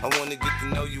 I wanna get to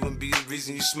know you and be the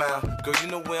reason you smile. Girl,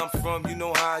 you know where I'm from, you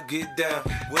know how I get down.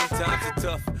 When times are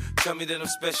tough, tell me that I'm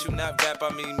special, not rap, I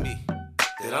mean me.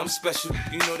 That I'm special,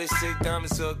 you know they say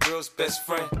diamonds are a girl's best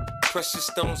friend. Precious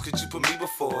stones, could you put me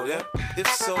before them? If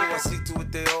so, I see to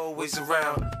it they always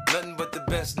around. Nothing but the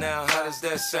best now, how does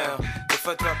that sound? If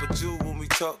I drop a jewel when we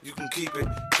talk, you can keep it.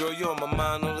 Girl, you're on my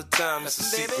mind all the time, that's a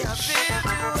secret. Baby, I feel you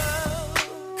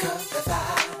up. Girl, if I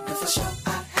knew for sure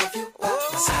I'd have you by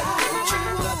my side, build you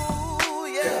up.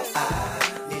 Girl, I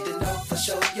need to know for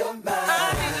sure you're mine. I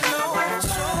need to know for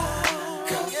sure.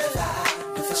 Girl, if I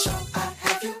knew for sure I'd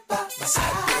have you by my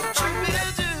side,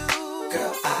 build you up.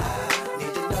 Girl, I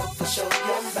need to know for sure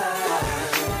you're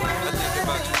mine. I think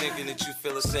about you thinking that you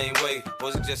feel the same way.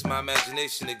 Wasn't just my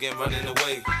imagination again running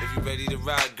away. If you ready to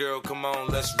ride, girl, come on,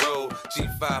 let's roll.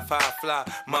 G5, high fly,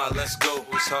 ma, let's go.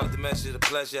 It's hard to measure the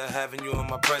pleasure of having you in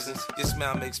my presence. Your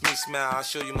smile makes me smile, I'll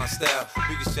show you my style.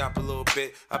 We can shop a little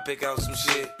bit, I'll pick out some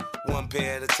shit. One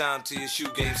pair at a time till your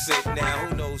shoe game sick. Now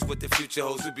who knows what the future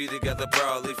holds. We'll be together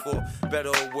probably for better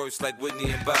or worse, like Whitney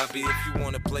and Bobby. If you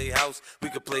wanna play house, we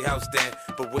could play house then.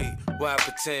 But wait, why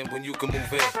pretend when you can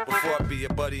move in? Before I be your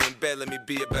buddy in bed, let me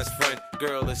be your best friend.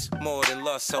 Girl, it's more than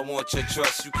lust, I want your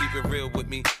trust. You keep it real with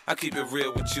me, I keep it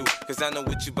real with you. Cause I know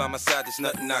with you by my side, there's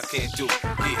nothing I can't do. Yeah.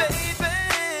 Baby,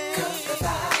 girl, if I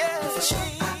knew for sure I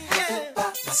have you by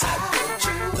my side, build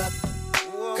you up.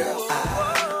 Girl, I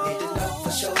need to know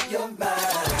for sure you're mine.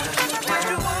 Girl, if I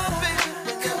knew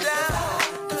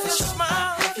for sure I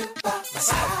have you by my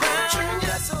side, build you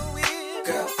up.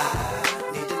 Girl, I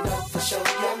need to know for sure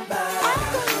you're mine.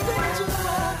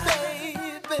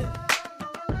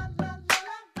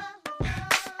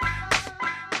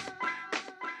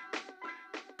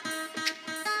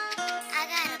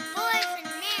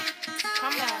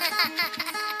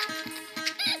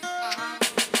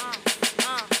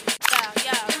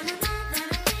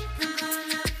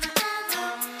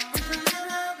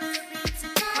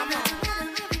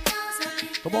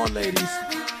 Come on, ladies.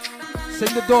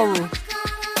 Sing the Doru.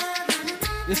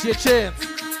 It's your chance.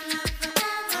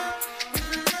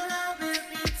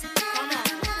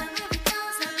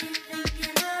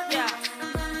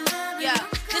 Yeah,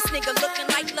 this nigga looking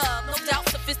like love. No doubt,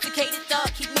 sophisticated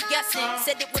thug. Keep me guessing.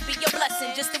 Said it would be a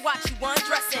blessing just to watch you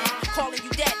undressing. Calling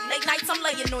you daddy. Late nights, I'm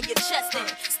laying on your chest and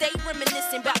stay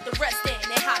reminiscing about the resting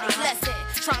and how they lesson.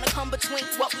 Trying to come between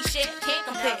what we share, can't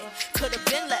compare. Could have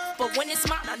been left, but when it's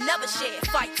mine, I never share.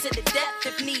 Fight to the death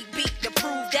if need be to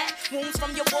prove that. Wounds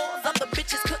from your walls, other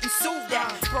bitches couldn't soothe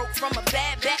that. Broke from a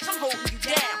bad batch, I'm holding you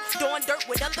down. Doing dirt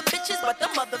with other bitches, but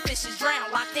them other fishes drown.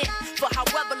 Locked in for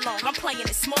however long, I'm playing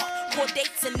it smart. Court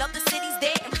dates in other cities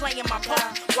there and playing my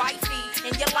part. Wifey,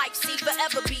 and your life, see,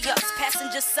 forever be us.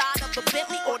 Passenger side of a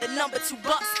Bentley or the number 2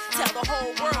 bus. Tell the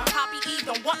whole world Poppy E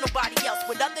don't want nobody else.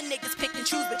 With other niggas pick and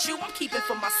choose, but you I'm keeping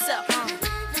for myself.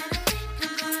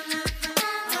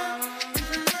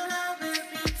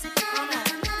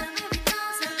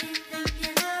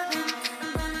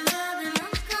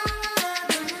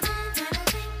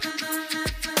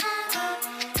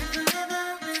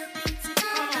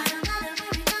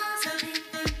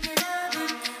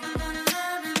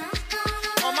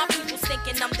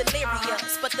 I'm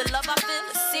delirious, but the love I feel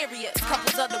is serious.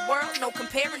 Couples of the world, no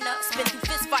comparing us. Been through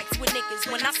fist fights with niggas.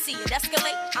 When I see it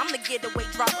escalate, I'm the getaway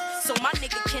driver, so my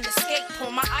nigga can escape.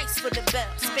 Pull my ice for the bell,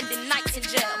 spending nights in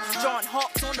jail. Drawing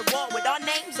hearts on the wall with our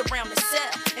names around the cell.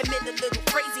 Admit a little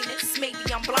craziness, maybe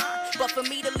I'm blind, but for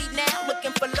me to leave now,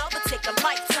 looking for love will take a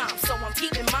lifetime. So I'm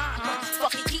keeping mine.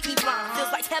 Fuck it, keep me blind. Feels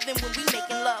like heaven when we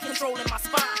making love, controlling my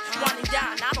spine. Wine and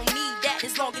dine, I don't need that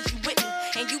as long as you with me.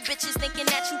 And you bitches thinking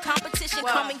that you competition,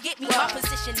 come and get me. My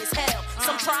position is hell.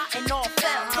 Some try and all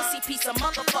fail. Pussy piece of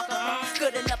motherfucker,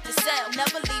 good enough to sell.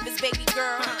 Never leave his baby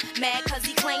girl. Mad cause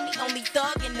he claimed the only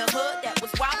thug in the hood that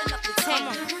was wild enough to tame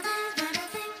him.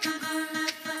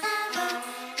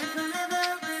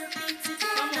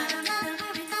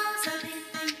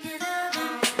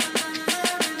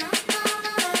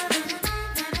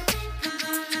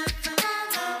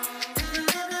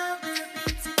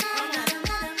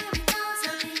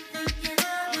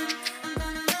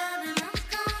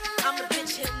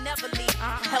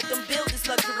 Help them build his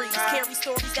luxuries. Carry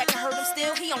stories that can hurt him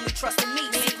still, he only trusted me.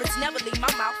 Secrets never leave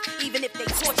my mouth, even if they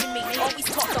torture me. Always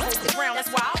taught to hold the ground, that's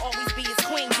why I always be his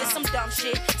queen. Did some dumb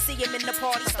shit, see him in the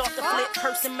party, start to flip,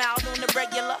 curse him out on the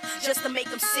regular, just to make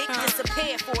him sick.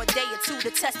 Disappear for a day or two to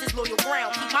test his loyal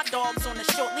ground. Keep my dogs on a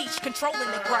short leash,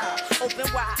 controlling the crowd. Open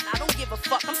wide, I don't give a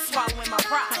fuck, I'm swallowing my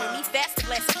pride. And he fast to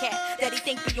glass a cat that he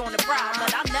think be on the bride,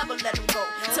 but I'll never let him go.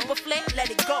 Tip a flat,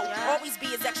 let it go. Always be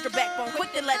his extra backbone,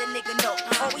 quick to let a nigga know.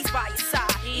 Always by his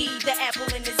side, he the apple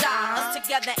in his eye. Us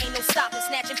together ain't no stopping,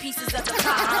 snatching pieces of the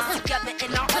pie. Us together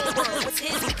in our own world, what's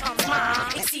his becomes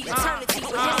mine. Exceed eternity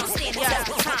with him, stand the test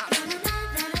of time.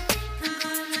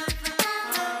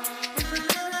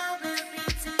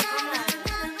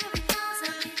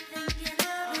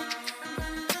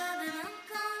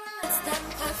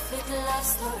 Love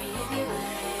story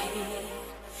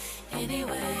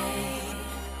anyway.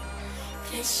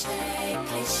 Cliche,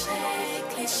 cliche,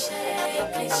 cliche,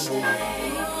 cliche.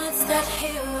 What's that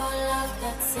hero love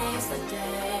that saves the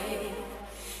day?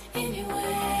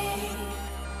 Anyway.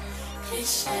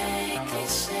 Cliche,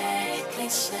 cliche,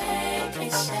 cliche,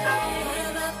 cliche. What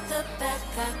about the bad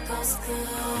guy goes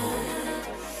good?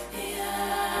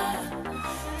 Yeah.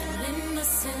 An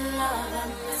innocent love I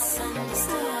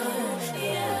misunderstood.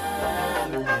 Yeah.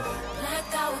 Black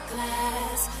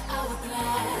hourglass,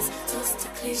 toast to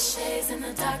cliches in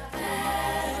the dark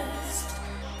past.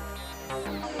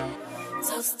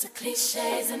 Toast to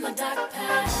cliches in the dark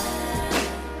past.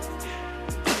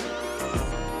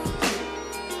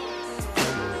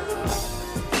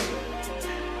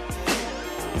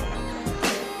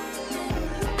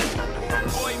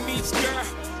 Boy meets girl,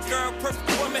 girl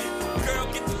perfect woman. Girl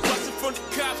get the bustin' from the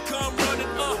cops, come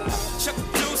running Chuck the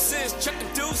deuces, Chuck the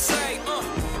deuce,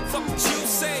 fuck what you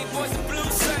say, boys the blue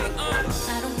say,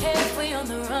 I don't care if we on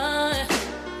the run,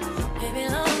 baby,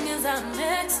 long as I'm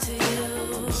next to you.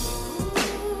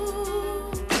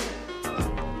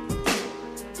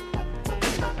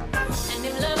 And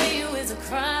if loving you is a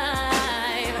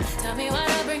crime, tell me why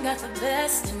I bring out the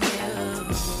best in you.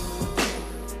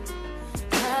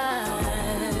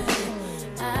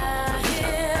 I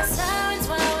hear sirens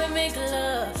while we make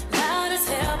love, loud as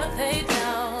hell, but they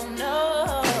don't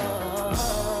know.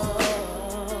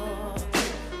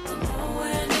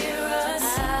 Nowhere near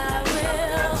us. I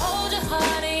will hold your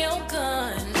heart and your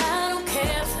gun. I don't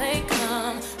care if they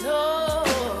come. No.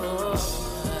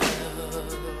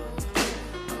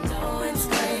 No, it's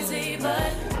crazy,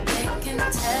 but they can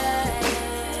take.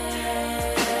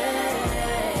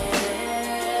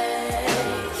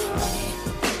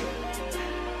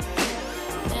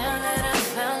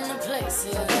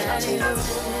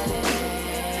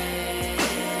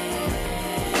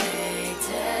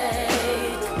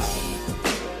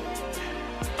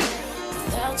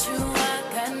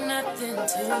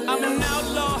 I'm an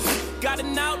outlaw, got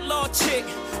an outlaw chick.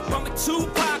 Bumpin'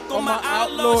 Tupac on my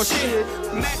outlaw shit.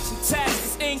 Matching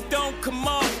taxes, ink don't come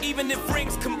off, even if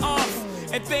rings come off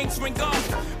and things ring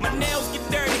off. My nails get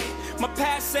dirty, my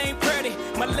past ain't pretty.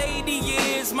 My lady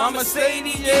is, my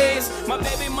Mercedes is. My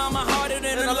baby mama harder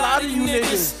than a lot of you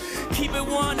niggas. Keep it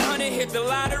 100, hit the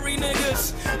lottery,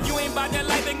 niggas. You ain't bout that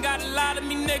life, ain't got a lot of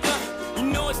me, nigga. You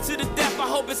know it's to the death, I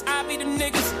hope it's I be the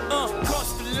niggas.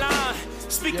 Cross the line.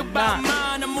 Speak about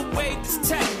mine, I'ma wave this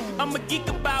tech. I'm a geek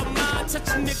about mine. Touch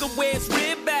a nigga where it's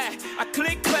rib back. I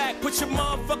click clack, put your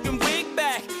motherfucking wig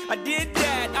back. I did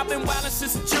that, I've been wildin'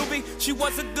 since a juvie. She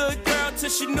was a good girl till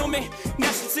she knew me.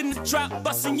 Now she's in the drop,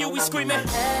 bustin' you, we screaming. Now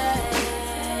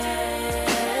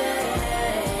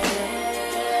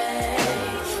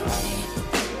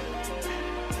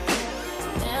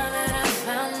that I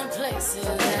found the places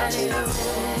that you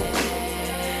take.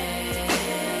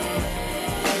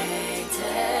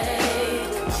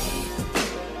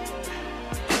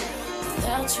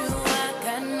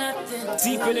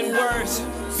 Deeper than words,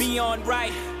 beyond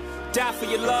right. Die for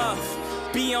your love,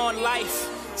 beyond life.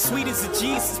 Sweet as a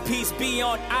Jesus piece,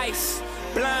 beyond ice.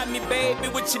 Blind me, baby,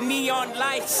 with your neon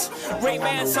lights.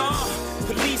 Ray-Bans on,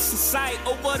 police in sight.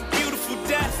 Over the beautiful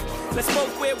death, let's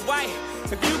both wear white.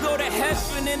 If you go to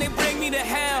heaven and they bring me to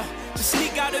hell, just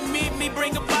sneak out and meet me,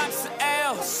 bring a box of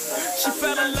L's. She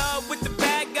fell in love with the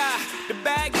bad guy, the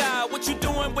bad guy. What you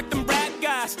doing with them rap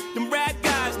guys? Them rap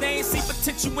guys, they ain't see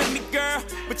potential in me, girl.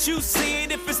 But you see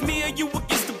it, if it's me or you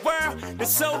against the world, then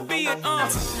so be it, I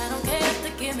don't care if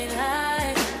they give me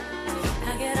life.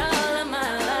 I get all of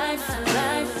my life.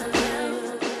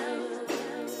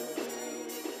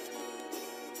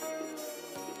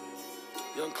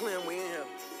 Young Clem, we in here.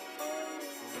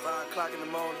 5 o'clock in the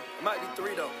morning. It might be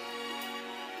 3 though.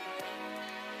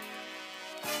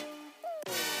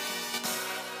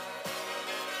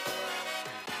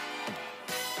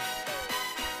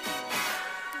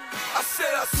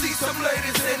 see some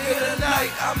ladies in here tonight,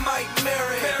 I might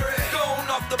marry. Going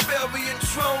off the Belgian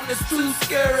throne, it's too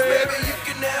scary. Baby, you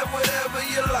can have whatever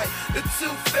you like. The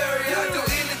tooth fairy, I do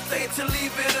anything to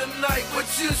leave it a night. What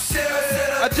you share?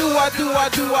 I do. You know I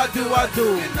do.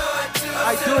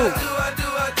 I do.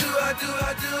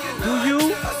 Do you?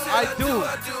 I do.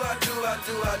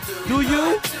 Do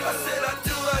you?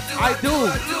 I do.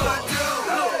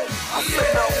 I say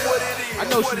now what it is. I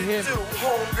know she hear me.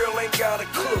 Homegirl ain't got a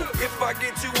clue. If I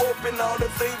get you open, all the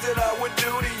things that I would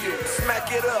do to you. Smack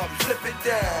it up, flip it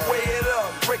down, weigh it up,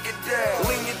 break it down,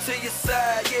 lean it to your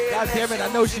side, yeah. God damn it,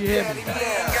 I know she hear me. You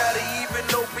ain't gotta even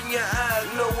open your eyes,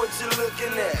 know what you're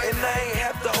looking at. And I ain't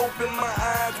have to open my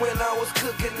eyes when I was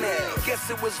cooking that.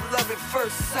 Guess it was love at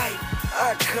first sight,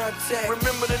 eye contact.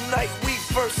 Remember the night we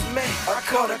first met, I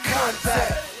caught a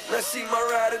contact. Now she my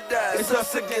ride or die, it's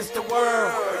us against the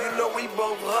world. You know we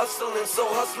both hustling, so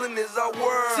hustling is our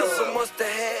world. So much to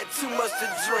have, too much to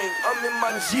drink. I'm in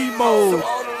my G mode. So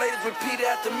all the ladies repeat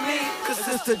after me, cause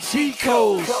it's the G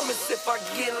code. Promise if I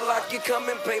get locked, you come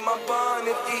and pay my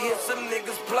bond. If you hear some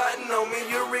niggas plotting on me,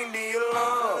 you ring the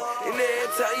alarm. And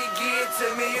every time you get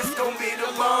to me, it's gonna be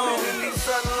the bomb. In these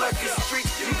unlucky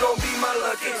streets, you gon' be my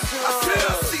lucky charm. I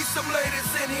said I see some ladies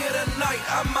in here tonight,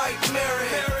 I might marry.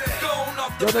 Going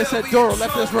off the Yo, they said, Doro,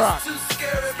 let this rock. too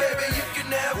scary, baby. You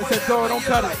can have They said, Doro, don't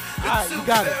cut it. Alright, you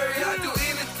got it. I do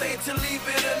anything to leave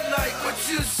it at night. What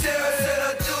you share? I said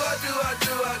I do.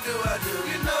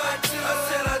 You know I do. I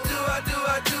said I do.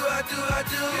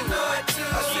 You know I do.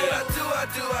 I said I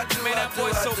do. Man, that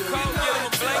boy so cold, give him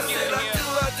a blanket in here.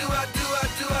 I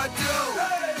do.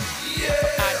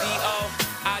 Yeah. I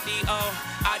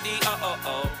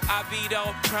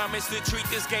promise to treat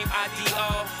this game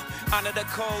IDO. Honor the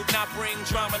code, not bring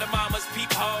drama to mama's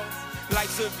peephole.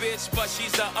 Life's a bitch, but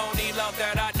she's the only love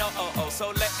that I know. So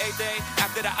let a day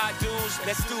after the I do's,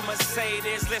 let's do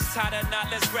Mercedes. Let's tie the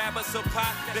knot, let's grab us a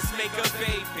pot, let's make a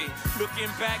baby. Looking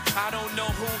back, I don't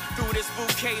know who threw this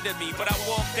bouquet to me, but I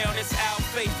walk down this aisle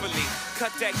faithfully.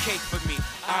 Cut that cake for me.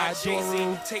 I,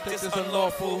 Jay-Z, take this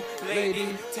unlawful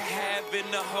lady to have in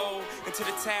the hole, into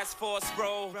the task force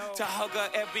row, to hug her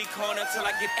every corner till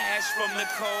I get ash from the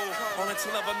cold. On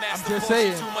until of a master just force,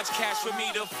 saying. too much cash for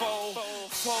me to fold.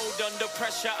 Fold under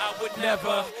pressure, I would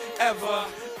never, ever.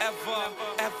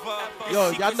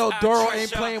 Yo, y'all know Doro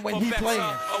ain't playing when he playing.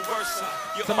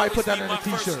 Somebody put that in a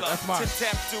t-shirt. That's mine. I said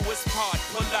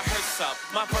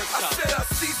I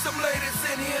see some ladies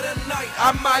in here tonight,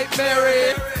 I might marry.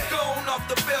 Going off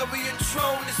the Belgian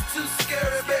throne, it's too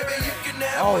scary, baby. You can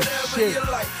have Oh whatever shit. you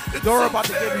like. Doro about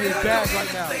to give me his bag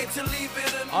right now.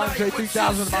 Andre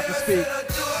 3000 about to speak.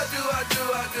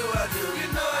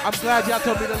 I'm glad y'all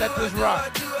told me to let this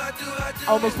rock. I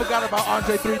almost forgot about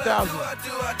Andre 3000.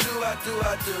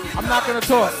 I'm not gonna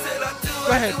talk.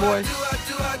 Go ahead, boy.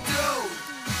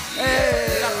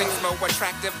 Hey. Nothing's more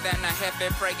attractive than a heavy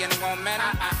praying woman.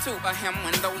 To a him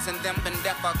when those in them been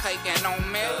defecating on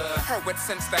me. Heard it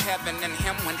since the heaven and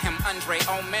him when him Andre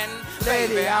Omen.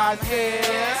 Lady, I'm here.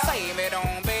 Save it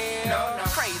on bed.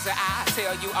 Crazy, I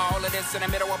tell you all of this in the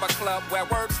middle of a club where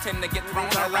words tend to get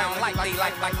thrown around like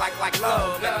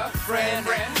love. Friend,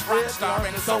 rock star,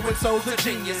 and so-and-so's a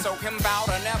genius. So him bow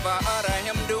to never utter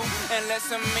him do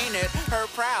unless him mean it. Her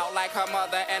proud like her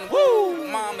mother and woo.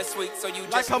 Mom is sweet, so you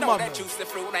just know that juicy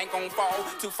fruit ain't gon' fall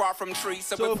too far from trees.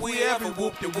 So if we ever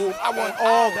whoop de whoop, I want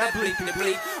all that bleep de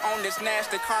bleep on this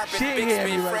nasty carpet. She ain't Big hear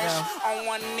spit me right fresh now. on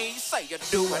one knee. Say you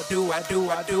do.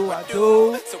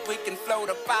 So we can float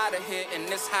up out of here in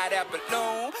this hot air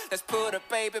balloon. Let's put a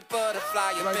baby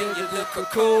butterfly up in your little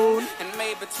cocoon. And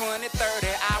maybe 20, 30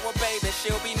 hour baby,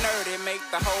 she'll be nerdy, make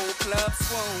the whole club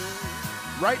swoon.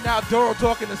 Right now, Doro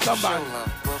talking to somebody. She'll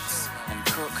love books and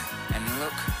cook and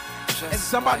look. And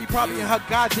somebody probably in her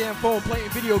goddamn phone playing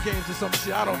video games or some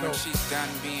shit. I don't know. She's done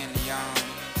being young.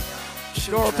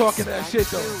 Doro talking that shit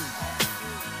though.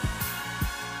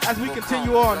 As we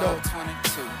continue on though.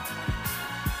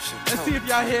 Let's see if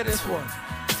y'all hear this one.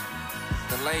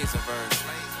 The laser version.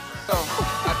 So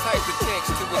I typed a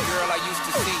text to a girl I used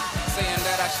to see, saying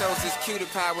that I chose this cutie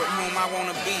pie with whom I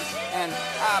wanna be. And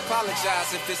I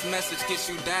apologize if this message gets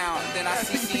you down. Then I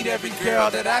CC'd every girl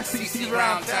that I CC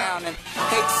round town. And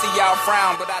hate to see y'all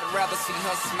frown, but I'd rather see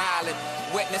her smiling.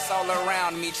 Wetness all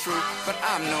around me, true, but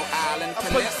I'm no island.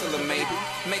 Peninsula maybe,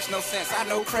 makes no sense, I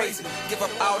know crazy. Give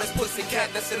up all this pussy cat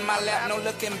that's in my lap, no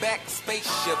looking back.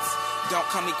 Spaceships don't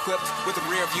come equipped with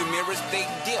rear view mirrors, they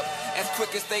dip as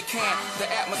quick as they can. The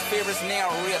atmosphere is now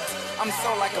ripped. I'm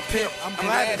so like a pimp. I'm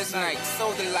glad it's night.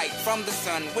 So the light from the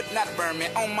sun would not burn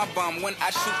me on my bum when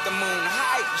I shoot the moon.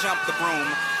 High jump the broom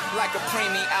like a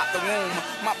preemie out the womb.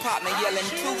 My partner yelling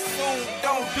too soon.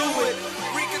 Don't do it.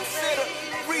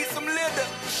 need some litter.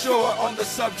 Sure on the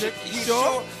subject. You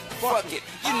sure? Fuck it.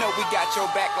 You know we got your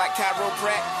back like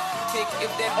chiropractic.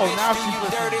 If that bitch do you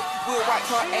dirty, we'll wipe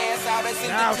her ass out as in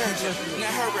detergent.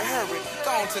 Now hurry, go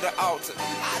on to the altar.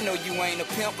 I know you ain't a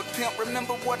pimp, but pimp,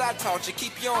 remember what I taught you.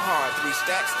 Keep your heart, 3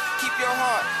 stacks. Keep your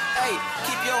heart. Hey,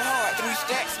 keep your heart, 3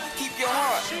 stacks. Keep your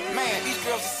heart. Man, these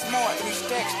girls are smart, 3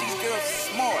 stacks. These girls are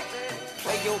smart.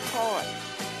 Play your part.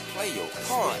 Play your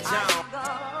part.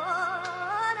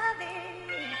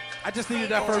 I just needed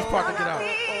that first part to get out.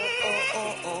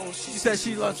 She said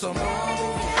she loves some.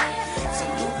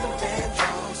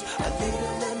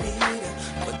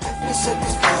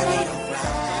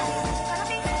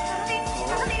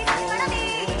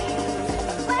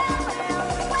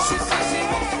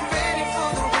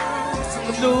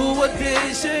 New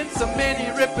edition, so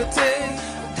many repetitions.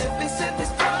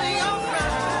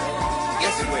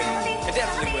 Yes, it will. It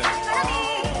definitely will.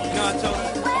 You know,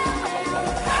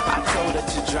 I told her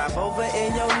to drop over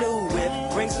in your new whip.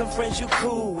 Bring some friends you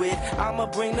cool with. I'ma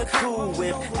bring the cool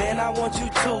whip. Then I want you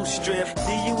to strip.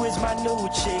 DU is my new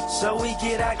chick, so we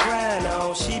get our grind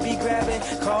on. She be grabbing,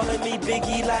 calling me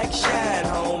Biggie like Shine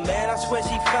Home. Man, I swear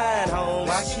she fine home.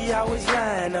 Why she always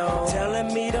lying on?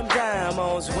 Telling me them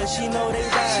diamonds when she know they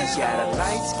rhyme. She got a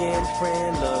light-skinned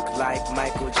friend, look like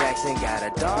Michael Jackson. Got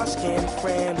a dark-skinned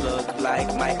friend, look like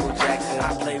Michael Jackson.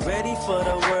 I play ready for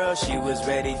the world. She was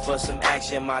ready for some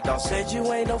action. My dog said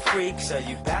you ain't no freak, so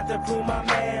you got to prove my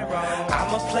man wrong.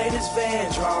 I'ma play this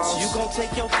Vandross. You gon'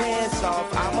 take your pants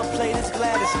off. I'ma play this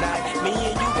Gladys night. Me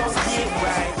and you gon' get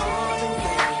right.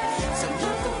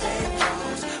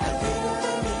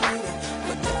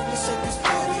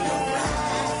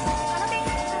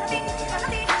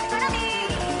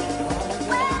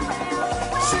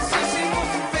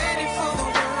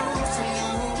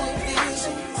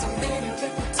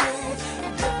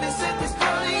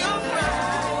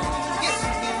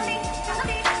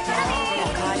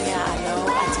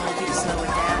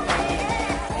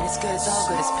 It's all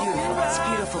good, it's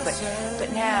beautiful,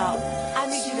 but now, I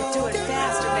need you to do it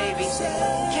faster, baby.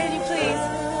 Can you please?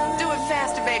 Do it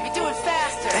faster, baby, do it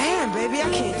faster. Damn, baby, I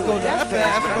can't do it that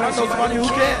fast. I know somebody who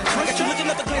can. I got you looking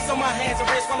at the glance on my hands and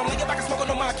wrists while I'm laying back and smoking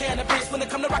on my cannabis. When it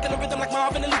come to rocking the rhythm like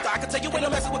Marvin and Luther, I can tell you when I'm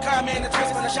messing with Kyle, man, the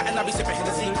twist when I shot and I be sipping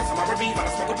Hennessy. I'm a beat, while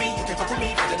I smoke a beat, you can't fuck with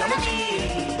me, put it on the G.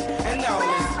 And now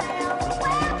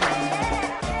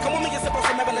come with me and sip on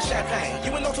some Evelyn champagne. You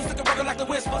ain't no two sticking rockin' like the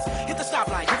whispers. Hit the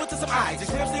stoplight, give it to some eyes. These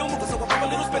still moving, so I pop a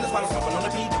little spinners while I'm smoking on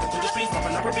the beat. Looking through the streets,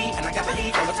 bumping up a beat, and I got the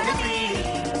heat on the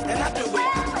 23. And I do it.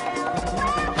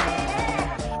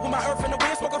 With my earth in the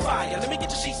wind, smoking fire. Let me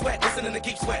get your sheets wet, listening to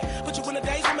keep sweat. Put you in a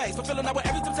daze amaze, fulfilling out with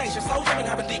every temptation. Slow living,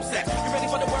 having deep sex. You ready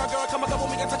for the world, girl? Come on,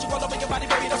 with me, I touch you all over your body,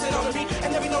 baby. Don't sit on me.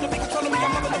 And every know to be controlling me.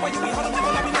 I'm loving the way you be holding me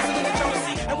when I be listening to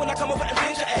jealousy. And when I come over and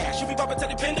bend your ass, you be bumping to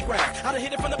the pentagram. I done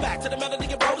hit it from the back to the melody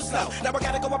and roll it slow. Now I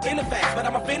gotta go up in the fast, but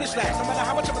I'ma finish last. No matter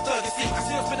how much of a thug you see, I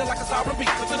still spinning like a sovereign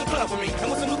beat. So to the club with me. And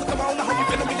when some Luther come on, I hope you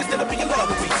feeling me instead of being in love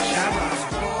with me.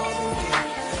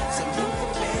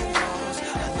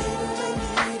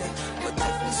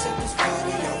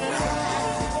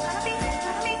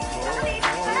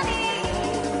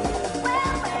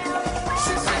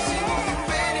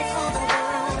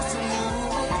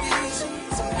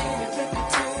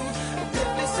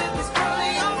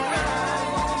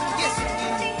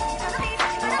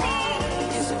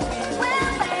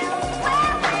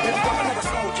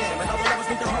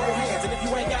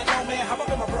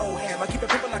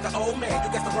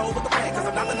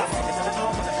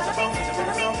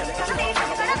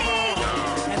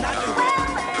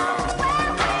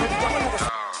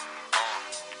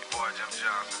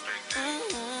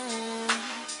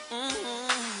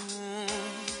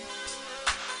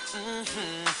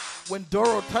 When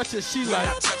Doro touches, she like. When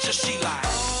I touch her, she like.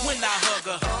 When I hug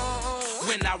her,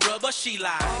 when I rub her, she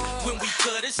like. When we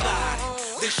cut it slide,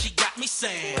 then she got me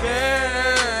saying,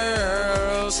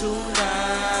 girl,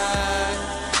 tonight.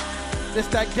 This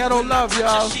that ghetto love,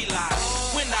 y'all. She like.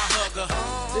 When I hug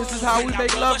her, this is how we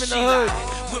make love in the hood.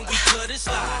 When we cut it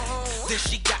slide, then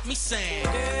she got me saying,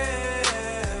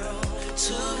 girl,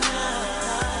 tonight.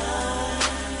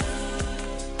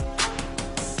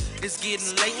 It's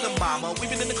getting late, la mama. We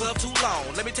been in the club too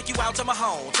long. Let me take you out to my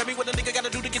home. Tell me what a nigga gotta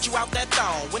do to get you out that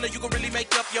thong. When are you gonna really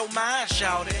make up your mind,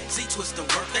 shout it? See, twist the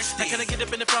work, that's still. Can I get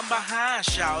up in it from behind,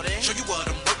 shout it? Show you what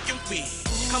I'm working with.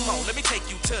 Come on, let me take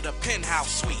you to the penthouse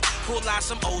suite. Pull out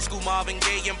some old school Marvin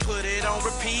Gaye and put it on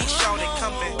repeat. Shout it,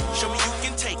 come in. Show me you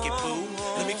can take it, boo.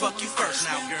 Let me fuck you first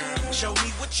now, girl. Show me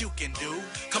what you can do.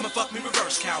 Come and fuck me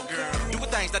reverse, cowgirl. Doing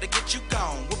things that'll get you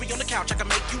gone. We'll be on the couch, I can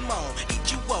make you moan.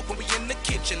 Eat you up when we in the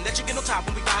kitchen. Let you get on top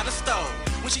when we by the stove.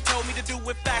 When she told me to do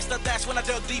it faster, that's when I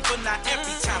dug deeper. Now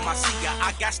every time I see her,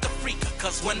 I got to freak her.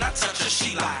 Cause when I touch her,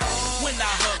 she lie. When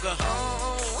I hug her,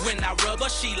 when I rub her,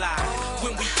 she lie.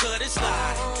 When we cut it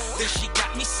slide, then she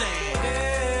got me saying,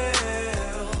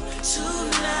 girl,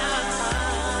 tonight.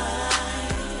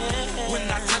 When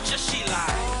I touch her, she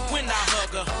lie. When I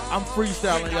hug her, I'm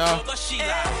freestyling, y'all. she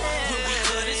lie. When we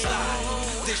cut it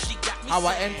slide, then she got me How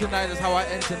I end tonight is how I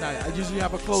end tonight. I usually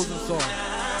have a closing song.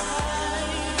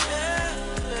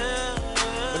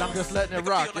 But I'm just letting it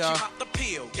rock, y'all.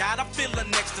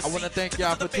 I want to thank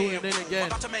y'all for tuning in again.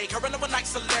 About to make her an overnight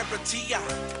celebrity.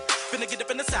 Finna get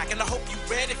up in the sack and I hope you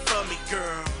ready for me,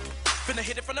 girl. Finna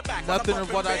hit it from the back. Nothing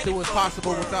of what I do is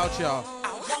possible without y'all.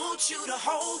 I want you to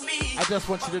hold me. I just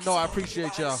want you to know I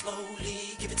appreciate y'all.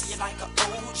 Give it to you like an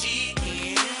OG.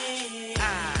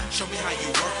 Show me how you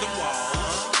work the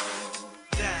walls.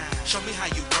 Show me how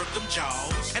you work them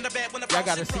jaws. And the bad when the y'all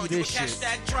gotta see this shit.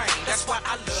 That's why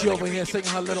I love she over here singing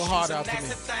her little heart out to me.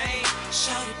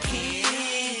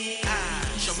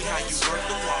 Show me how you work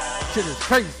the walls. Shit is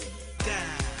crazy.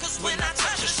 Cause when I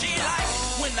touch her, she lie.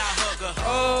 When I hug her,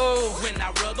 oh. When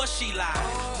I rub her, she lie.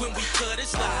 When we cut it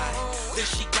slide, then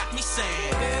she got me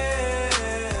saying,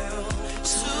 girl,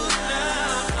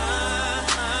 tonight.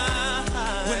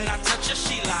 When I touch her,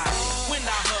 she lie. When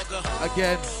I hug her,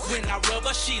 again, when I rub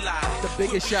her, she lie. The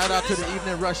biggest shout out to the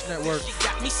Evening Rush Network. She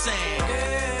got me saying,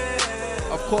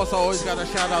 of course, I always gotta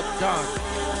shout out Don,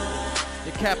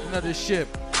 the captain of the ship.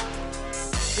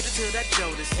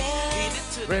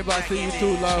 Rainbow, I see you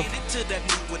too, love.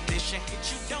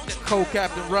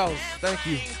 Co-captain Rose, thank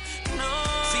you.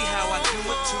 See how I do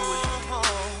it to it.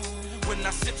 When I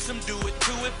sip some, do it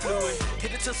to it, fluid.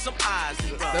 Hit it to some eyes.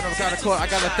 Then I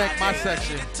gotta thank my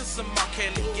section.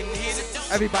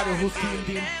 Everybody who's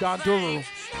team Don Duru.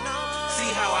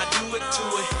 See how I do it to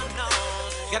it.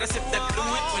 Gotta sip that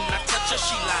fluid. When I touch her,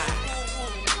 she lie.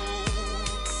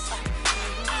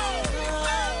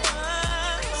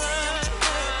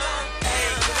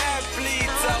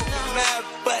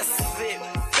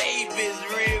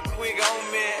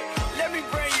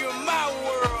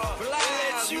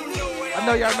 I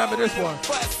know y'all remember this one.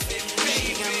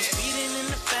 She got me speeding in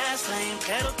the fast lane,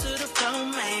 pedal to the floor,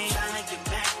 man. Tryna get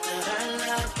back to her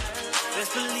love.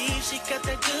 Best believe she got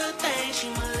that good thing. She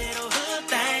my little hood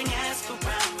thing. Ask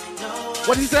around, they know us.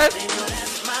 What he said? They know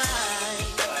that's mine.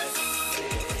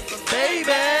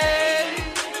 Baby.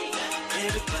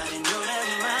 Everybody know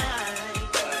that's mine.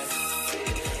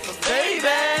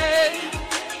 Baby.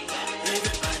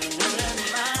 Everybody know that's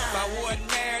mine. If I wasn't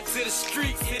married to the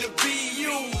streets, it'll be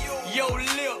you. Your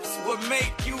lips would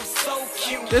make you so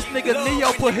cute. This nigga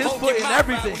Neo put his foot in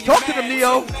everything. Talk to them,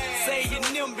 Neo. Say your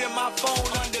number in my phone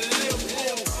under lip.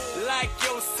 Like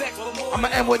your sex for more. I'ma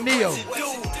end with Neo.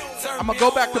 I'ma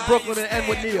go back to Brooklyn and end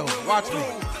with Neo. Watch me.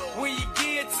 When you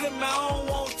get to my own,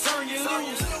 won't turn you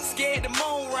loose. Scared to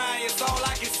moan, Ryan. It's all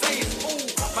I can say is ooh.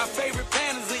 My favorite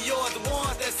panels are yours, the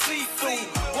ones that see through.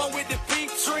 One with the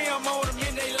pink trim on them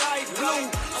in they light blue.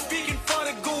 I'm speaking for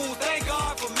the goons. Thank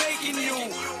God for making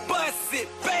you. Bust it,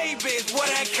 baby, is what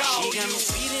I call She got me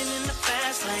speeding in the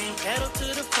fast lane, pedal to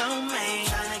the floor, man.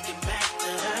 Tryna get back to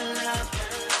her love.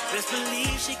 Best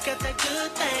believe she got that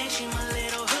good thing. She my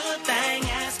little hood thing.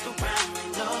 Ask around, they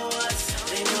know us.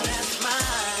 They know that's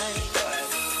mine.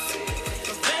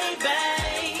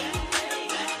 Baby,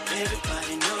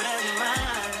 everybody know that's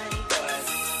mine.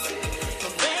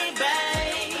 Baby,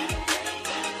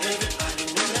 everybody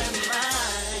know that's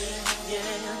mine.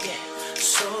 Yeah, yeah.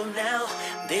 So now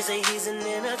they say he's an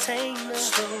entertainer.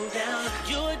 Slow down,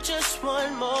 you're just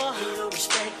one more. He'll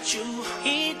respect you.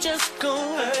 He just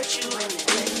gon' hurt you and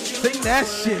let you. Sing that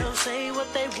shit. Don't say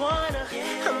what they wanna.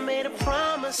 I made a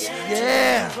promise.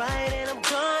 Yeah. Right, and I'm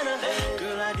gonna.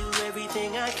 Girl, I do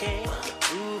everything I can to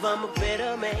prove I'm a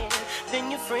better man than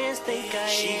your friends think I am.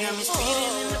 She got me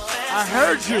speeding in the fast. I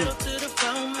heard you. Pedal to the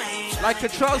floor, man. Like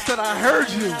Control said, I heard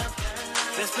you.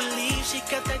 Best believe she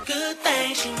got that good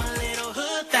thing. She my little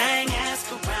hood thing.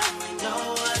 Ask around, they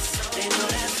know us. They know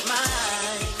that's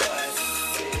mine.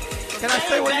 Can I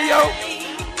stay with Neo?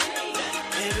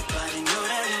 Everybody know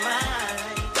that's mine.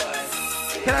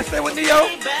 Can I stay with Neo?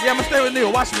 Yeah, I'ma stay with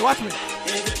Neo. Watch me, watch me.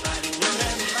 Everybody know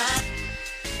that's mine.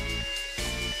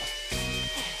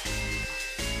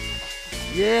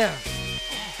 Yeah.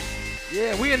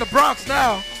 Yeah, we in the Bronx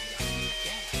now.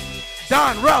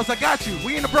 Don, Rouse, I got you.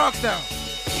 We in the Bronx now.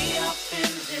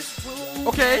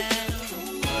 Okay.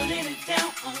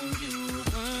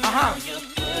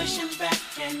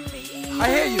 I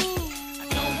hear you. I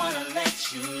don't wanna let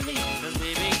you leave. But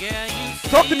baby girl, you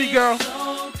Talk to me, girl.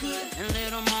 so good. And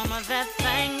little mama, that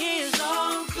thing is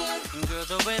so good. And girl,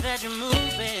 the way that you move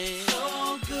it,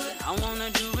 so good. I wanna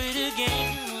do it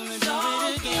again.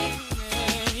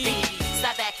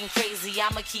 Stop acting crazy,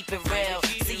 I'ma keep it real.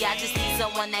 See, I just need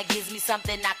someone that gives me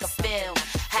something I can feel.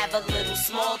 Have a little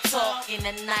small talk in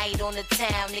the night on the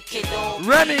town. It could all be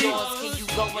Remy. yours. Can you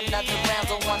go another round?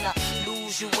 Don't wanna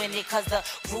lose you in it, cause the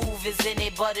groove is in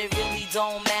it. But it really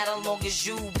don't matter long as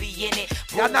you be in it.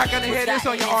 Y'all not gonna hear this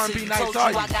on your R&B nights,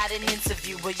 are you? I got an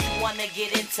interview, but you wanna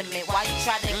get intimate. Why you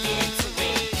try to get into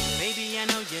it? Baby, I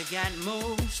know you got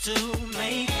moves to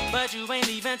make, but you ain't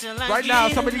leaving till I Right now,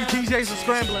 get some of these enough. DJs are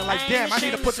scrambling. Like, damn, I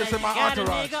need to put this in my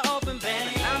entourage.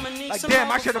 Like,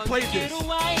 damn, I should have played this.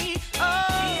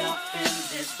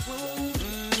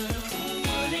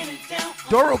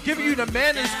 Doro giving you the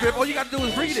manuscript. All you gotta do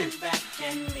is read it.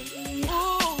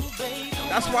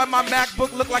 That's why my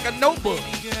MacBook looked like a notebook.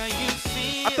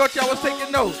 I thought y'all was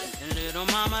taking notes. Little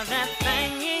mama, that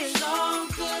thing is so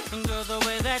good. And girl, the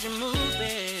way that you move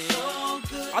it, so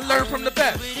good. I learned from the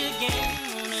best.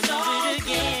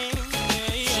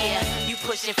 Yeah, you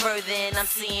pushing further and I'm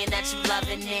seeing that you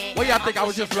loving it. What y'all think? I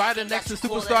was just riding next to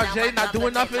Superstar J, not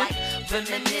doing nothing?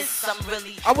 Reminisce, I'm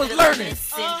really I was learning.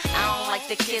 I don't like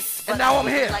the kiss, And now I'm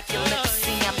here. like your lips.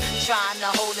 See, I'm trying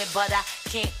to hold it, but I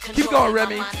can't control Keep going, it.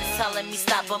 Remy. My mind is telling me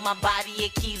stop, but my body,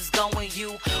 it keeps going.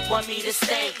 You want me to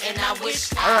stay, and I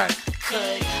wish All right. I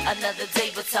could. Another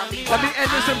day, but tell me Let me why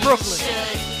end this in I Brooklyn.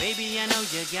 should. Baby, I know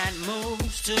you got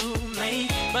moves to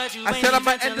make, but you I ain't said I'm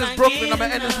gonna leaving end till this I Brooklyn. get I'm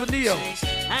gonna end this with Neo.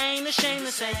 I ain't ashamed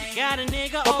to say you got a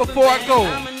nigga. But before I go,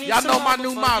 y'all know my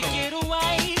new motto.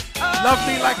 Love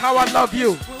me like how I love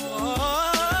you.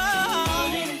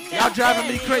 Y'all driving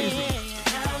me crazy.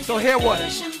 So here what?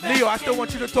 Neo, I still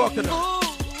want you to talk to them.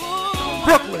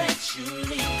 Brooklyn.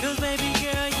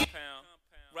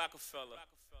 Rockefeller.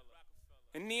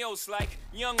 And Neo's like,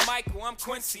 young Michael, I'm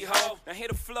Quincy Ho. Now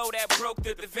hit a flow that broke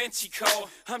the Da Vinci Code.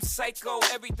 I'm psycho,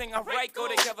 everything I write go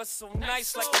together so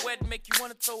nice. Like a wedding, make you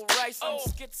wanna throw rice. I'm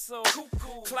schizo,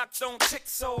 clock don't tick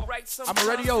so right. I'm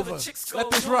already over.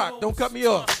 Let this rock. Don't cut me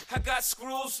off. I got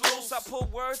screws loose, I pull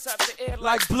words out the air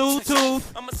Like Bluetooth.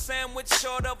 I'm a sandwich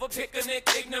short of a picnic.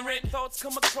 Ignorant thoughts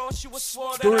come across you a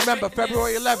swore that Do I remember, witnessed.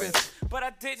 February 11th. But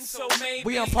I didn't, so maybe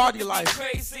We on party you life.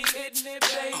 crazy, isn't it,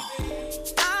 baby?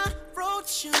 I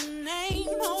wrote your name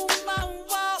on my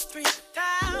wall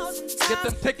 3,000 times. Get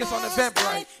them tickets on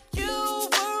Eventbrite. You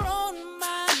were on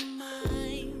my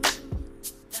mind.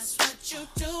 That's what you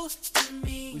do to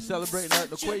me. We celebrating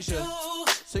Earth Equation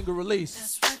single release.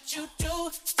 That's what you do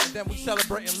to And then we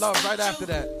celebrating love right after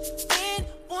that. me.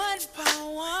 One by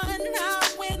one,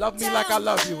 I went Love me like I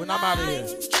love you, and I'm out of here.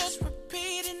 just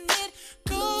repeating it,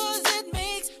 'cause it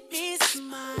makes me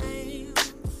smile.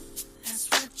 That's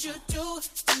what you do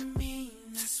to me.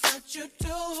 That's what you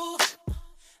do.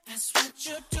 That's what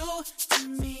you do to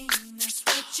me. That's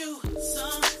what you.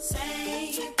 Some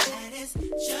say that it's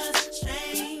just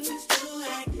strange to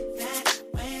act that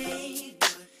way,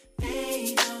 but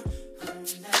they don't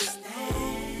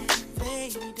understand. They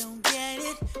don't get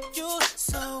it. You're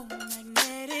so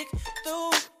magnetic,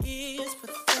 though it's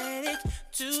pathetic.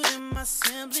 To them, I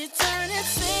simply turn and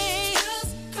say,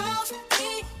 just call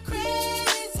me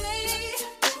crazy.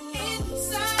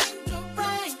 Inside your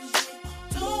brain,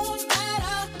 don't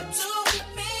matter to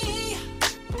me.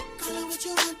 Call it what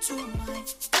you want to, I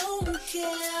don't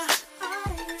care.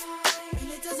 And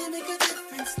it doesn't make a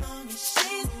difference long as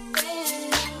she's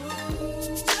there.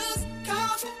 Just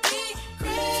call me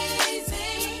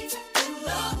crazy.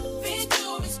 Loving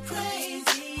you is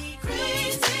crazy.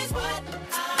 Crazy is what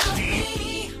I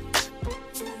need.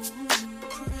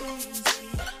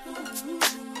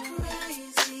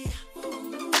 Crazy.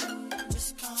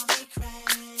 Just call me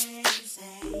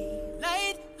crazy.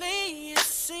 Lately, it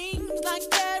seems like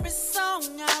every song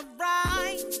I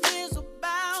write is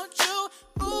about you.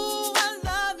 Ooh, I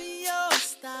love your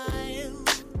style.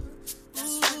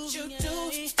 That's what you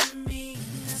do to me.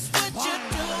 That's what you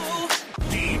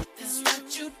do. That's what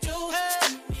you do to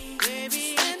me,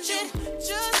 baby. And it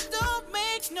just don't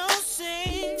make no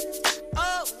sense.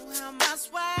 Oh, how my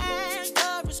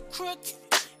swagger is crooked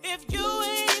if you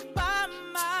ain't by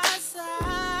my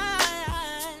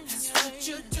side. That's what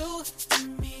you do to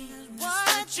me.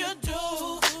 What you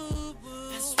do.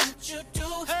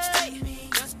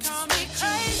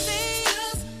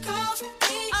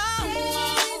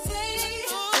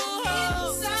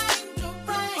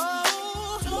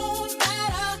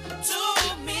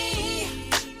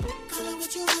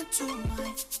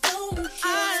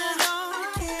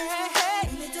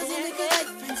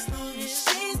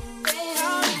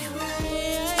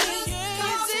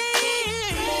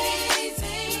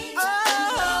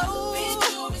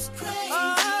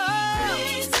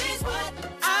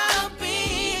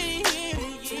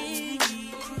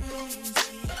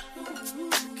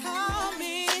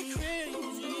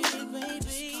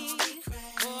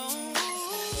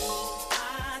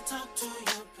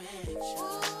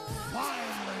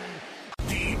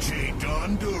 DJ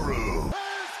Don Duru.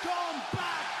 Has come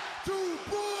back to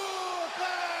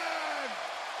Brooklyn.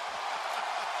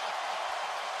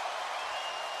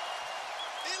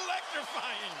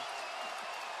 Electrifying.